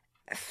heart.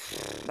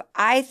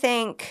 I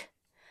think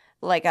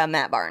like a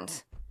Matt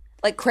Barnes.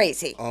 Like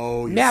crazy.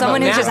 Oh, yeah.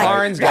 Someone who's Matt just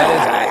Barnes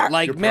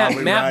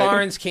Matt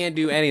Barnes can't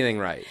do anything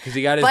right because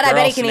he got his. But I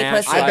bet he can eat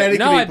pussy.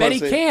 I bet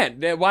he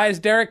can't. Why is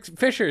Derek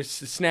Fisher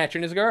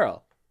snatching his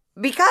girl?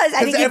 Because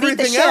I think he beat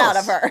the shit out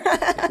of her.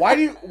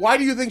 Why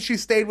do you think she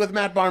stayed with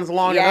Matt Barnes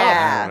long enough?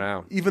 I don't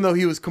know. Even though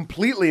he was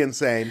completely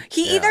insane.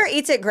 He either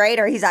eats it great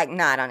or he's like,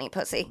 nah, I don't eat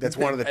pussy. That's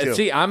one of the two.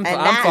 See, I'm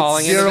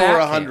falling into that 0 or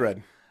camp.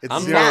 100. It's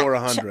I'm 0 or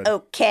 100.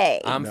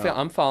 Okay.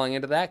 I'm falling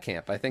into that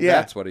camp. I think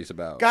that's what he's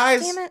about.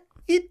 Guys, Damn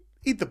it.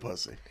 eat the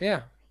pussy.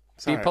 Yeah.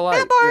 Sorry. Be polite.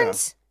 Matt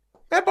Barnes.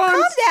 Yeah. Matt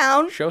Barnes. Calm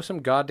down. Show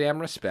some goddamn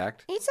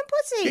respect. Eat some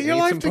pussy. Get your Eat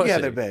life some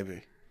together, pussy.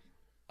 baby.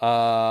 Who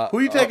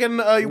are you taking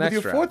with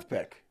your fourth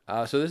pick?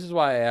 So this is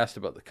why I asked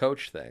about the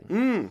coach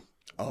thing.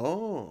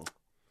 Oh.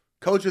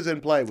 Coach is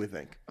in play, we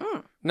think.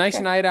 Nice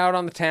night out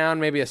on the town,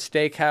 maybe a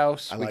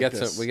steakhouse.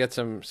 We get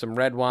some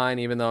red wine,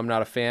 even though I'm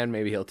not a fan.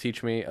 Maybe he'll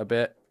teach me a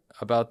bit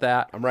about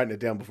that. I'm writing it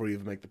down before you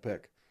even make the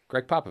pick.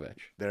 Greg Popovich.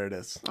 There it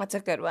is. That's a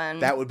good one.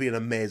 That would be an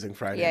amazing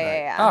Friday night.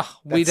 Yeah. Oh,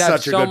 we'd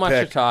have so much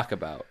to talk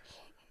about.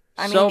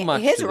 I mean, so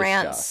much his to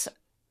rants, discuss.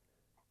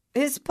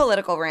 his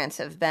political rants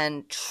have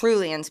been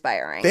truly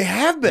inspiring. They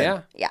have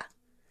been. Yeah.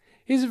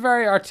 He's a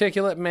very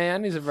articulate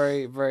man. He's a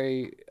very,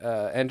 very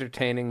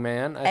entertaining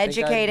man.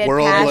 Educated,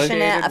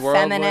 passionate, a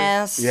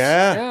feminist.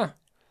 Yeah.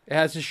 It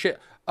has his shit.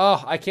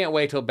 Oh, I can't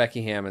wait till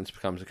Becky Hammonds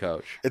becomes a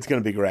coach. It's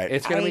going to be great.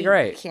 It's going to be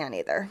great. I can't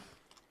either.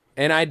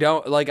 And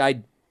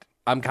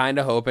I'm kind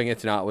of hoping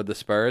it's not with the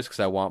Spurs because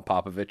I want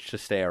Popovich to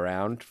stay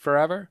around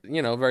forever.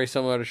 You know, very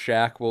similar to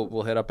Shaq.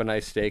 We'll hit up a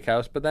nice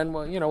steakhouse, but then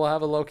we'll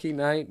have a low key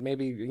night.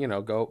 Maybe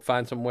go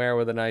find somewhere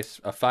with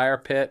a fire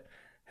pit,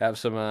 have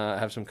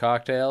some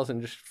cocktails,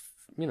 and just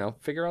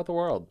figure out the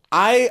world.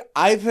 I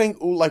think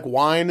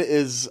wine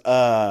is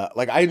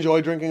I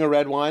enjoy drinking a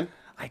red wine.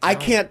 I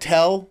can't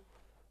tell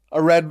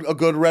a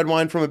good red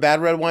wine from a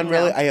bad red wine.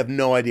 Really, I have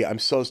no idea. I'm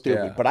so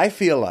stupid, Yeah. but I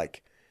feel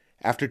like.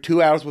 After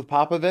 2 hours with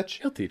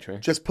Popovich, He'll teach me.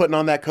 Just putting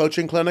on that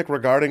coaching clinic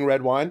regarding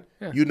red wine,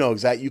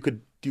 exactly. You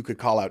could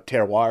call out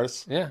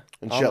terroirs,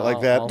 and shit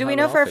like that. Do we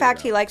know for a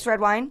fact he likes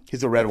red wine?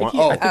 He's a red wine. He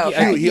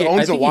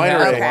owns a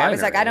winery. Okay, I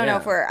was like, I don't know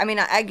if we're. I mean,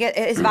 I get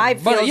his vibe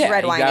feels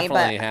red winey, he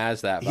definitely but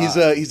has that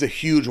vibe. He's a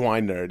huge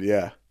wine nerd.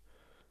 Yeah.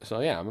 So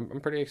yeah,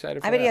 I'm pretty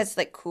excited for I bet that. he has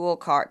like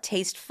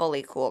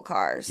tastefully cool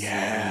cars.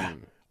 Yeah.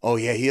 Oh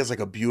yeah, he has like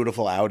a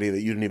beautiful Audi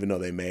that you didn't even know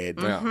they made.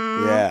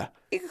 Mm-hmm. Yeah.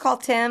 You could call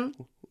Tim.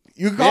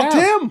 You can call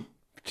Tim.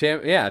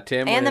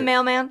 Tim. And the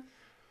mailman.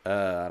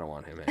 I don't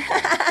want him in.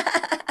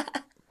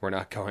 We're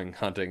not going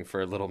hunting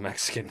for little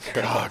Mexican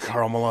girls. God,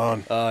 Karl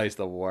Malone. Oh, he's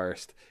the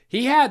worst.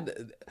 He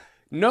had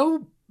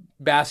no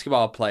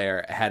basketball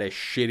player had a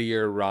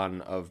shittier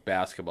run of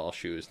basketball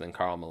shoes than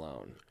Karl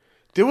Malone.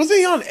 Was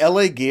he on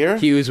LA Gear?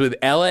 He was with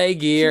LA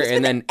Gear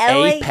and then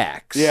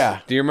Apex.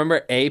 Yeah. Do you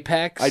remember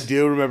Apex? I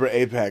do remember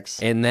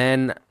Apex. And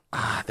then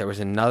there was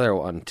another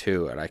one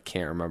too, and I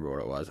can't remember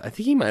what it was. I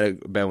think he might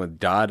have been with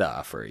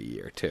Dada for a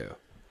year too.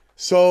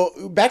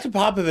 So back to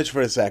Popovich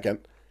for a second.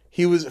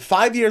 He was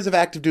 5 years of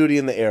active duty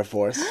in the Air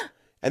Force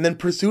and then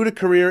pursued a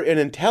career in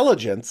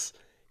intelligence.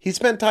 He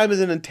spent time as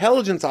an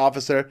intelligence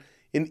officer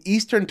in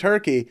eastern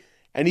Turkey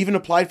and even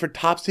applied for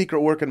top secret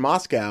work in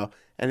Moscow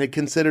and had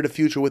considered a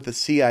future with the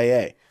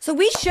CIA. So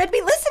we should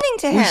be listening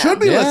to him. We should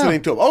be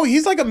listening to him. Oh,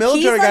 he's like a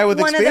military guy with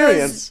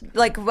experience.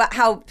 Like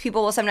how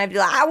people will sometimes be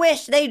like, I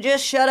wish they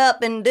just shut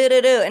up and do.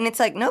 And it's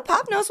like, no,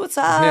 Pop knows what's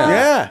up.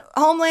 Yeah.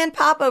 Homeland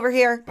Pop over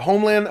here.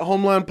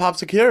 Homeland Pop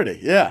Security.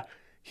 Yeah.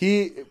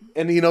 He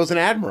knows an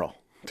admiral,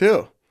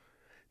 too.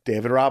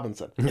 David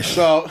Robinson.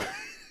 So...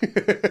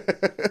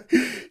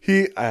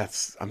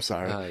 I'm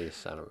sorry. Oh, you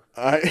son of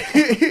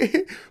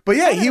but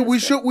yeah, we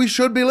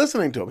should be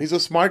listening to him. He's a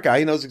smart guy.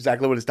 He knows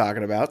exactly what he's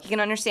talking about. He can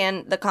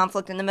understand the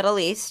conflict in the Middle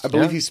East. I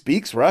believe he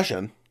speaks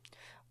Russian.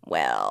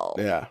 Well,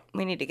 Yeah.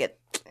 we need to get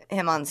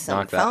him on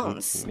some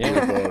phones.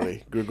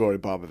 Grigory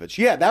Popovich.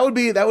 Yeah, that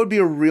would be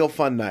a real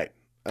fun night.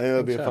 I think that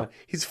would be fun.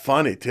 He's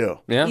funny too.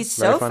 Yeah, He's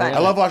so funny. I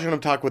love watching him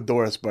talk with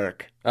Doris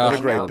Burke. What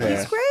a great pair.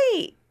 He's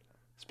great.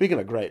 Speaking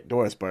of great,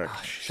 Doris Burke.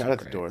 Shout out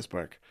to Doris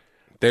Burke.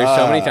 There's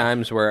so many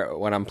times where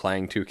when I'm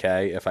playing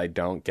 2K, if I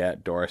don't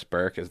get Doris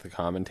Burke as the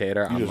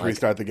commentator, I'm just like,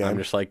 restart the game. I'm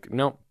just like,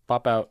 no,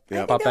 pop out, I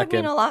think pop that would back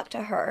mean in. a lot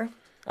to her.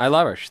 I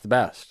love her. She's the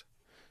best.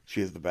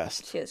 She is the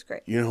best. She is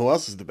great. You know who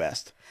else is the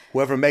best?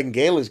 Whoever Megan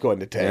Gailey's going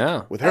to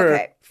take with her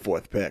Okay.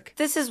 fourth pick.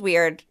 This is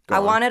weird. I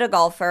wanted a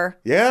golfer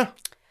Yeah.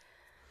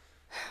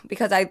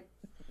 because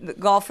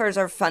golfers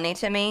are funny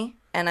to me.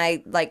 And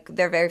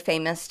they're very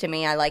famous to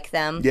me. I like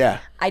them. Yeah.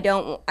 I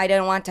don't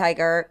want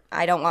Tiger.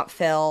 I don't want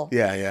Phil.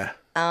 Yeah.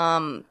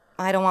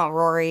 I don't want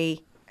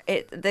Rory.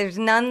 There's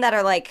none that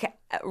are like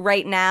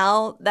right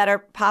now that are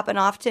popping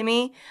off to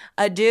me.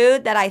 A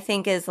dude that I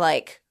think is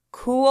like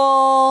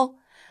cool,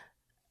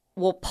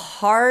 will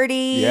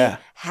party,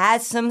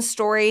 has some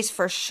stories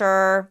for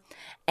sure.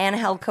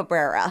 Angel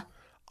Cabrera.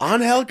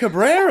 Angel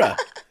Cabrera.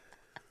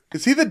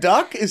 Is he the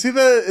duck? Is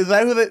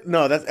that who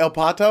no, that's El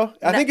Pato?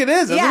 I think it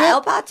is, isn't it?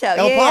 El Pato.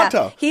 El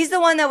Pato. Yeah. He's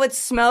the one that would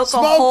smoke a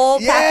whole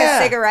pack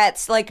of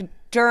cigarettes like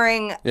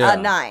during a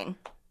 9.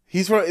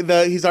 He's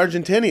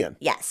Argentinian.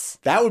 Yes.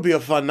 That would be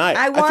a fun night.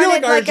 I wanted feel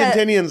like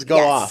Argentinians go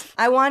off.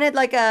 I wanted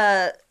like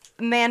a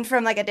man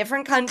from like a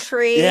different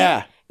country.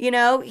 Yeah. You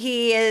know,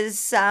 he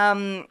is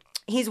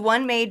he's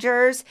won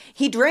majors.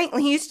 He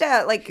used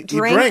to like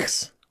drink. He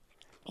drinks.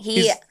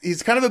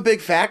 He's kind of a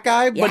big fat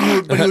guy, but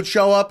he would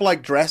show up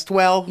like dressed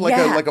well,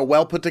 like a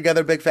well put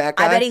together big fat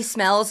guy. I bet he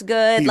smells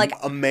good.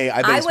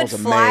 I would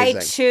fly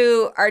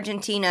to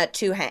Argentina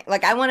to hang.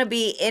 Like I want to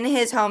be in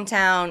his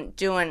hometown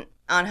doing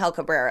Angel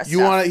Cabrera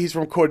stuff. He's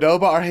from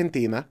Cordoba,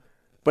 Argentina,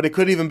 but it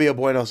could even be a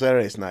Buenos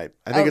Aires night.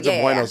 I think it's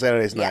a Buenos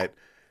Aires night.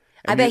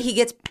 I bet he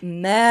gets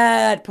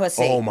mad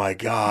pussy. Oh my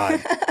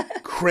God.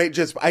 Great.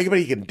 I bet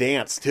he can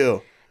dance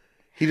too.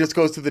 He just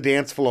goes to the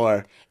dance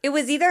floor. It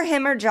was either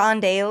him or John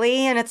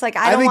Daly, and it's like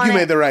I think you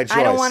made the right choice.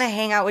 I don't want to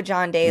hang out with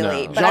John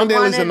Daly. No. John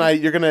Daly's the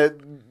night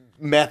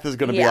meth is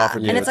going to be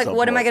offered. And it's like,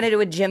 what am I going to do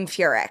with Jim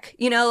Furyk?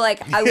 You know,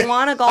 like I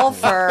want a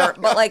golfer,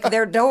 but like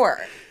they're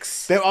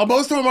dorks.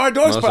 Most of them are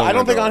dorks, but I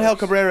don't think Angel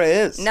Cabrera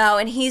is. No,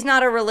 and he's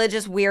not a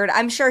religious weird.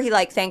 I'm sure he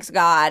like thanks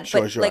God,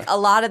 but like a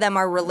lot of them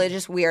are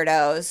religious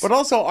weirdos. But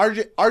also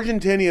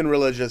Argentinian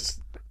religious.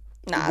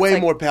 Way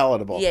more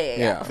palatable.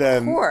 Yeah. Than,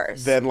 of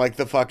course. Than like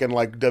the fucking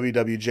like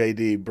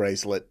WWJD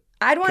bracelet.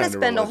 I'd want to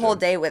spend a whole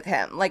day with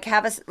him. Like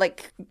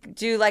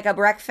do like a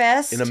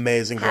breakfast. An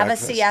amazing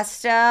breakfast. Have a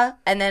siesta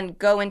and then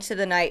go into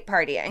the night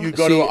partying. You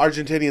go to an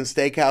Argentinian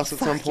steakhouse at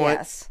some point.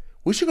 Yes.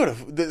 We should go to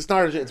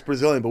it's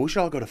Brazilian, but we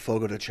should all go to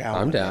Fogo de Chao.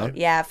 I'm down.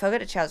 Yeah, Fogo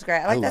de Chao's great.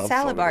 I like that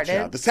salad bar,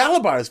 dude. The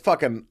salad bar is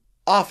fucking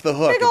off the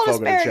hook. Big old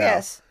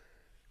asparagus.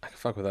 I can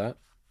fuck with that.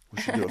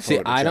 We should do a See,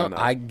 Fogo de Chao now.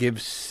 I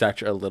give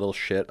such a little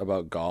shit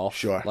about golf.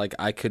 Sure. Like,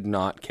 I could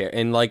not care.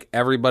 And, like,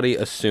 everybody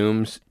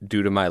assumes,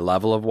 due to my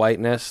level of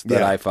whiteness,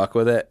 that I fuck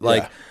with it.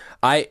 Like,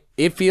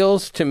 it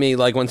feels to me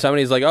like when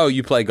somebody's like, oh,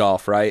 you play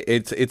golf, right?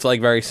 It's like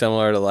very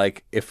similar to,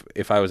 like,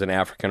 if I was an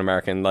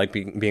African-American, like,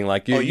 being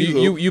like,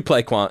 you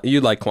play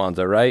you like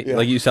Kwanzaa, right? Yeah.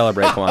 Like, you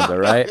celebrate Kwanzaa,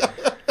 right?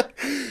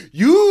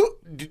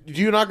 Do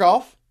you not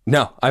golf?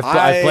 No, I've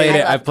played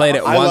it. I've played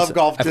it once. I love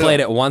golf too. I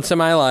played it once in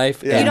my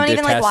life. Yeah. You don't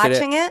even like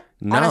watching it?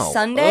 No. On a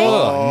Sunday?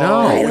 Oh, no.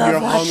 I when love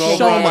you're watching hungover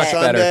So on a much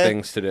better Sunday.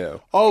 things to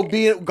do. Oh,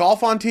 be it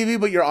golf on TV,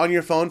 but you're on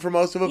your phone for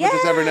most of it. But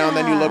just every now and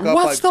then you look up.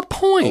 What's like, the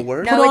point? Oh,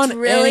 word? No, Put it's on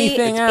really,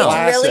 anything it's else.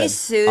 really Placid.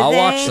 soothing. I'll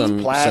watch some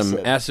placid.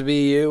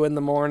 SVU in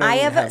the morning. I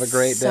have a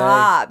great day.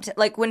 sobbed.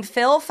 Like when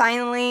Phil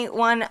finally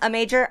won a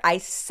major, I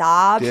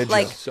sobbed. Did you?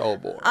 Like So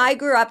boring. I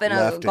grew up in a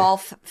Lefty.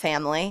 golf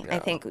family. I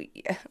think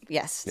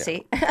yes.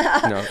 See,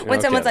 No when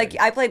someone's kidding. like,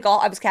 I played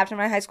golf. I was captain of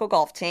my high school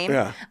golf team.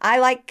 Yeah. I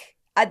like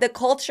the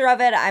culture of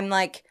it. I'm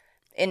like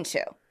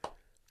into.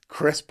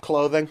 Crisp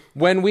clothing,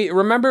 when we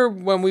went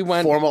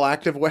formal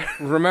activewear.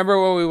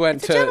 Remember when we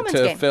went It's a gentleman's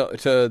game.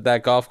 to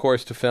that golf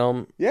course to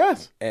film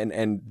Yes.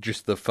 and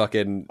just the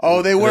fucking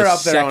Oh, they were the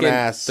up their own second-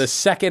 ass. The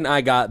second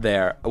I got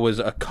there, I was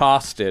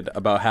accosted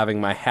about having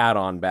my hat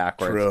on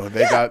backwards. True.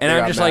 They got. And they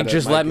I'm got just mad like, at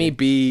just let Mikey. me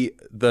be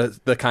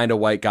the kind of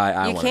white guy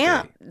I You want to be.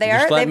 can't.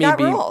 Just let They've me got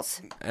be-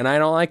 rules. And I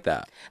don't like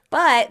that.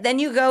 But then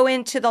you go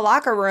into the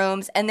locker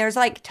rooms and there's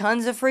like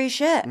tons of free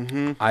shit.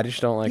 I just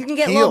don't like. You can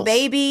get Heels. little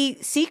baby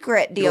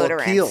secret Little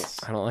deodorants. Keels.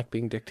 I don't like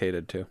being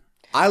dictated to.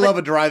 I love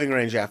a driving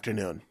range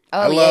afternoon. Oh,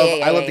 I love.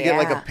 yeah, I love to get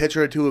like yeah. a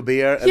pitcher or two of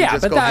beer and Yeah,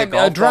 just but go hit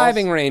golf a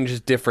driving balls. range is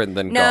different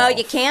than No, golf.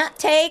 you can't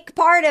take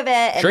part of it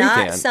and Sure you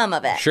not can. some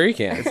of it. Sure you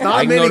can. It's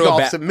Not mini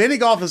golf. Mini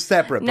golf is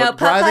separate. No, but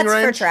driving putt-putts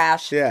range for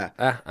trash. Yeah,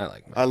 I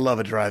like. I love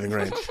a driving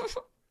range.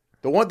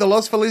 the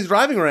Los Feliz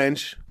driving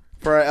range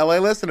for our LA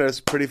listeners,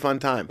 pretty fun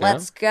time.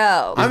 Let's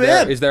go. I'm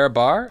There, in. is there a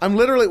bar? I'm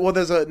literally. Well,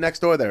 there's a next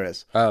door. There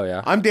is. Oh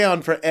yeah. I'm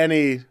down for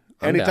anytime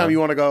down. you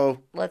want to go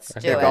Let's do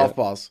hit it. golf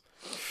balls.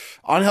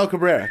 Angel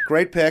Cabrera,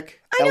 great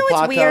pick. I know El it's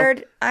Pato.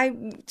 weird. I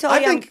tell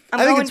you, I think I'm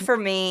going it's- for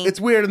me. It's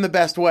weird in the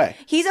best way.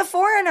 He's a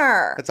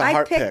foreigner. It's a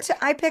heart picked. pick.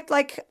 I picked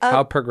like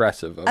How a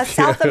progressive of you.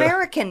 South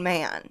American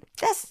man.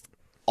 That's.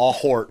 All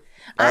hort.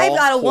 I've All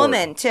got a hort.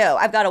 woman too.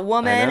 I've got a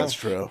woman. That's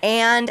true.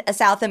 And a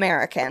South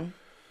American.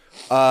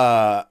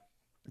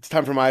 It's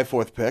time for my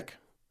fourth pick,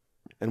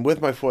 and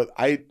with my fourth,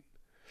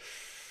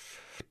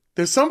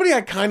 there's somebody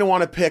I kind of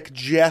want to pick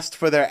just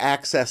for their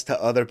access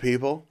to other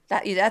people.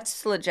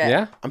 That's legit.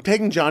 Yeah. I'm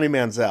taking Johnny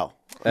Manziel.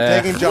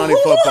 I'm taking Johnny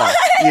Football.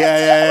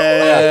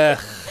 Yeah.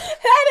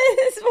 That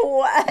is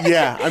what.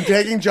 Yeah, I'm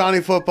taking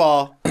Johnny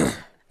Football.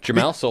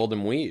 Jamel sold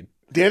him weed.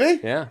 Did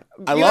he? Yeah.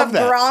 I You love have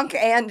that. Gronk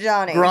and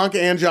Johnny. Gronk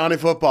and Johnny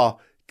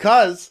Football.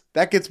 Because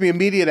that gets me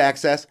immediate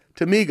access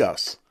to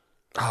Migos.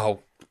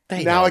 Oh.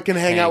 Now I can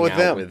hang out with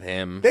them. With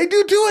him. They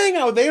do hang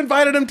out. They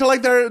invited him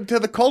to to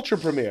the culture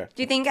premiere.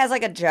 Do you think as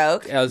like a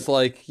joke? I was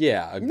like,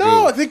 yeah.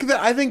 No, goof.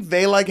 I think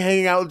they like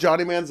hanging out with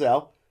Johnny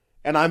Manziel,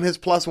 and I'm his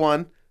plus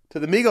one to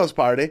the Migos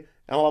party,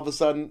 and all of a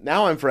sudden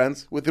now I'm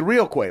friends with the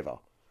real Quavo,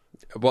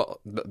 Well,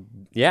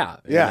 yeah.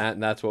 Yeah.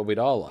 And that's what we'd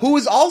all like. who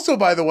is also,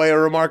 by the way, a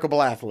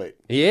remarkable athlete.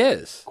 He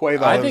is.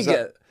 Quavo. I think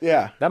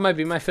yeah, that might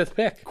be my fifth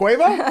pick.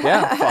 Quavo.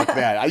 Yeah. Fuck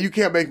that. You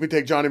can't make me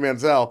take Johnny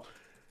Manziel,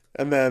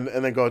 and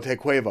then go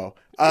take Quavo.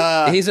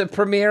 He's a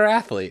premier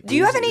athlete. Do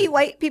you have any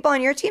white people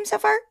on your team so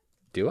far?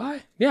 Do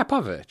I? Yeah,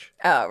 Povich.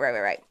 Oh,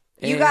 right.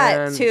 You And-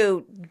 got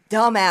two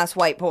dumbass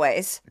white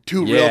boys.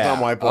 Two real Yeah. dumb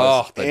white boys,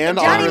 Oh, the- and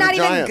Johnny Andre the not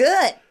even Giant.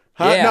 good.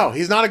 Huh? Yeah. No,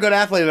 he's not a good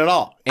athlete at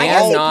all. I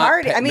guess he not,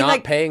 partied. I mean, not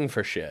like- paying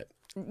for shit.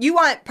 You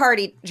want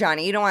party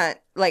Johnny. You don't want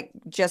like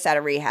just out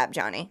of rehab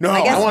Johnny. No,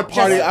 I, guess I want just-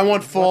 party. I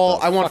want full. What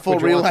the I want fuck full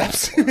would you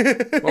want?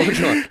 relapse. What would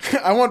you want?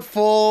 I want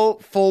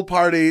full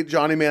party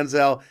Johnny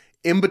Manziel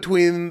in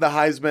between the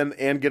Heisman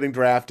and getting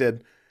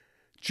drafted,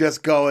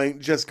 just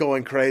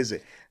going crazy.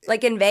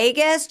 Like in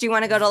Vegas, do you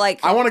want to go to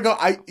like I want to go.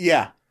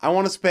 I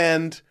want to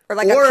spend or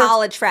like a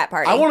college frat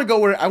party? I want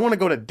to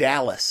go to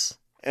Dallas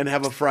and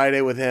have a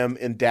Friday with him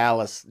in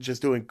Dallas,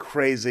 just doing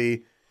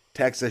crazy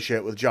Texas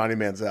shit with Johnny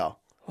Manziel.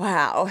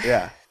 Wow.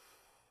 Yeah.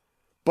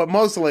 But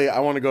mostly, I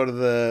want to go to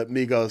the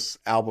Migos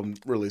album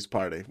release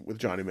party with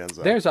Johnny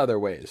Manziel. There's other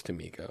ways to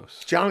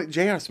Migos.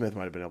 J.R. Smith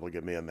might have been able to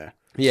get me in there.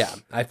 Yeah,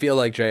 I feel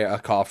like a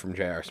call from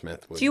J.R.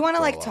 Smith would Do you want to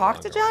go a like lot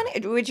talk to longer.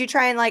 Johnny? Would you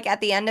try and like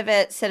at the end of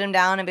it sit him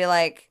down and be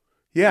like,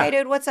 Yeah. "Hey,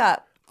 dude, what's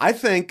up?" I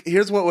think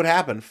here's what would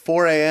happen.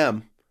 4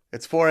 a.m.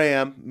 It's 4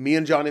 a.m. Me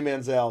and Johnny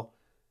Manziel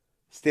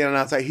standing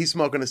outside. He's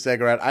smoking a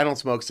cigarette. I don't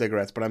smoke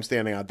cigarettes, but I'm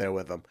standing out there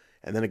with him.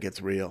 And then it gets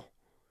real.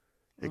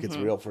 It gets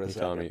real for a He's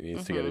telling me second. he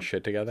needs to get his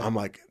shit together. I'm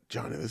like,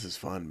 Johnny, this is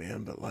fun,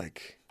 man. But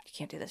like, You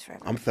can't do this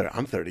forever. I'm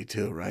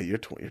 32, right? You're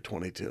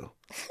 22.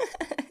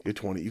 You're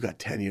 20. You got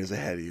 10 years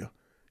ahead of you.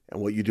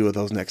 And what you do with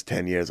those next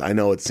 10 years, I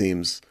know it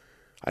seems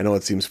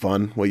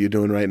fun what you're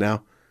doing right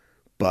now,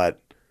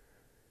 but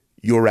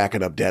you're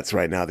racking up debts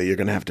right now that you're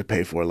going to have to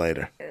pay for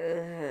later.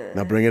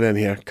 Now bring it in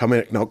here. Come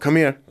in. No, come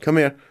here. Come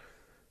here.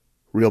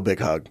 Real big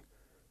hug.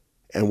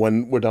 And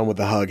when we're done with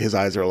the hug, his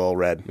eyes are a little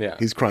red. Yeah,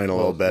 He's crying a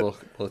little bit.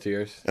 Little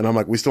tears. And I'm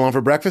like, we still on for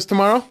breakfast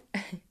tomorrow?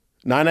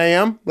 9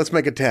 a.m.? Let's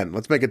make it 10.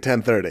 Let's make it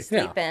 10:30. Yeah,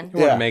 Sleeping. you want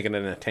Yeah. to make it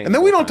an attainable. And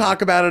then we don't time.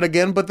 talk about it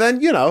again, but then,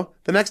 the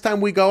next time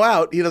we go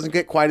out, he doesn't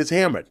get quite as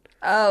hammered.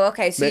 Oh,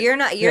 okay. So you're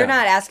not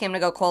asking him to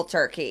go cold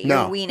turkey. You're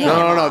No. weaning No, him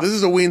no, no. off. This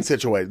is a wean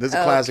situation. This is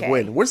a classic Okay.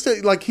 wean. We're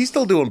still, he's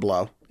still doing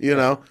blow,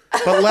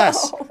 but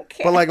less.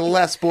 Okay. But,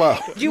 less blow.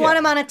 Do you want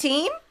him on a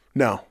team?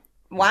 No.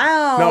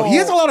 Wow. No, he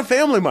has a lot of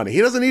family money.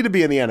 He doesn't need to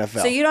be in the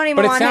NFL. So you don't even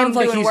But it want him sounds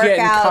like doing he's workouts.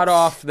 getting cut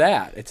off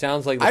that. It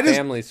sounds like the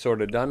family's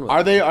sort of done with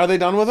Are they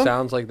done with him?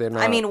 Sounds like they're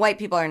not. I mean, white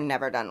people are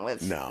never done with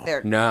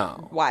their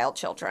wild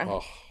children.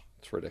 Oh,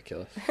 it's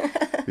ridiculous.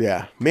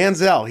 Yeah.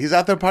 Manziel, he's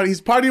out there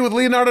he's partying with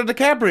Leonardo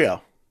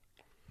DiCaprio.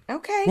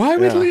 Okay. Why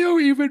would Leo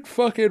even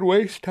fucking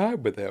waste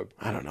time with him?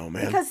 I don't know,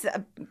 man. Because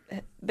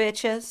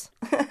bitches.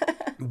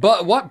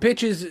 But what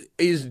bitches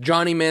is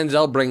Johnny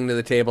Manziel bringing to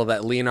the table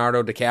that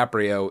Leonardo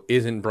DiCaprio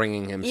isn't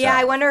bringing himself? Yeah,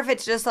 I wonder if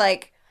it's just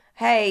like,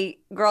 hey,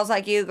 girls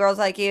like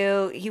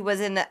you. He was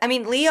in the... I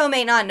mean, Leo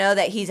may not know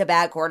that he's a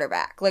bad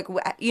quarterback. Like,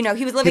 he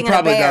was living in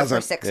a bear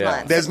for 6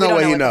 months. There's no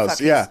way he knows.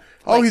 Yeah.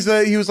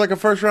 He was like a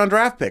first-round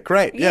draft pick.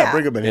 Great. Yeah,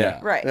 bring him in here.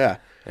 Right. Yeah.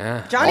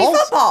 Johnny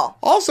Football.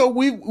 Also,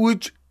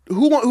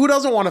 who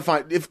doesn't want to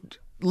find... If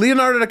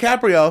Leonardo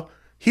DiCaprio,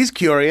 he's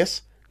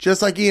curious,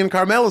 just like Ian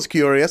Carmela's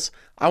curious.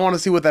 I want to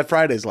see what that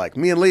Friday's like.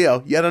 Me and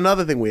Leo, yet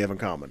another thing we have in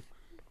common.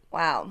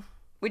 Wow.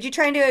 Would you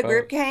try and do a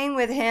group hang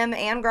with him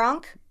and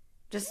Gronk?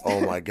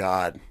 Oh my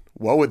God.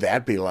 What would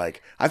that be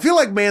like? I feel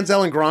like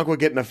Manziel and Gronk would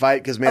get in a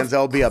fight because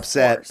Manziel would be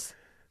upset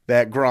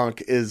that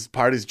Gronk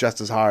parties just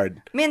as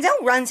hard.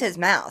 Manziel runs his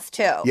mouth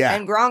too. Yeah.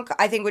 And Gronk,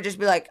 I think, would just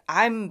be like,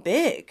 I'm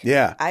big.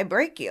 Yeah. I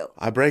break you.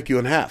 I break you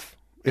in half.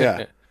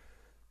 Yeah.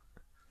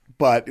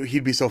 But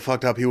he'd be so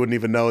fucked up he wouldn't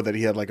even know that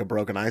he had like a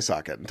broken eye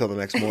socket until the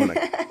next morning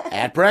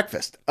at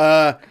breakfast.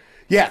 So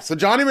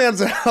Johnny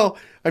Manziel,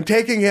 I'm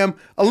taking him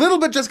a little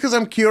bit just because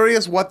I'm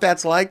curious what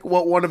that's like,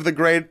 what one of the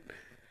great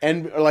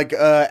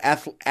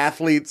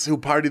athletes who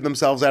partied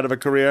themselves out of a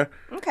career.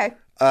 Okay.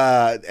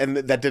 And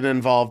that didn't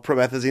involve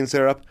promethazine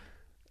syrup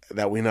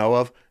that we know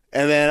of.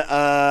 And then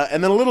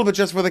a little bit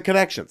just for the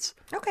connections.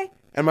 Okay.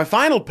 And my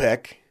fifth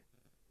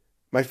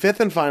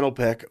and final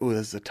pick, ooh,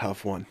 this is a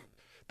tough one.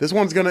 This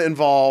one's going to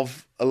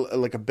involve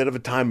a bit of a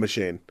time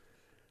machine.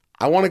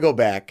 I want to go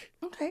back.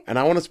 Okay. And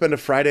I want to spend a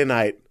Friday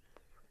night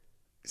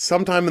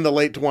sometime in the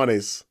late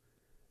 20s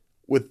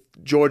with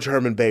George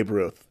Herman Babe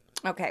Ruth.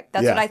 Okay.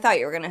 That's what I thought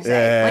you were going to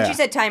say. Once you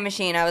said time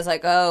machine, I was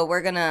like, oh,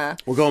 we're going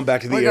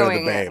back to the era of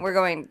the Babe. We're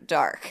going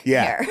dark.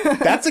 Yeah. Here.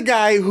 That's a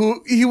guy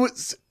who he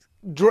was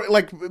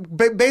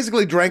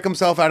basically drank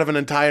himself out of an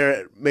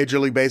entire Major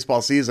League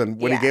Baseball season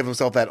when he gave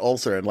himself that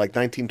ulcer in like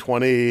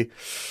 1920.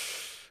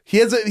 He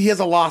has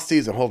a lost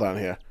season. Hold on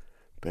here.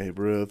 Babe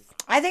Ruth.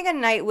 I think a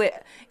night with,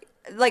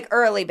 like,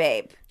 early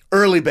Babe.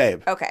 Early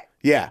Babe. Okay.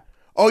 Yeah.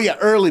 Oh, yeah,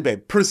 early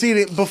Babe.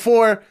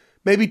 Before,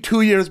 maybe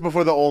 2 years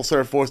before the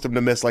ulcer forced him to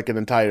miss, like, an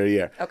entire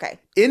year. Okay.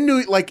 In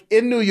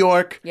New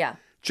York. Yeah.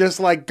 Just,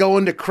 like,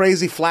 going to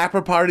crazy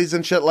flapper parties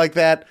and shit like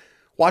that.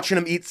 Watching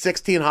him eat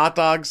 16 hot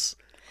dogs.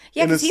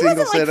 Yeah, because he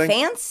wasn't, sitting. like,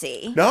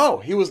 fancy. No,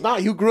 he was not.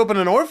 He grew up in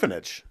an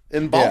orphanage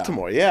in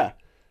Baltimore, yeah.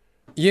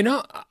 You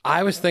know,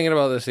 I was thinking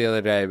about this the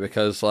other day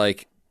because,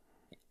 like,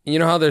 you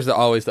know how there's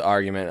always the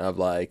argument of,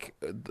 like,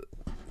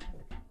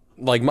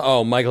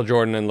 Michael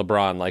Jordan and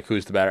LeBron, like,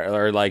 who's the better,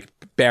 or, like,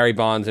 Barry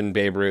Bonds and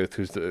Babe Ruth,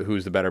 who's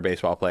the better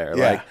baseball player.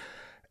 Yeah. Like,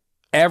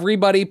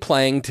 everybody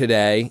playing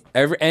today,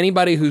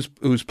 anybody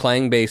who's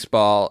playing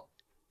baseball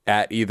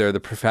at either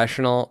the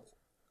professional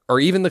or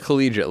even the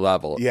collegiate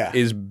level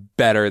is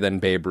better than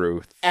Babe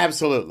Ruth.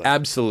 Absolutely.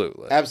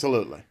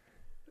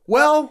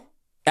 Well,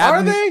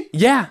 are they?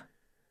 Yeah.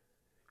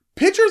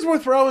 Pitchers were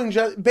throwing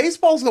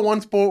baseball's the one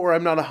sport where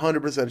I'm not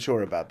 100%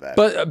 sure about that.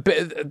 But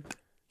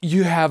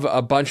you have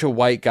a bunch of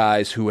white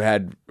guys who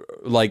had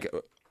like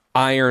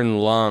iron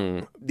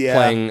lung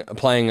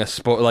playing a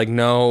sport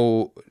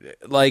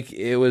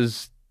it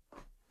was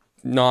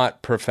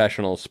not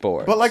professional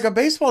sport. But like a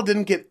baseball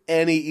didn't get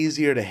any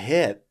easier to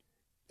hit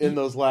in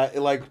those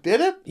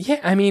did it? Yeah,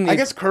 I mean, I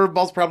guess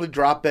curveballs probably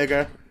drop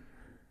bigger.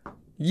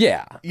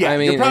 Yeah. Yeah, I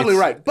mean, you're probably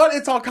right. But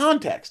it's all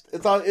context.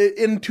 It's all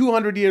in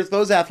 200 years,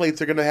 those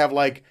athletes are going to have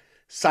like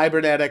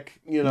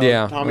cybernetic,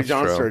 Tommy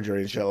John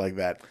surgery and shit like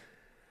that.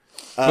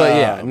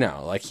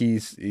 But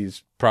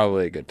he's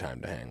probably a good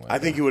time to hang with. I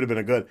think he would have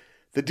been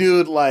the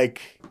dude,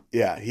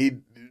 he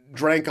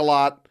drank a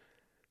lot,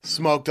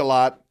 smoked a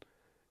lot.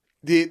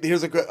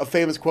 Here's a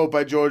famous quote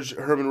by George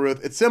Herman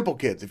Ruth. It's simple,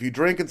 kids. If you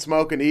drink and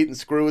smoke and eat and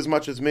screw as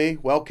much as me,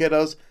 well,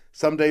 kiddos,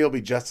 someday you'll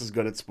be just as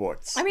good at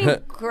sports. I mean,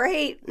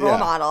 great role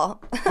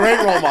model. Great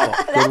role model.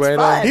 That's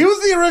fun. He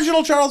was the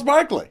original Charles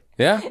Barkley.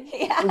 Yeah?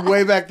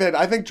 Way back then.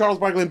 I think Charles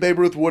Barkley and Babe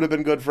Ruth would have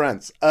been good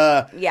friends.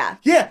 Yeah.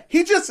 Yeah,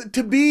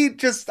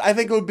 I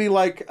think it would be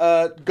like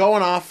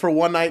going off for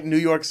one night in New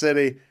York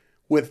City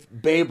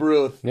with Babe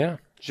Ruth. Yeah.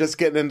 Just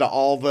getting into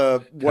all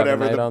the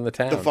whatever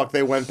the fuck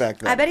they went back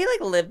then. I bet he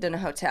lived in a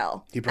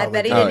hotel. I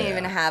bet he didn't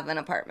even have an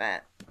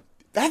apartment.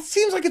 That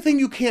seems like a thing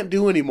you can't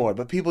do anymore,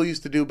 but people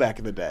used to do back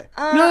in the day.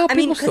 No, I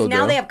mean, people still because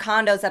now do. they have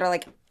condos that are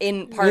like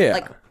in parts of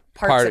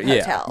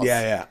hotels.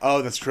 Yeah.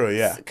 Oh, that's true.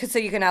 Yeah. So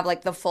you can have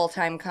like the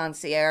full-time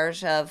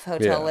concierge of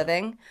hotel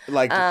living.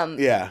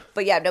 Yeah.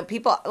 But yeah, no,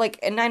 people like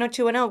in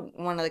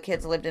 90210, one of the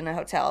kids lived in a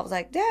hotel. I was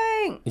like,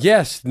 dang.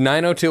 Yes,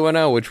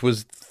 90210, which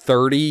was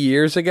 30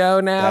 years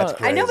ago now. That's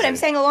crazy. I know, but I'm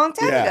saying a long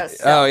time ago.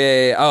 So. Oh,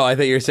 yeah. Oh, I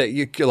thought you were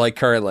saying, like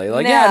currently.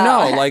 Like, No. yeah,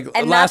 no, like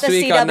and last not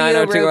the week CW on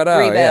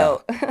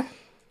 90210. reboot.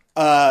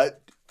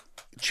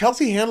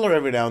 Chelsea Handler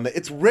every now and then.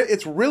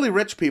 It's really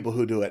rich people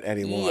who do it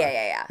anymore.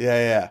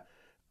 Yeah.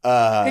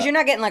 Because you're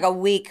not getting like a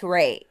week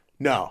rate.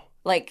 No.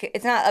 Like,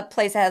 it's not a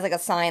place that has like a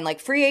sign like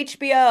free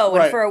HBO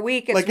and for a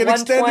week it's like an $120.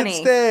 extended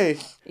stay.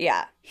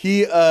 Yeah.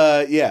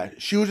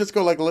 She would just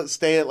go like let's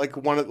stay at like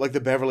one of like the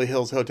Beverly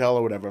Hills Hotel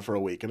or whatever for a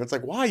week, and it's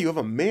like, wow, you have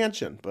a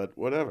mansion, but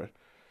whatever.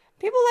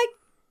 People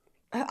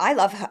I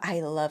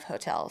love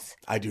hotels.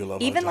 I do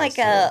love even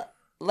hotels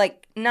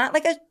like not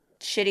like a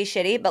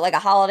shitty, but like a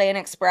Holiday Inn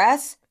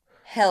Express.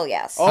 Hell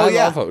yes. I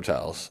love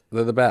hotels.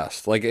 They're the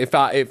best. Like if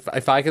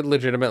I could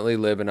legitimately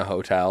live in a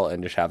hotel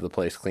and just have the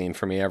place clean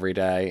for me every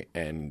day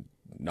and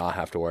not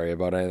have to worry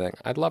about anything,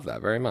 I'd love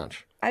that very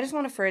much. I just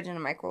want a fridge and a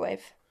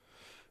microwave.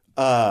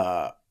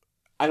 I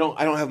don't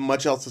have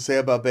much else to say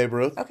about Babe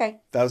Ruth.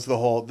 Okay. That's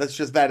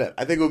just it.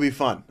 I think it would be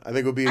fun. I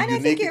think it would be a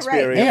unique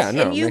experience. Right.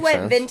 Yeah, and you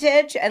went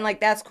vintage and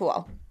like that's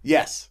cool.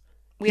 Yes.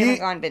 We haven't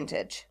gone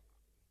vintage.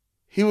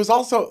 He was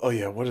also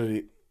what did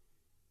he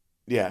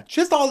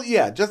just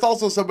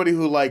also somebody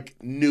who like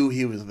knew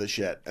he was the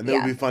shit, and it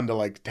would be fun to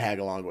like tag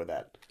along with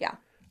that. Yeah.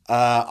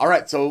 All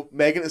right, so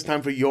Megan, it's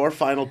time for your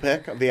final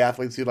pick of the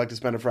athletes you'd like to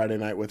spend a Friday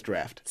night with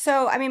draft.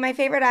 So, I mean, my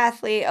favorite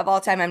athlete of all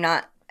time, I'm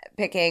not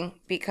picking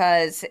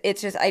because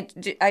it's just I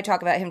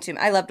talk about him too.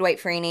 I love Dwight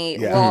Freeney.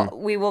 Yeah.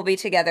 We will be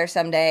together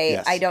someday.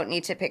 Yes. I don't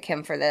need to pick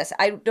him for this.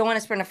 I don't want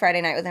to spend a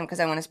Friday night with him because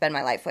I want to spend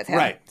my life with him.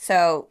 Right.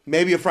 So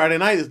maybe a Friday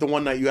night is the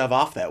one night you have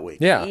off that week.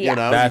 Yeah. You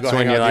know, that's you go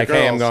when hang you're out with like, your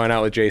hey, I'm girls going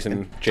out with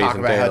Jason talk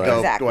about Taylor. how dope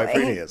exactly. Dwight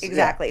Freeney is.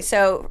 Exactly. Yeah.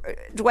 So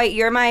Dwight,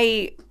 you're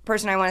my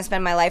person I want to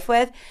spend my life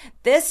with.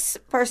 This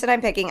person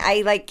I'm picking,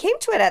 I like came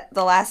to it at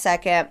the last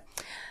second.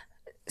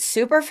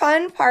 Super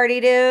fun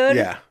party dude.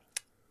 Yeah.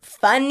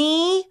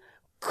 Funny.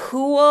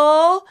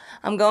 Cool.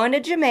 I'm going to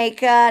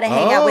Jamaica to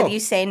hang out with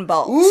Usain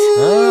Bolt.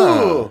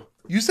 Ooh.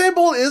 Usain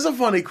Bolt is a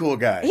funny, cool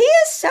guy. He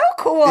is so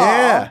cool.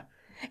 Yeah.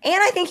 And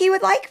I think he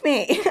would like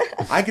me.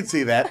 I could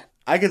see that.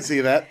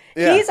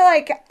 Yeah.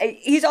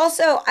 He's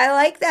also, I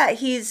like that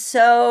he's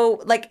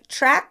so, like,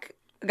 track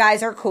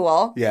guys are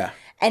cool. Yeah.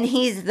 And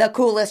he's the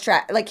coolest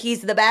track. Like,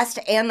 he's the best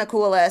and the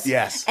coolest.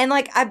 Yes. And,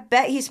 like, I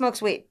bet he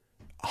smokes weed.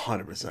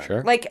 100%.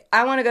 Sure. Like,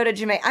 I want to go to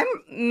Jamaica.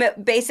 I'm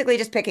basically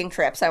just picking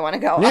trips I want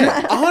to go on.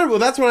 Yeah, 100. Well,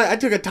 that's when I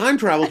took a time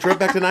travel trip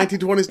back to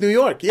 1920s New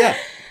York. Yeah,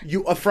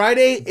 a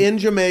Friday in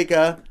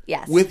Jamaica.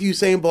 Yes. With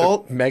Usain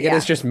Bolt. Megan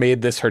has just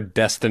made this her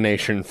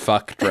destination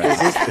fuck dress.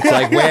 It's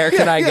like, where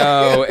can I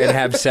go and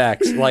have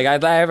sex? Like, I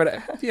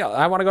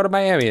want to go to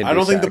Miami. And I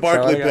don't think the sex,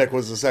 Barkley so pick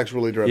was a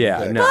sexually driven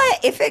pick. no.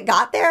 But if it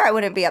got there, I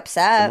wouldn't be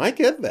upset. It might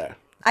get there.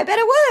 I bet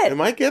it would. It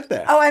might get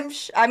there. Oh,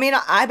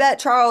 I bet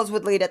Charles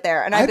would lead it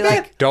there, and I'd be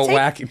like, don't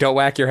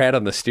whack your head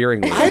on the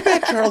steering wheel. I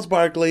bet Charles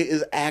Barkley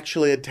is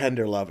actually a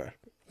tender lover.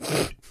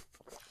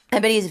 I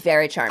bet he's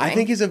very charming. I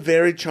think he's a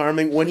very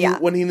charming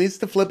when he needs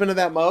to flip into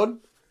that mode.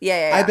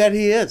 Yeah. I bet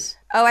he is.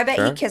 Oh, I bet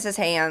he kisses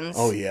hands.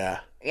 Oh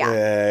yeah.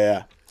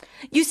 Yeah.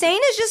 Usain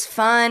is just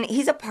fun.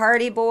 He's a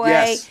party boy.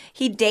 Yes.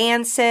 He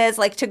dances.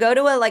 Like, to go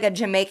to a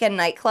Jamaican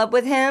nightclub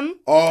with him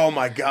Oh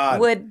my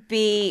God. would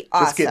be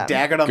awesome. Just get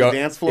daggered on the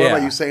dance floor by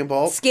Usain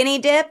Bolt. Skinny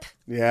dip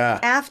Yeah.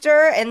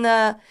 after in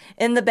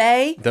the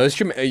bay. Those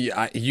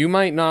you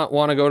might not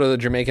want to go to the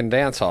Jamaican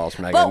dance halls,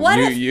 Megan. But what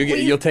if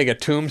you'll take a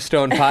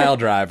tombstone pile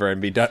driver and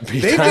be done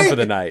for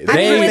the night.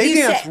 They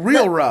dance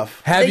real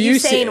rough. Have the you Usain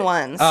seen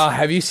ones?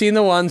 Have you seen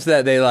the ones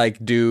that they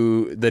like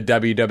do the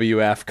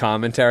WWF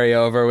commentary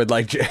over with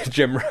like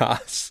Jim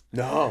Ross?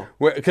 No.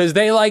 Because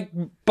they like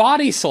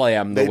body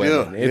slam the They do,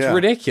 women. It's yeah.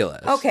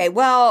 ridiculous. Okay,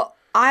 well,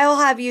 I'll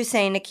have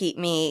Usain to keep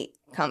me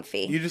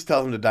comfy. You just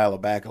tell him to dial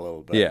it back a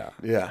little bit. Yeah.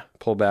 Yeah.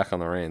 Pull back on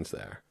the reins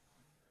there.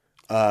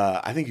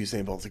 I think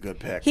Usain Bolt's a good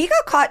pick. He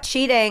got caught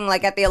cheating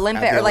like at the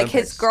Olympics, or like his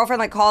Olympics. girlfriend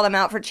like called him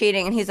out for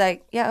cheating, and he's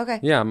like, "Yeah, okay,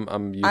 Yeah, I'm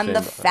I'm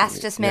the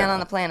fastest man on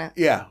the planet.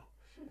 Yeah.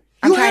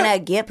 I'm trying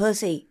to get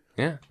pussy."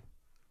 Yeah.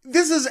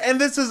 This is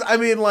I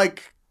mean,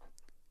 like,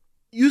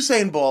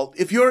 Usain Bolt,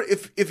 if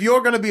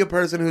you're gonna be a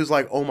person who's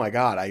like, oh my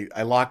God,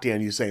 I locked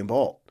in Usain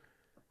Bolt.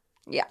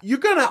 Yeah. You're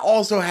gonna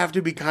also have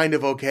to be kind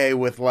of okay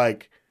with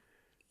like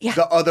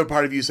the other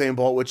part of Usain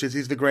Bolt, which is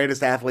he's the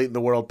greatest athlete in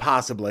the world,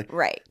 possibly.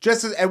 Right.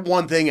 Just at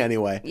one thing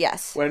anyway.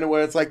 Yes.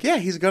 Where it's like, yeah,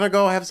 he's gonna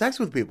go have sex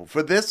with people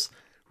for this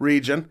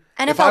region.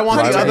 NFL if I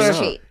want the players other,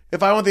 cheat.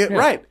 if I want the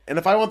right, and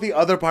if I want the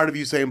other part of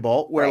Usain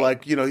Bolt, where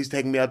like he's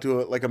taking me out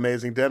to like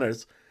amazing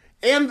dinners,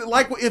 and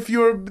like if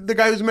you're the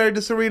guy who's married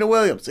to Serena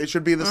Williams, it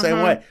should be the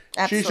same way.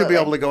 Absolutely. She should be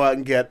able to go out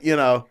and get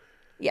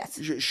Yes.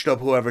 shtup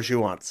whoever she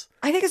wants.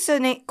 I think it's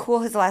so cool.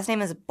 His last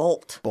name is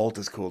Bolt. Bolt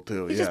is cool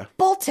too. He's yeah, just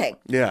bolting.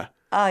 yeah.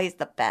 Oh, he's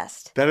the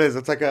best. That is.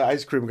 It's like an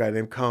ice cream guy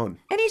named Cone.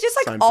 And he's just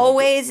like Seinfeld.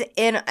 always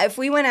in. If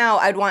we went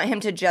out, I'd want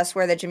him to just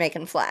wear the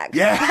Jamaican flag.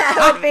 Yeah.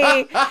 That would be.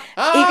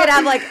 He could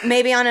have like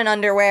maybe on an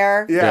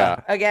underwear.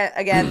 Yeah.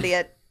 Again,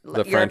 the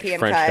European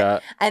French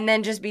cut. and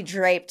then just be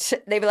draped.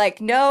 They'd be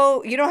like,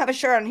 "No, you don't have a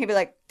shirt on." He'd be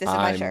like, "This is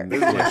my shirt.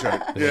 This is my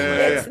shirt. Yeah,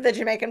 It's the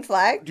Jamaican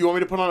flag." Do you want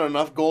me to put on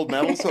enough gold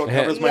medals so it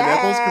covers my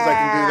nipples? Because I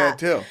can do that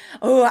too.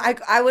 Oh,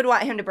 I would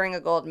want him to bring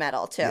a gold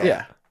medal too.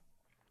 Yeah.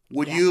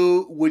 Would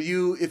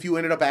you, if you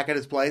ended up back at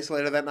his place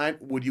later that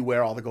night, would you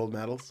wear all the gold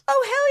medals?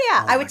 Oh,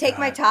 hell yeah. I would take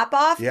my top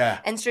off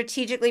and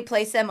strategically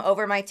place them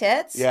over my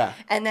tits. Yeah.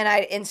 And then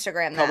I'd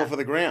Instagram Couple that. for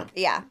the gram.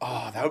 Yeah.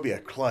 Oh, that would be a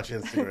clutch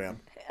Instagram.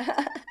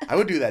 I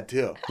would do that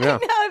too. Yeah.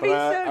 That would be so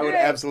I would great.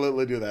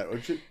 absolutely do that.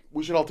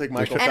 We should all take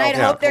Michael And I'd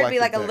Phelps hope there'd be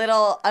collective like a pic.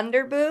 little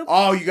underboob.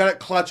 Oh, you got a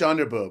clutch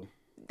underboob.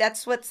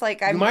 That's what's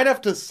like. You might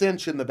have to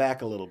cinch in the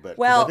back a little bit. 'Cause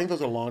Well- I think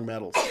those are long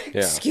medals.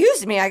 Yeah.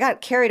 Excuse me, I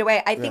got carried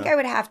away. I think I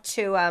would have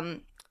to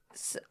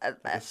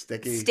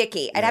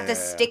Sticky. I'd have to Yeah.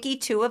 sticky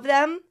 2 of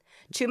them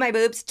to my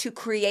boobs to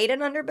create an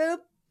underboob.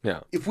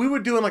 Yeah. If we were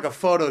doing like a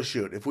photo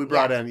shoot, if we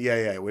brought in,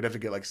 we'd have to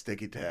get like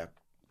sticky tack.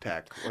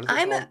 What is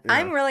it called?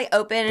 I'm really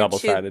open to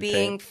Double-sided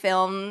being tape.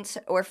 filmed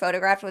or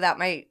photographed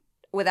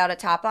without a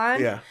top on.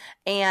 Yeah.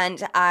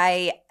 And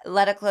I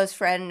let a close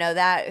friend know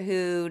that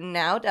who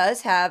now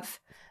does have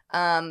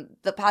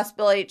the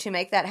possibility to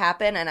make that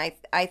happen. And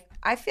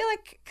I feel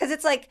like, because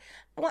it's like,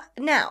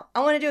 now. I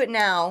want to do it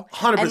now.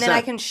 100%. And then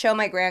I can show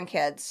my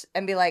grandkids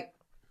and be like,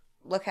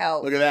 look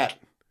at that.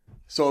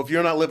 So if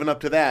you're not living up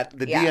to that,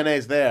 the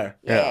DNA's there.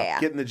 Yeah.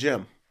 Get in the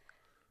gym.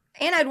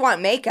 And I'd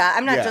want makeup.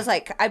 I'm not just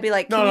like, I'd be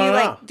like, can you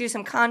like do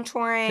some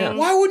contouring? Yeah.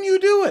 Why wouldn't you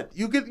do it?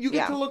 You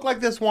get to look like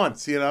this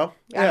once, you know?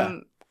 Yeah.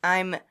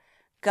 I'm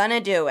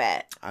gonna do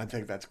it. I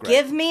think that's great.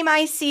 Give me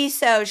my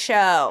CISO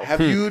show. Have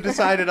you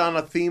decided on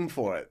a theme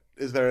for it?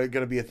 Is there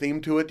going to be a theme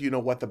to it? Do you know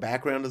what the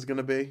background is going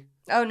to be?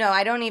 Oh, no,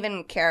 I don't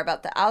even care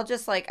about that. I'll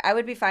just like, I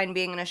would be fine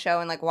being in a show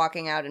and like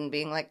walking out and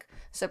being like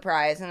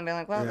surprised and being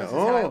like, well, this is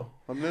how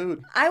I'm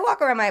nude. I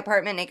walk around my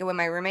apartment naked when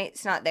my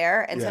roommate's not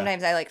there. And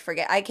sometimes I like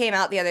forget. I came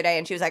out the other day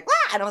and she was like,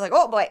 "Wah!" And I was like,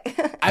 oh boy.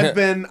 I've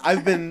been,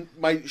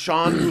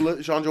 Sean Jordan, who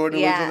lives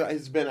with us,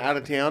 has been out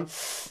of town.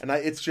 And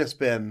it's just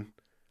been,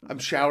 I'm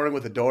showering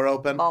with the door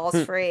open.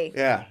 Balls free.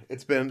 Yeah,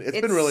 it's been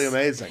really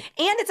amazing.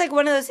 And it's like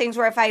one of those things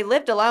where if I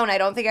lived alone, I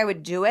don't think I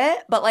would do it.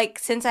 But like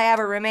since I have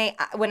a roommate,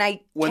 when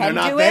they're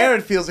not there,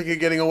 it feels like you're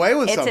getting away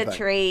with something. It's a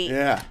treat.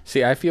 Yeah.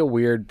 See, I feel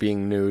weird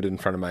being nude in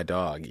front of my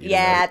dog.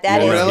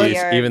 That is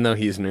weird. Even though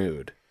he's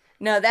nude.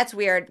 No, that's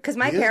weird. Because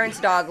my parents'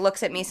 dog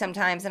looks at me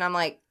sometimes and I'm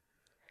like,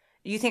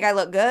 do you think I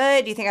look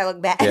good? Do you think I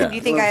look bad? Yeah. Do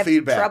you think I have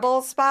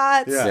trouble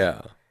spots?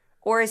 Yeah.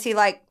 Or is he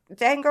like,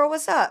 dang girl,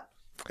 what's up?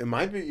 It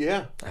might be,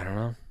 yeah. I don't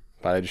know.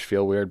 But I just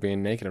feel weird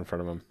being naked in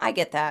front of him. I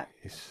get that.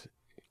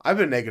 I've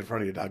been naked in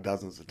front of your dog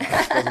dozens of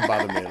times. It doesn't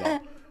bother me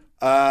at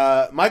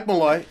all. Mike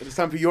Mulloy, it's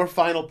time for your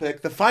final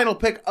pick. The final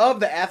pick of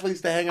the athletes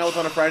to hang out with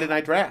on a Friday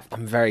night draft.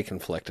 I'm very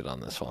conflicted on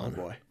this one.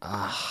 Oh, boy.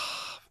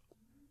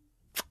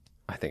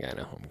 I think I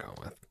know who I'm going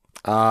with.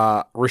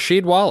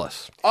 Rasheed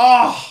Wallace.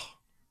 Oh!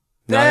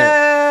 Boo!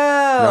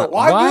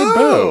 Why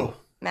boo?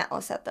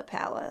 Malice at the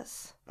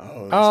Palace.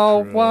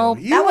 Oh, true. well.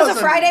 That was a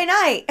Friday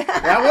night.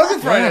 That was a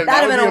Friday night.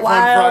 That'd have been a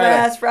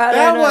wild-ass Friday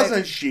That night.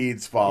 wasn't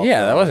Sheed's fault.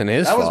 Yeah, that wasn't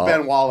his fault. That was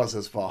Ben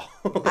Wallace's fault.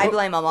 I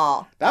blame them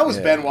all. That was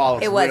Ben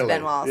Wallace. It was really.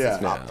 Ben Wallace's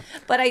fault.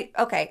 But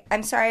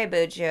I'm sorry I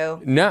booed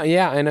you. No,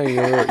 yeah, I know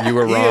you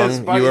were He wrong. is,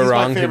 You but were he's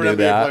wrong my to favorite do NBA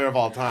that. player of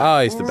all time.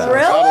 Oh, he's the best.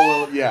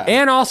 Really? Yeah.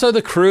 And also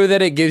the crew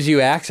that it gives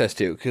you access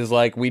to, because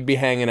like we'd be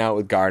hanging out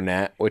with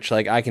Garnett, which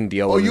like I can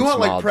deal with. Oh, you in want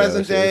like small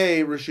present doses.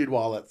 day Rasheed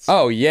Wallace?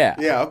 Oh yeah,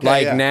 Yeah, okay,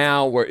 Like yeah.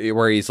 now,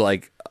 where he's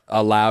like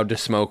allowed to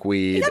smoke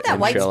weed got that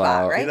and white chill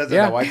spot, out, right? He does have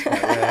Yeah. that white spot.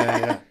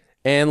 Yeah.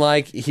 and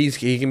like he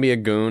can be a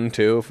goon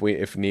too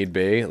if need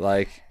be.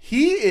 Like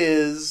He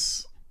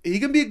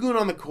can be a goon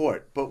on the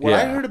court, but what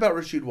I Yeah. heard about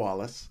Rasheed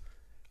Wallace,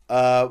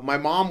 my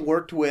mom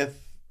worked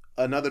with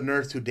another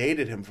nurse who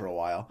dated him for a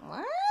while.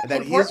 What? And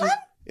that In he is Portland?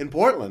 in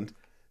Portland,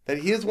 that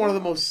he is one of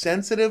the most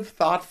sensitive,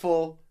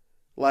 thoughtful,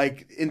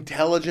 like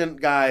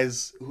intelligent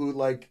guys who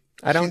like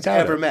I don't she's doubt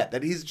ever it. met.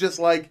 That he's just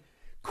like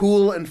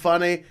cool and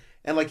funny,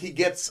 and like he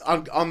gets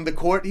on the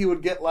court, he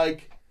would get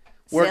like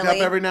worked Silly.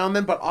 up every now and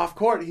then, but off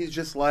court, he's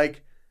just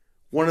like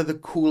one of the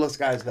coolest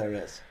guys there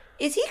is.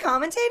 Is he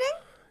commentating?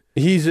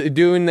 he's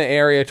doing the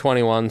Area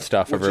 21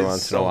 stuff every Which is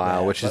once in a so while,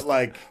 bad, which is but,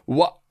 like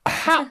what?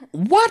 How?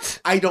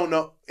 What? I don't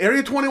know.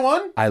 Area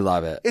 21? I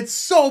love it. It's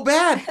so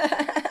bad.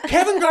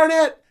 Kevin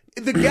Garnett,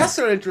 the guests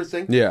are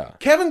interesting. Yeah.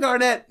 Kevin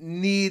Garnett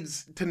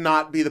needs to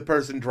not be the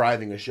person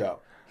driving a show.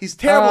 He's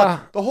terrible.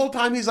 The whole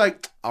time he's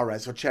like, all right,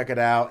 so check it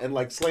out. And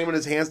like slamming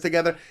his hands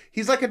together.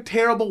 He's like a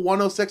terrible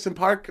 106 in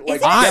Park.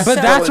 Like, he?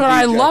 But that's what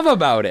I DJ. love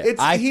about it.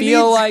 I he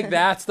feel needs- like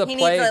that's the He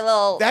play. needs a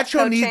little That show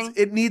coaching.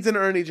 needs an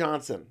Ernie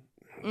Johnson.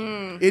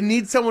 It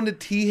needs someone to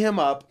tee him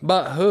up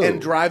But who?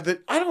 and drive the.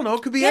 I don't know.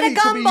 It could be Get any. a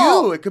It could be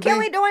gumball. you. It could Can be.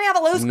 we don't we have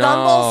a loose No.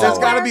 gumball? There's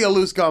somewhere? got to be a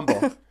loose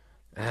gumball.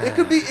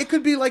 It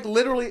could be like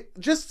literally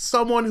just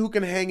someone who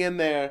can hang in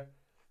there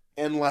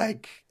and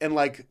like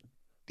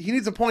he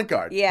needs a point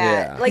guard.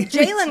 Yeah. Yeah. Like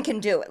Jalen can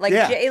do it. Like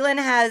Yeah. Jalen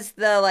has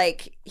the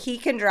like he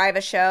can drive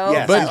a show.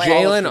 Yes. But like,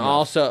 Jalen enough.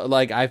 also,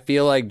 like, I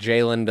feel like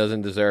Jalen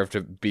doesn't deserve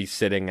to be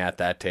sitting at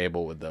that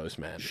table with those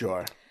men.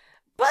 Sure.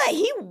 But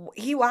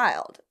he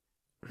wild.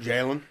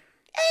 Jalen.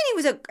 And he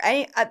was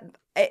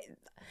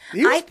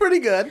He was pretty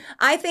good.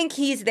 I think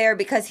he's there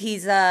because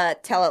he's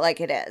tell it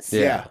like it is.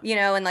 Yeah. You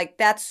know, and like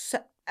that's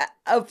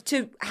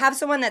to have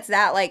someone that's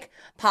that like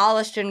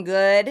polished and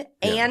good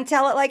and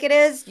tell it like it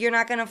is, you're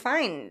not gonna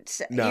find.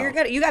 No.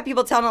 You got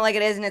people telling it like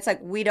it is, and it's like,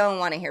 we don't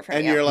want to hear from you.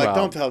 And you're like,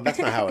 don't tell. That's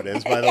not how it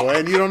is, by the way.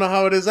 And you don't know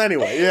how it is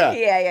anyway. Yeah.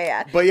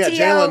 Yeah. But yeah, T.O.,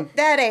 Jalen.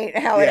 that ain't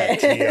how it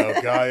is.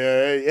 T.O. God,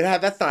 yeah,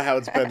 that's not how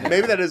it's been.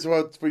 Maybe that is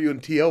what's for you in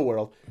T.O.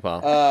 world.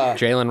 Well,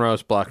 Jalen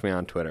Rose blocked me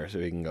on Twitter, so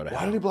he can go to hell.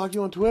 Why did he block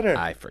you on Twitter?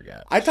 I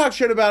forget. I talked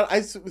shit about.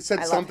 I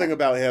said something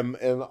about him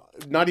and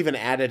not even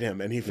added him,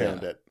 and he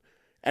found it.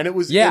 And it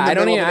was in the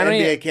middle of an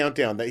NBA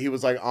countdown that he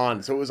was like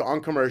on. So it was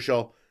on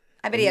commercial.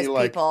 I bet he has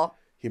people.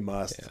 He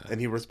must. Yeah.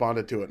 And he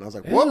responded to it. And I was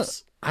like,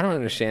 whoops. I don't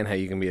understand how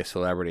you can be a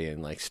celebrity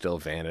and like still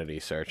vanity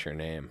search your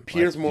name.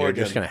 Piers Morgan.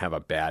 You're just going to have a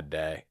bad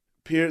day.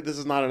 This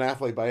is not an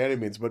athlete by any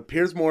means, but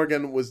Piers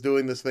Morgan was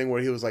doing this thing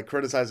where he was like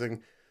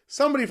criticizing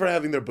somebody for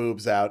having their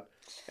boobs out.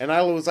 And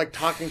I was like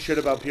talking shit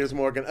about Piers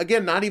Morgan.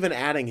 Again, not even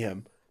adding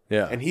him.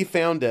 Yeah. And he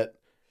found it.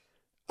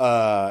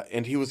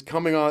 And he was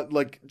coming on,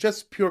 like,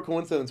 just pure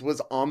coincidence,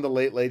 was on the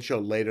Late Late Show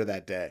later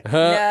that day. No.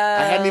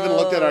 I hadn't even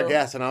looked at our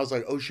guest, and I was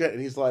like, oh, shit.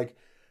 And he's like,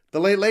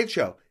 the Late Late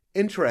Show,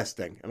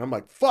 interesting. And I'm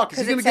like, fuck, is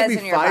he going to get me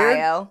fired?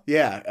 Bio.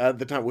 Yeah, at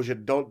the time, which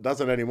it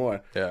doesn't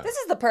anymore. Yeah. This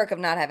is the perk of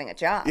not having a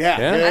job. Yeah.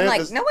 I'm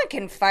like, no one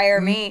can fire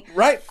me.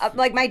 Right.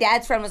 Like, my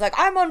dad's friend was like,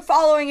 I'm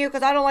unfollowing you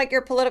because I don't like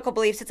your political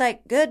beliefs. It's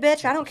like, good,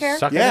 bitch, I don't care.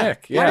 Suck a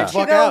dick. Why Yeah. don't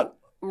you go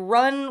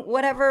run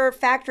whatever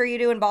factory you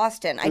do in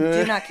Boston? I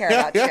do not care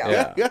about you.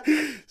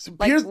 So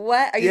like,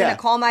 what? Are you going to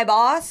call my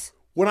boss?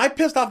 When I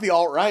pissed off the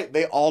alt-right,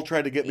 they all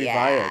tried to get me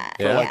fired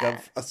for like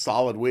a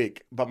solid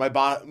week. But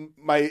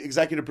my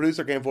executive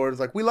producer came forward and was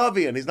like, we love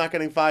Ian. He's not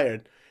getting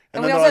fired.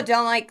 And we also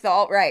don't like the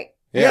alt-right.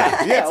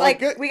 Yeah. It's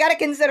like we got to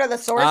consider the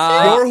sources.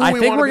 I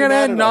think we're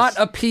going to not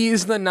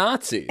appease the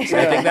Nazis.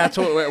 I think that's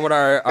what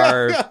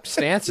our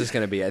stance is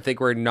going to be. I think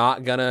we're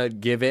not going to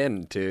give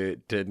in to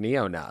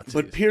neo-Nazis.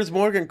 But Piers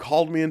Morgan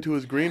called me into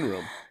his green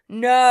room.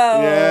 No.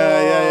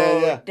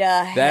 Yeah. The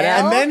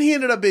hell? And then he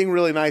ended up being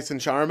really nice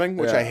and charming,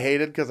 which I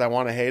hated because I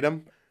want to hate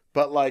him.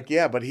 But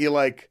but he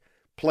like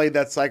played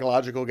that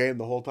psychological game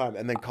the whole time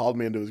and then called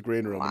me into his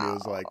green room. And he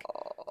was like,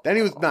 then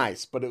he was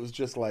nice, but it was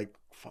just like,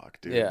 fuck,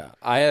 dude. Yeah,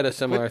 I had a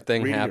similar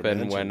thing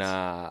happen when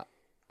I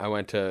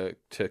went to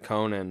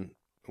Conan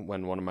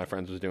when one of my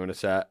friends was doing a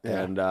set,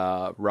 and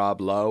Rob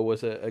Lowe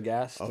was a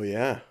guest. Oh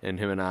yeah, and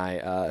him and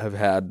I have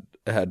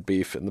had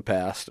beef in the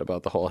past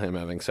about the whole him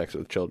having sex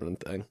with children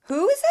thing.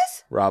 Who is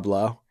this? Rob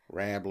Lowe.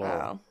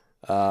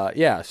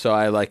 Oh. So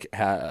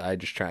I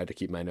just tried to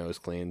keep my nose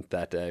clean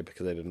that day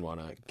because I didn't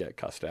want to get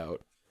cussed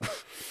out.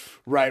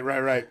 Right.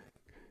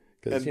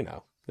 Because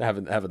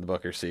having the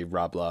booker see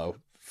Rob Lowe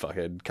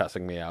fucking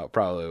cussing me out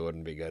probably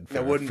wouldn't be good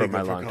for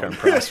my long-term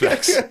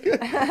prospects.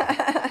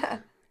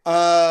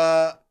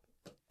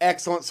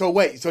 Excellent.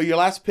 So your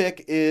last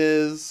pick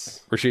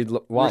is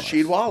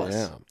Rasheed Wallace.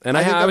 Yeah, and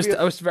I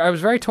was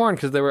very torn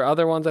because there were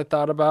other ones I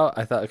thought about.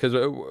 Because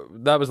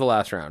that was the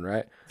last round,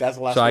 right? That's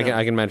the last. So round.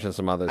 I can mention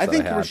some others. I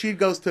think Rasheed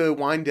goes to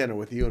wine dinner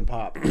with you and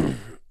Pop and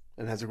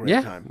has a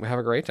great time. We have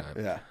a great time.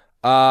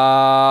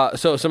 Yeah.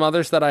 So some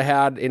others that I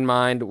had in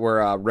mind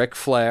were Ric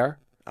Flair.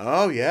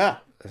 Oh yeah.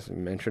 As we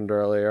mentioned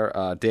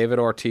earlier, David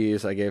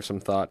Ortiz. I gave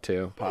some thought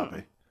to.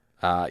 Poppy.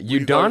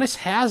 Udonis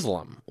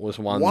Haslem was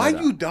one. Why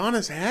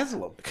Udonis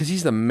Haslem? Because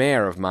he's the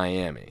mayor of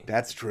Miami.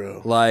 That's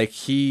true. Like,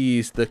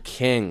 he's the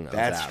king of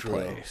that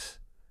place.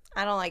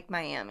 I don't like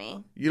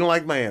Miami. You don't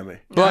like Miami?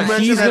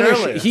 But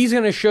he's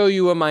gonna show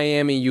you a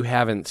Miami you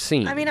haven't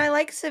seen. I mean, I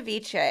like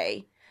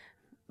ceviche,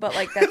 but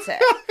like that's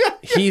it.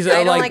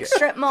 I don't like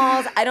strip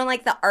malls. I don't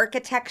like the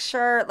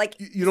architecture. Like,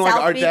 you don't South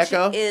like Art Beach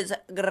Deco? Is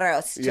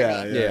gross to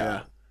me.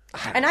 Yeah.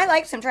 And I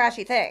like some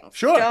trashy things.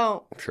 Sure.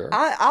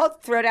 I'll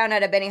throw down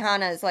at a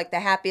Benihana's like the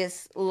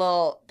happiest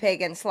little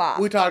pig and slop.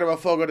 We talked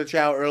about Fogo de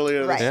Chao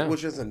earlier, Right.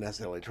 which isn't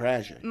necessarily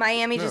trashy.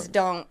 Miami just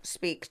don't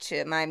speak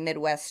to my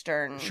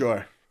Midwestern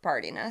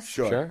partiness.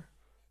 Sure.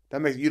 That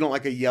makes you don't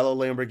like a yellow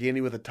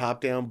Lamborghini with a top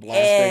down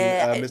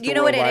blasting. Mr. You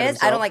know what it Worldwide is?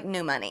 himself? I don't like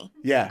new money.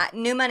 Yeah.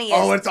 New money is.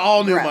 Oh, it's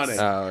all new gross. money.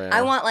 Oh, yeah.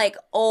 I want like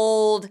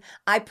old.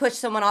 I pushed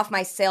someone off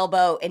my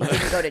sailboat and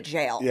didn't go to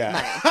jail. Yeah.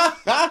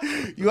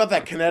 Money. You want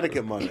that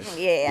Connecticut money?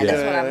 Yeah,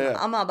 that's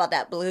what I'm all about.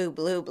 That blue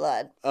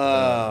blood.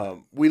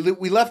 We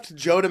left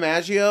Joe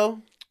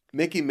DiMaggio,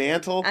 Mickey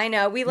Mantle. I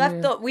know we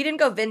left we didn't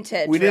go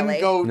vintage. We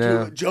didn't go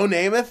to Joe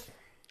Namath.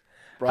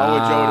 Probably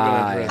Joe would have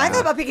been interesting. I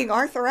thought about picking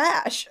Arthur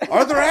Ashe.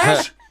 Arthur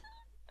Ashe.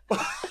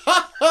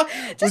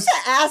 Just to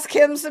ask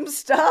him some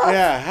stuff.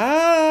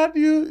 Yeah,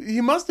 he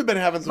must have been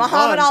having some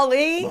Muhammad fun.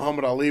 Ali.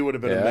 Muhammad Ali would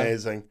have been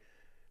amazing.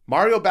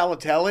 Mario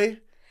Balotelli,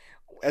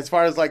 as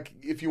far as like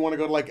if you want to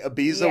go to like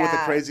Ibiza with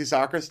a crazy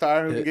soccer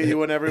star who can get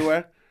you in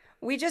everywhere.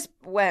 We just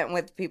went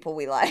with people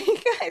we like,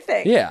 I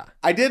think. Yeah.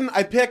 I did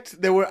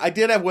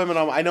have women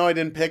on. I know I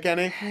didn't pick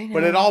any,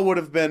 but it all would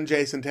have been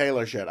Jason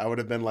Taylor shit. I would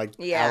have been like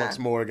Alex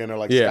Morgan or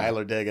like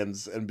Skylar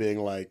Diggins and being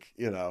like,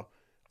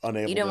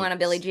 unable You don't want a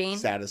Billie Jean?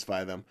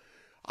 Satisfy them.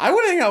 I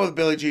would hang out with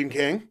Billie Jean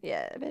King.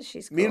 Yeah, I bet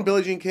she's cool. Me and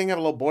Billie Jean King have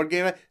a little board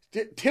game.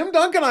 Tim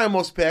Duncan I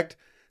almost picked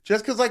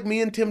just because like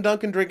me and Tim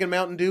Duncan drinking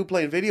Mountain Dew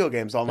playing video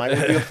games all night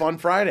would be a fun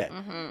Friday.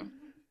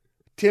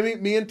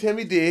 me and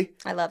Timmy D.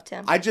 I love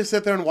Tim. I just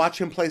sit there and watch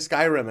him play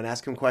Skyrim and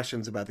ask him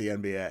questions about the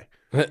NBA.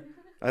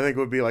 I think it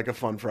would be like a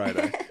fun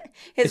Friday.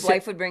 His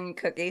wife would bring you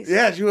cookies.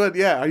 Yeah, she would.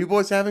 Yeah. Are you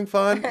boys having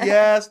fun?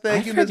 Yes,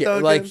 thank you, Miss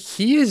Duncan. Like,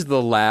 he is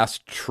the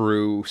last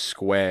true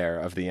square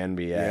of the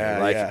NBA.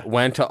 Yeah,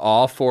 went to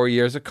all 4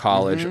 years of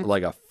college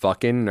like a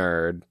fucking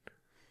nerd.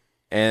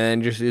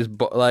 And just is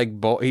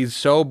he's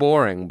so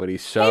boring, but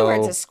he's so...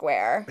 Hayward's a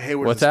square.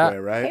 Hayward's What's a that?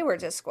 square, right?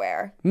 Hayward's a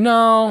square.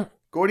 No.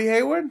 Gordy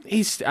Hayward?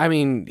 He's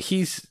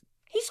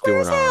He's square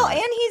as doing hell, all right.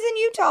 and he's in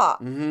Utah.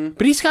 Mm-hmm.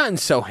 But he's gotten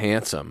so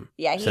handsome.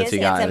 Yeah, he since is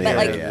got handsome, in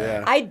but the like,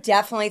 NBA. I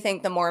definitely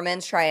think the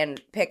Mormons try and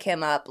pick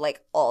him up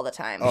like all the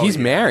time. Oh, he's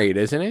yeah. married,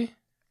 isn't he?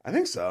 I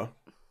think so.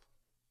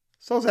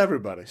 So's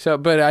everybody. So,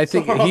 but I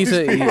think So are all he's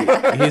these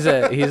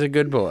he's a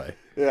good boy.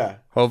 Yeah.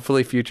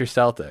 Hopefully, future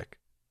Celtic,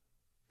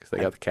 because they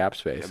got the cap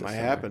space. It might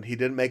happen. He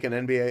didn't make an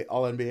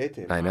all-NBA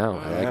team. I know.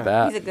 I Yeah. like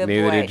that. He's a good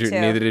neither boy, did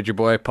too. neither did your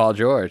boy Paul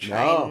George. No.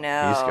 I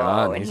know. He's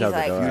gone. And He's out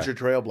the door. Future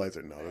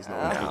Trailblazer. No, there's no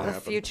way that's going to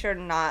happen. future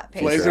not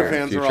Pacer. Blazer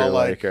fans Future are all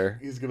like, Laker.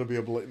 he's going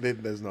to be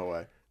there's no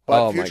way.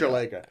 But Oh, my future God.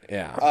 Laker.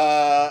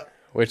 Yeah.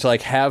 Which,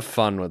 like, have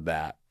fun with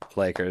that,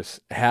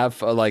 Lakers. Have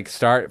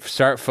start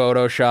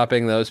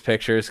photoshopping those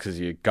pictures, because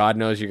God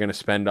knows you're going to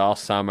spend all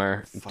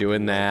summer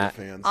doing that.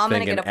 Laker fans. I'm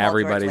going to thinking get a Paul George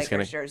everybody's Lakers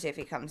gonna- jersey if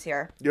he comes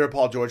here. You're a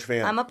Paul George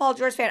fan. I'm a Paul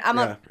George fan. I'm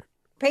Yeah. a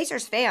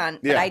Pacers fan,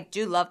 but Yeah. I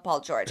do love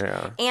Paul George.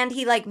 Yeah. And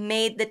he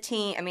made the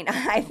team. I mean,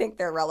 I think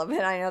they're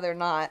relevant. I know they're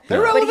not.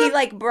 They're But he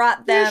relevant?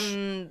 brought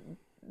them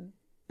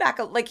back.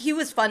 He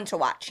was fun to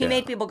watch. He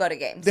made people go to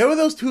games. There were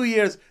those 2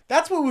 years.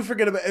 That's what we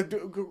forget about.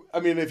 I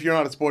mean, if you're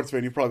not a sports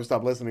fan, you probably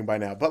stopped listening by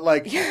now. But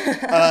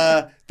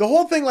the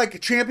whole thing,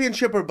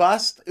 championship or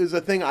bust, is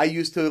a thing I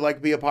used to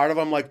be a part of.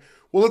 I'm like,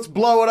 well, let's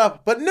blow it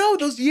up. But no,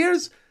 those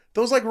years,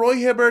 those Roy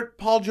Hibbert,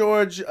 Paul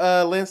George,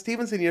 Lance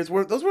Stevenson years,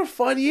 those were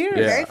fun years.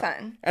 Yeah. Very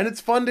fun. And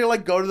it's fun to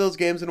go to those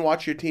games and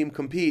watch your team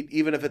compete,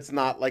 even if it's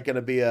not going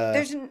to be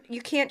a.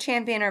 You can't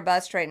champion or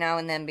bust right now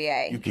in the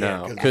NBA. You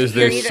can't No, because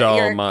You're there's either- so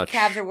you're much.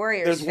 Cavs or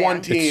Warriors. There's fan.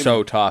 one team. It's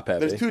so top heavy.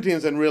 There's two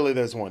teams, and really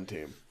there's one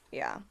team.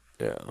 Yeah.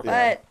 Yeah.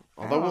 But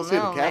Although I we'll don't see,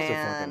 the know, Cavs are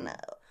man. fucking-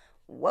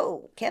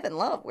 Whoa, Kevin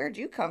Love, where'd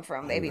you come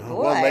from, baby boy?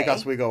 Well, Lake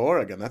Oswego,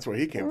 Oregon. That's where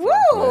he came from.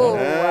 Whoa.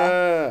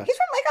 Yeah. He's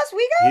from Lake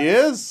Oswego? He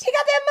is. He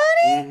got that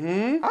money?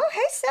 Mm-hmm. Oh,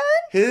 hey,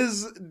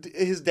 son.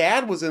 His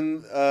dad was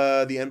in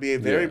the NBA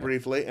very Yeah.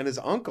 briefly, and his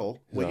uncle,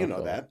 you know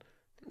uncle that,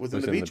 was in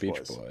Was the in Beach, the Beach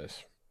Boys.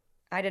 Boys.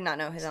 I did not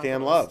know his Stan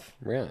uncle. Love.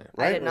 Really?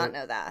 I Right? did not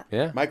know that.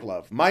 Yeah. Mike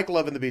Love. Mike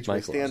Love in the Beach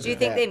Mike Boys. Love. Stan's Do you his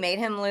think dad. they made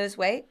him lose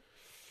weight?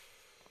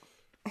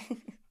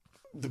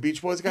 The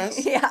Beach Boys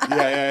guys? Yeah.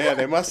 Yeah.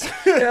 They must.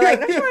 They're like,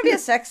 don't you want to be a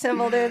sex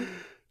symbol, dude?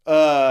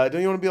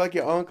 Don't you want to be like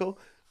your uncle?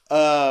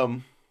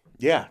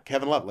 Yeah,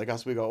 Kevin Love, Lake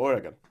Oswego,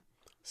 Oregon.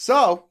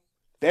 So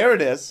there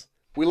it is.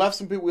 We left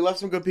some people. We left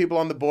some good people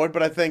on the board,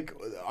 but I think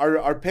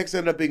our picks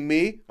ended up being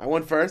me. I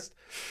went first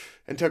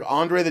and took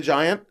Andre the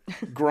Giant,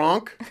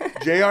 Gronk,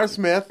 J.R.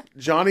 Smith,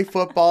 Johnny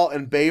Football,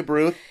 and Babe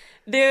Ruth.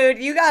 Dude,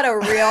 you got a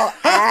real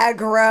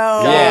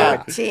aggro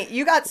Yeah. team.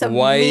 You got some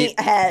White,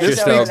 meatheads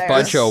just over a there.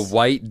 bunch of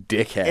white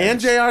dickheads. And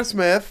J.R.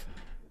 Smith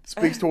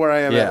speaks to where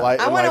I am Yeah. at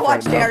life. I want to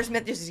watch right now. J.R.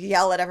 Smith just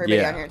yell at everybody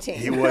Yeah. on your team.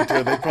 He would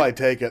too. They'd probably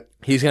take it.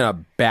 He's gonna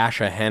bash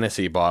a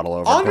Hennessy bottle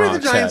over Andre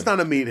Gronk's the Giant's head. not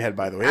a meathead,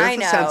 by the way. I That's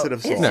know. a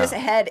sensitive soul. His just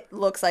head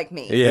looks like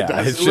me. Yeah,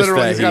 It's it's just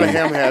literally, that he's got a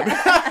ham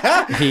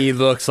head. he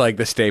looks like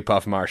the Stay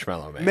Puft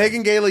Marshmallow Man.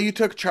 Megan Gailey, you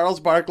took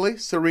Charles Barkley,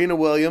 Serena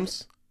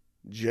Williams,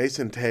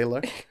 Jason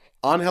Taylor,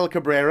 Angel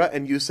Cabrera,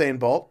 and Usain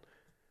Bolt.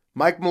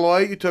 Mike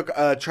Mulloy, you took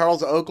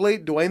Charles Oakley,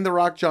 Dwayne The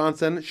Rock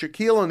Johnson,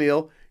 Shaquille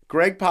O'Neal,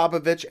 Greg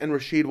Popovich, and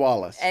Rasheed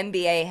Wallace.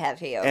 NBA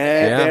heavy over And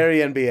there. Yeah. very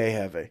NBA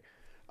heavy.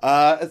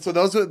 So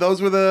those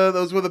were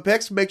the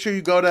picks. Make sure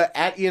you go to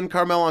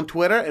 @IanCarmel on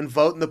Twitter and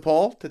vote in the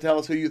poll to tell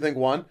us who you think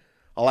won.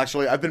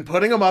 I've been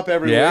putting them up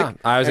every week. Yeah,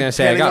 I was and gonna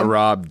say I pinning got them.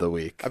 robbed the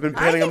week. I've been I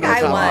pinning them think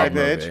to the I top of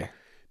my won.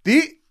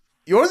 page.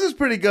 Yours is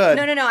pretty good.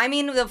 No. I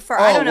mean, I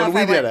don't know when if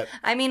we I did won. it.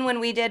 I mean,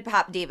 when we did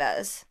Pop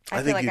Divas, I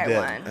feel think like you I did.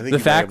 won. I think The you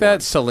might fact have that won.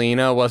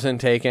 Selena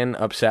wasn't taken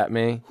upset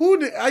me.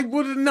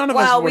 None of us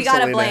Well, were we gotta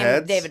Selena blame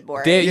heads. David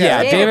Bory.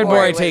 David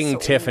Bory was taking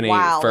Tiffany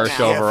wild first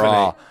now.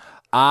 overall.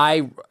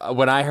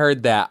 When I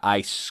heard that,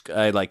 I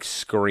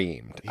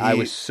screamed. I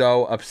was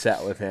so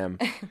upset with him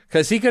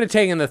because he could have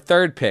taken the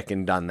third pick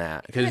and done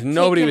that because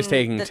nobody was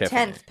taking the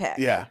Tiffany. 10th pick.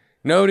 Yeah.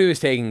 Nobody was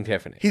taking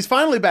Tiffany. He's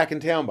finally back in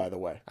town, by the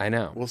way. I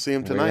know. We'll see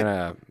him We're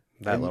tonight.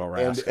 that little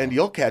rascal. And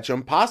you'll catch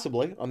him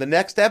possibly on the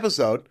next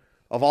episode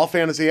of All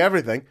Fantasy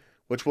Everything,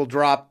 which will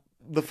drop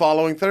the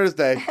following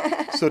Thursday.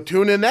 So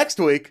tune in next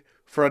week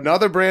for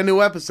another brand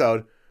new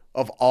episode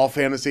of All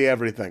Fantasy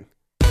Everything.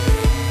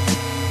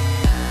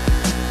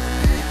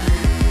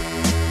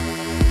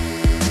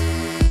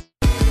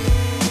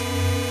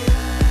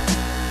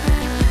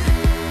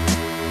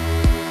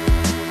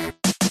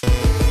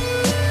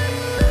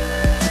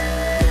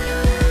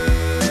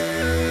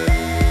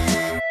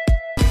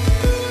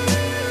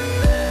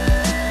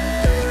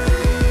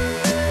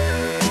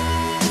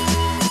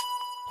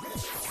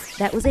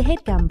 That was a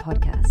HeadGum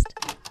podcast.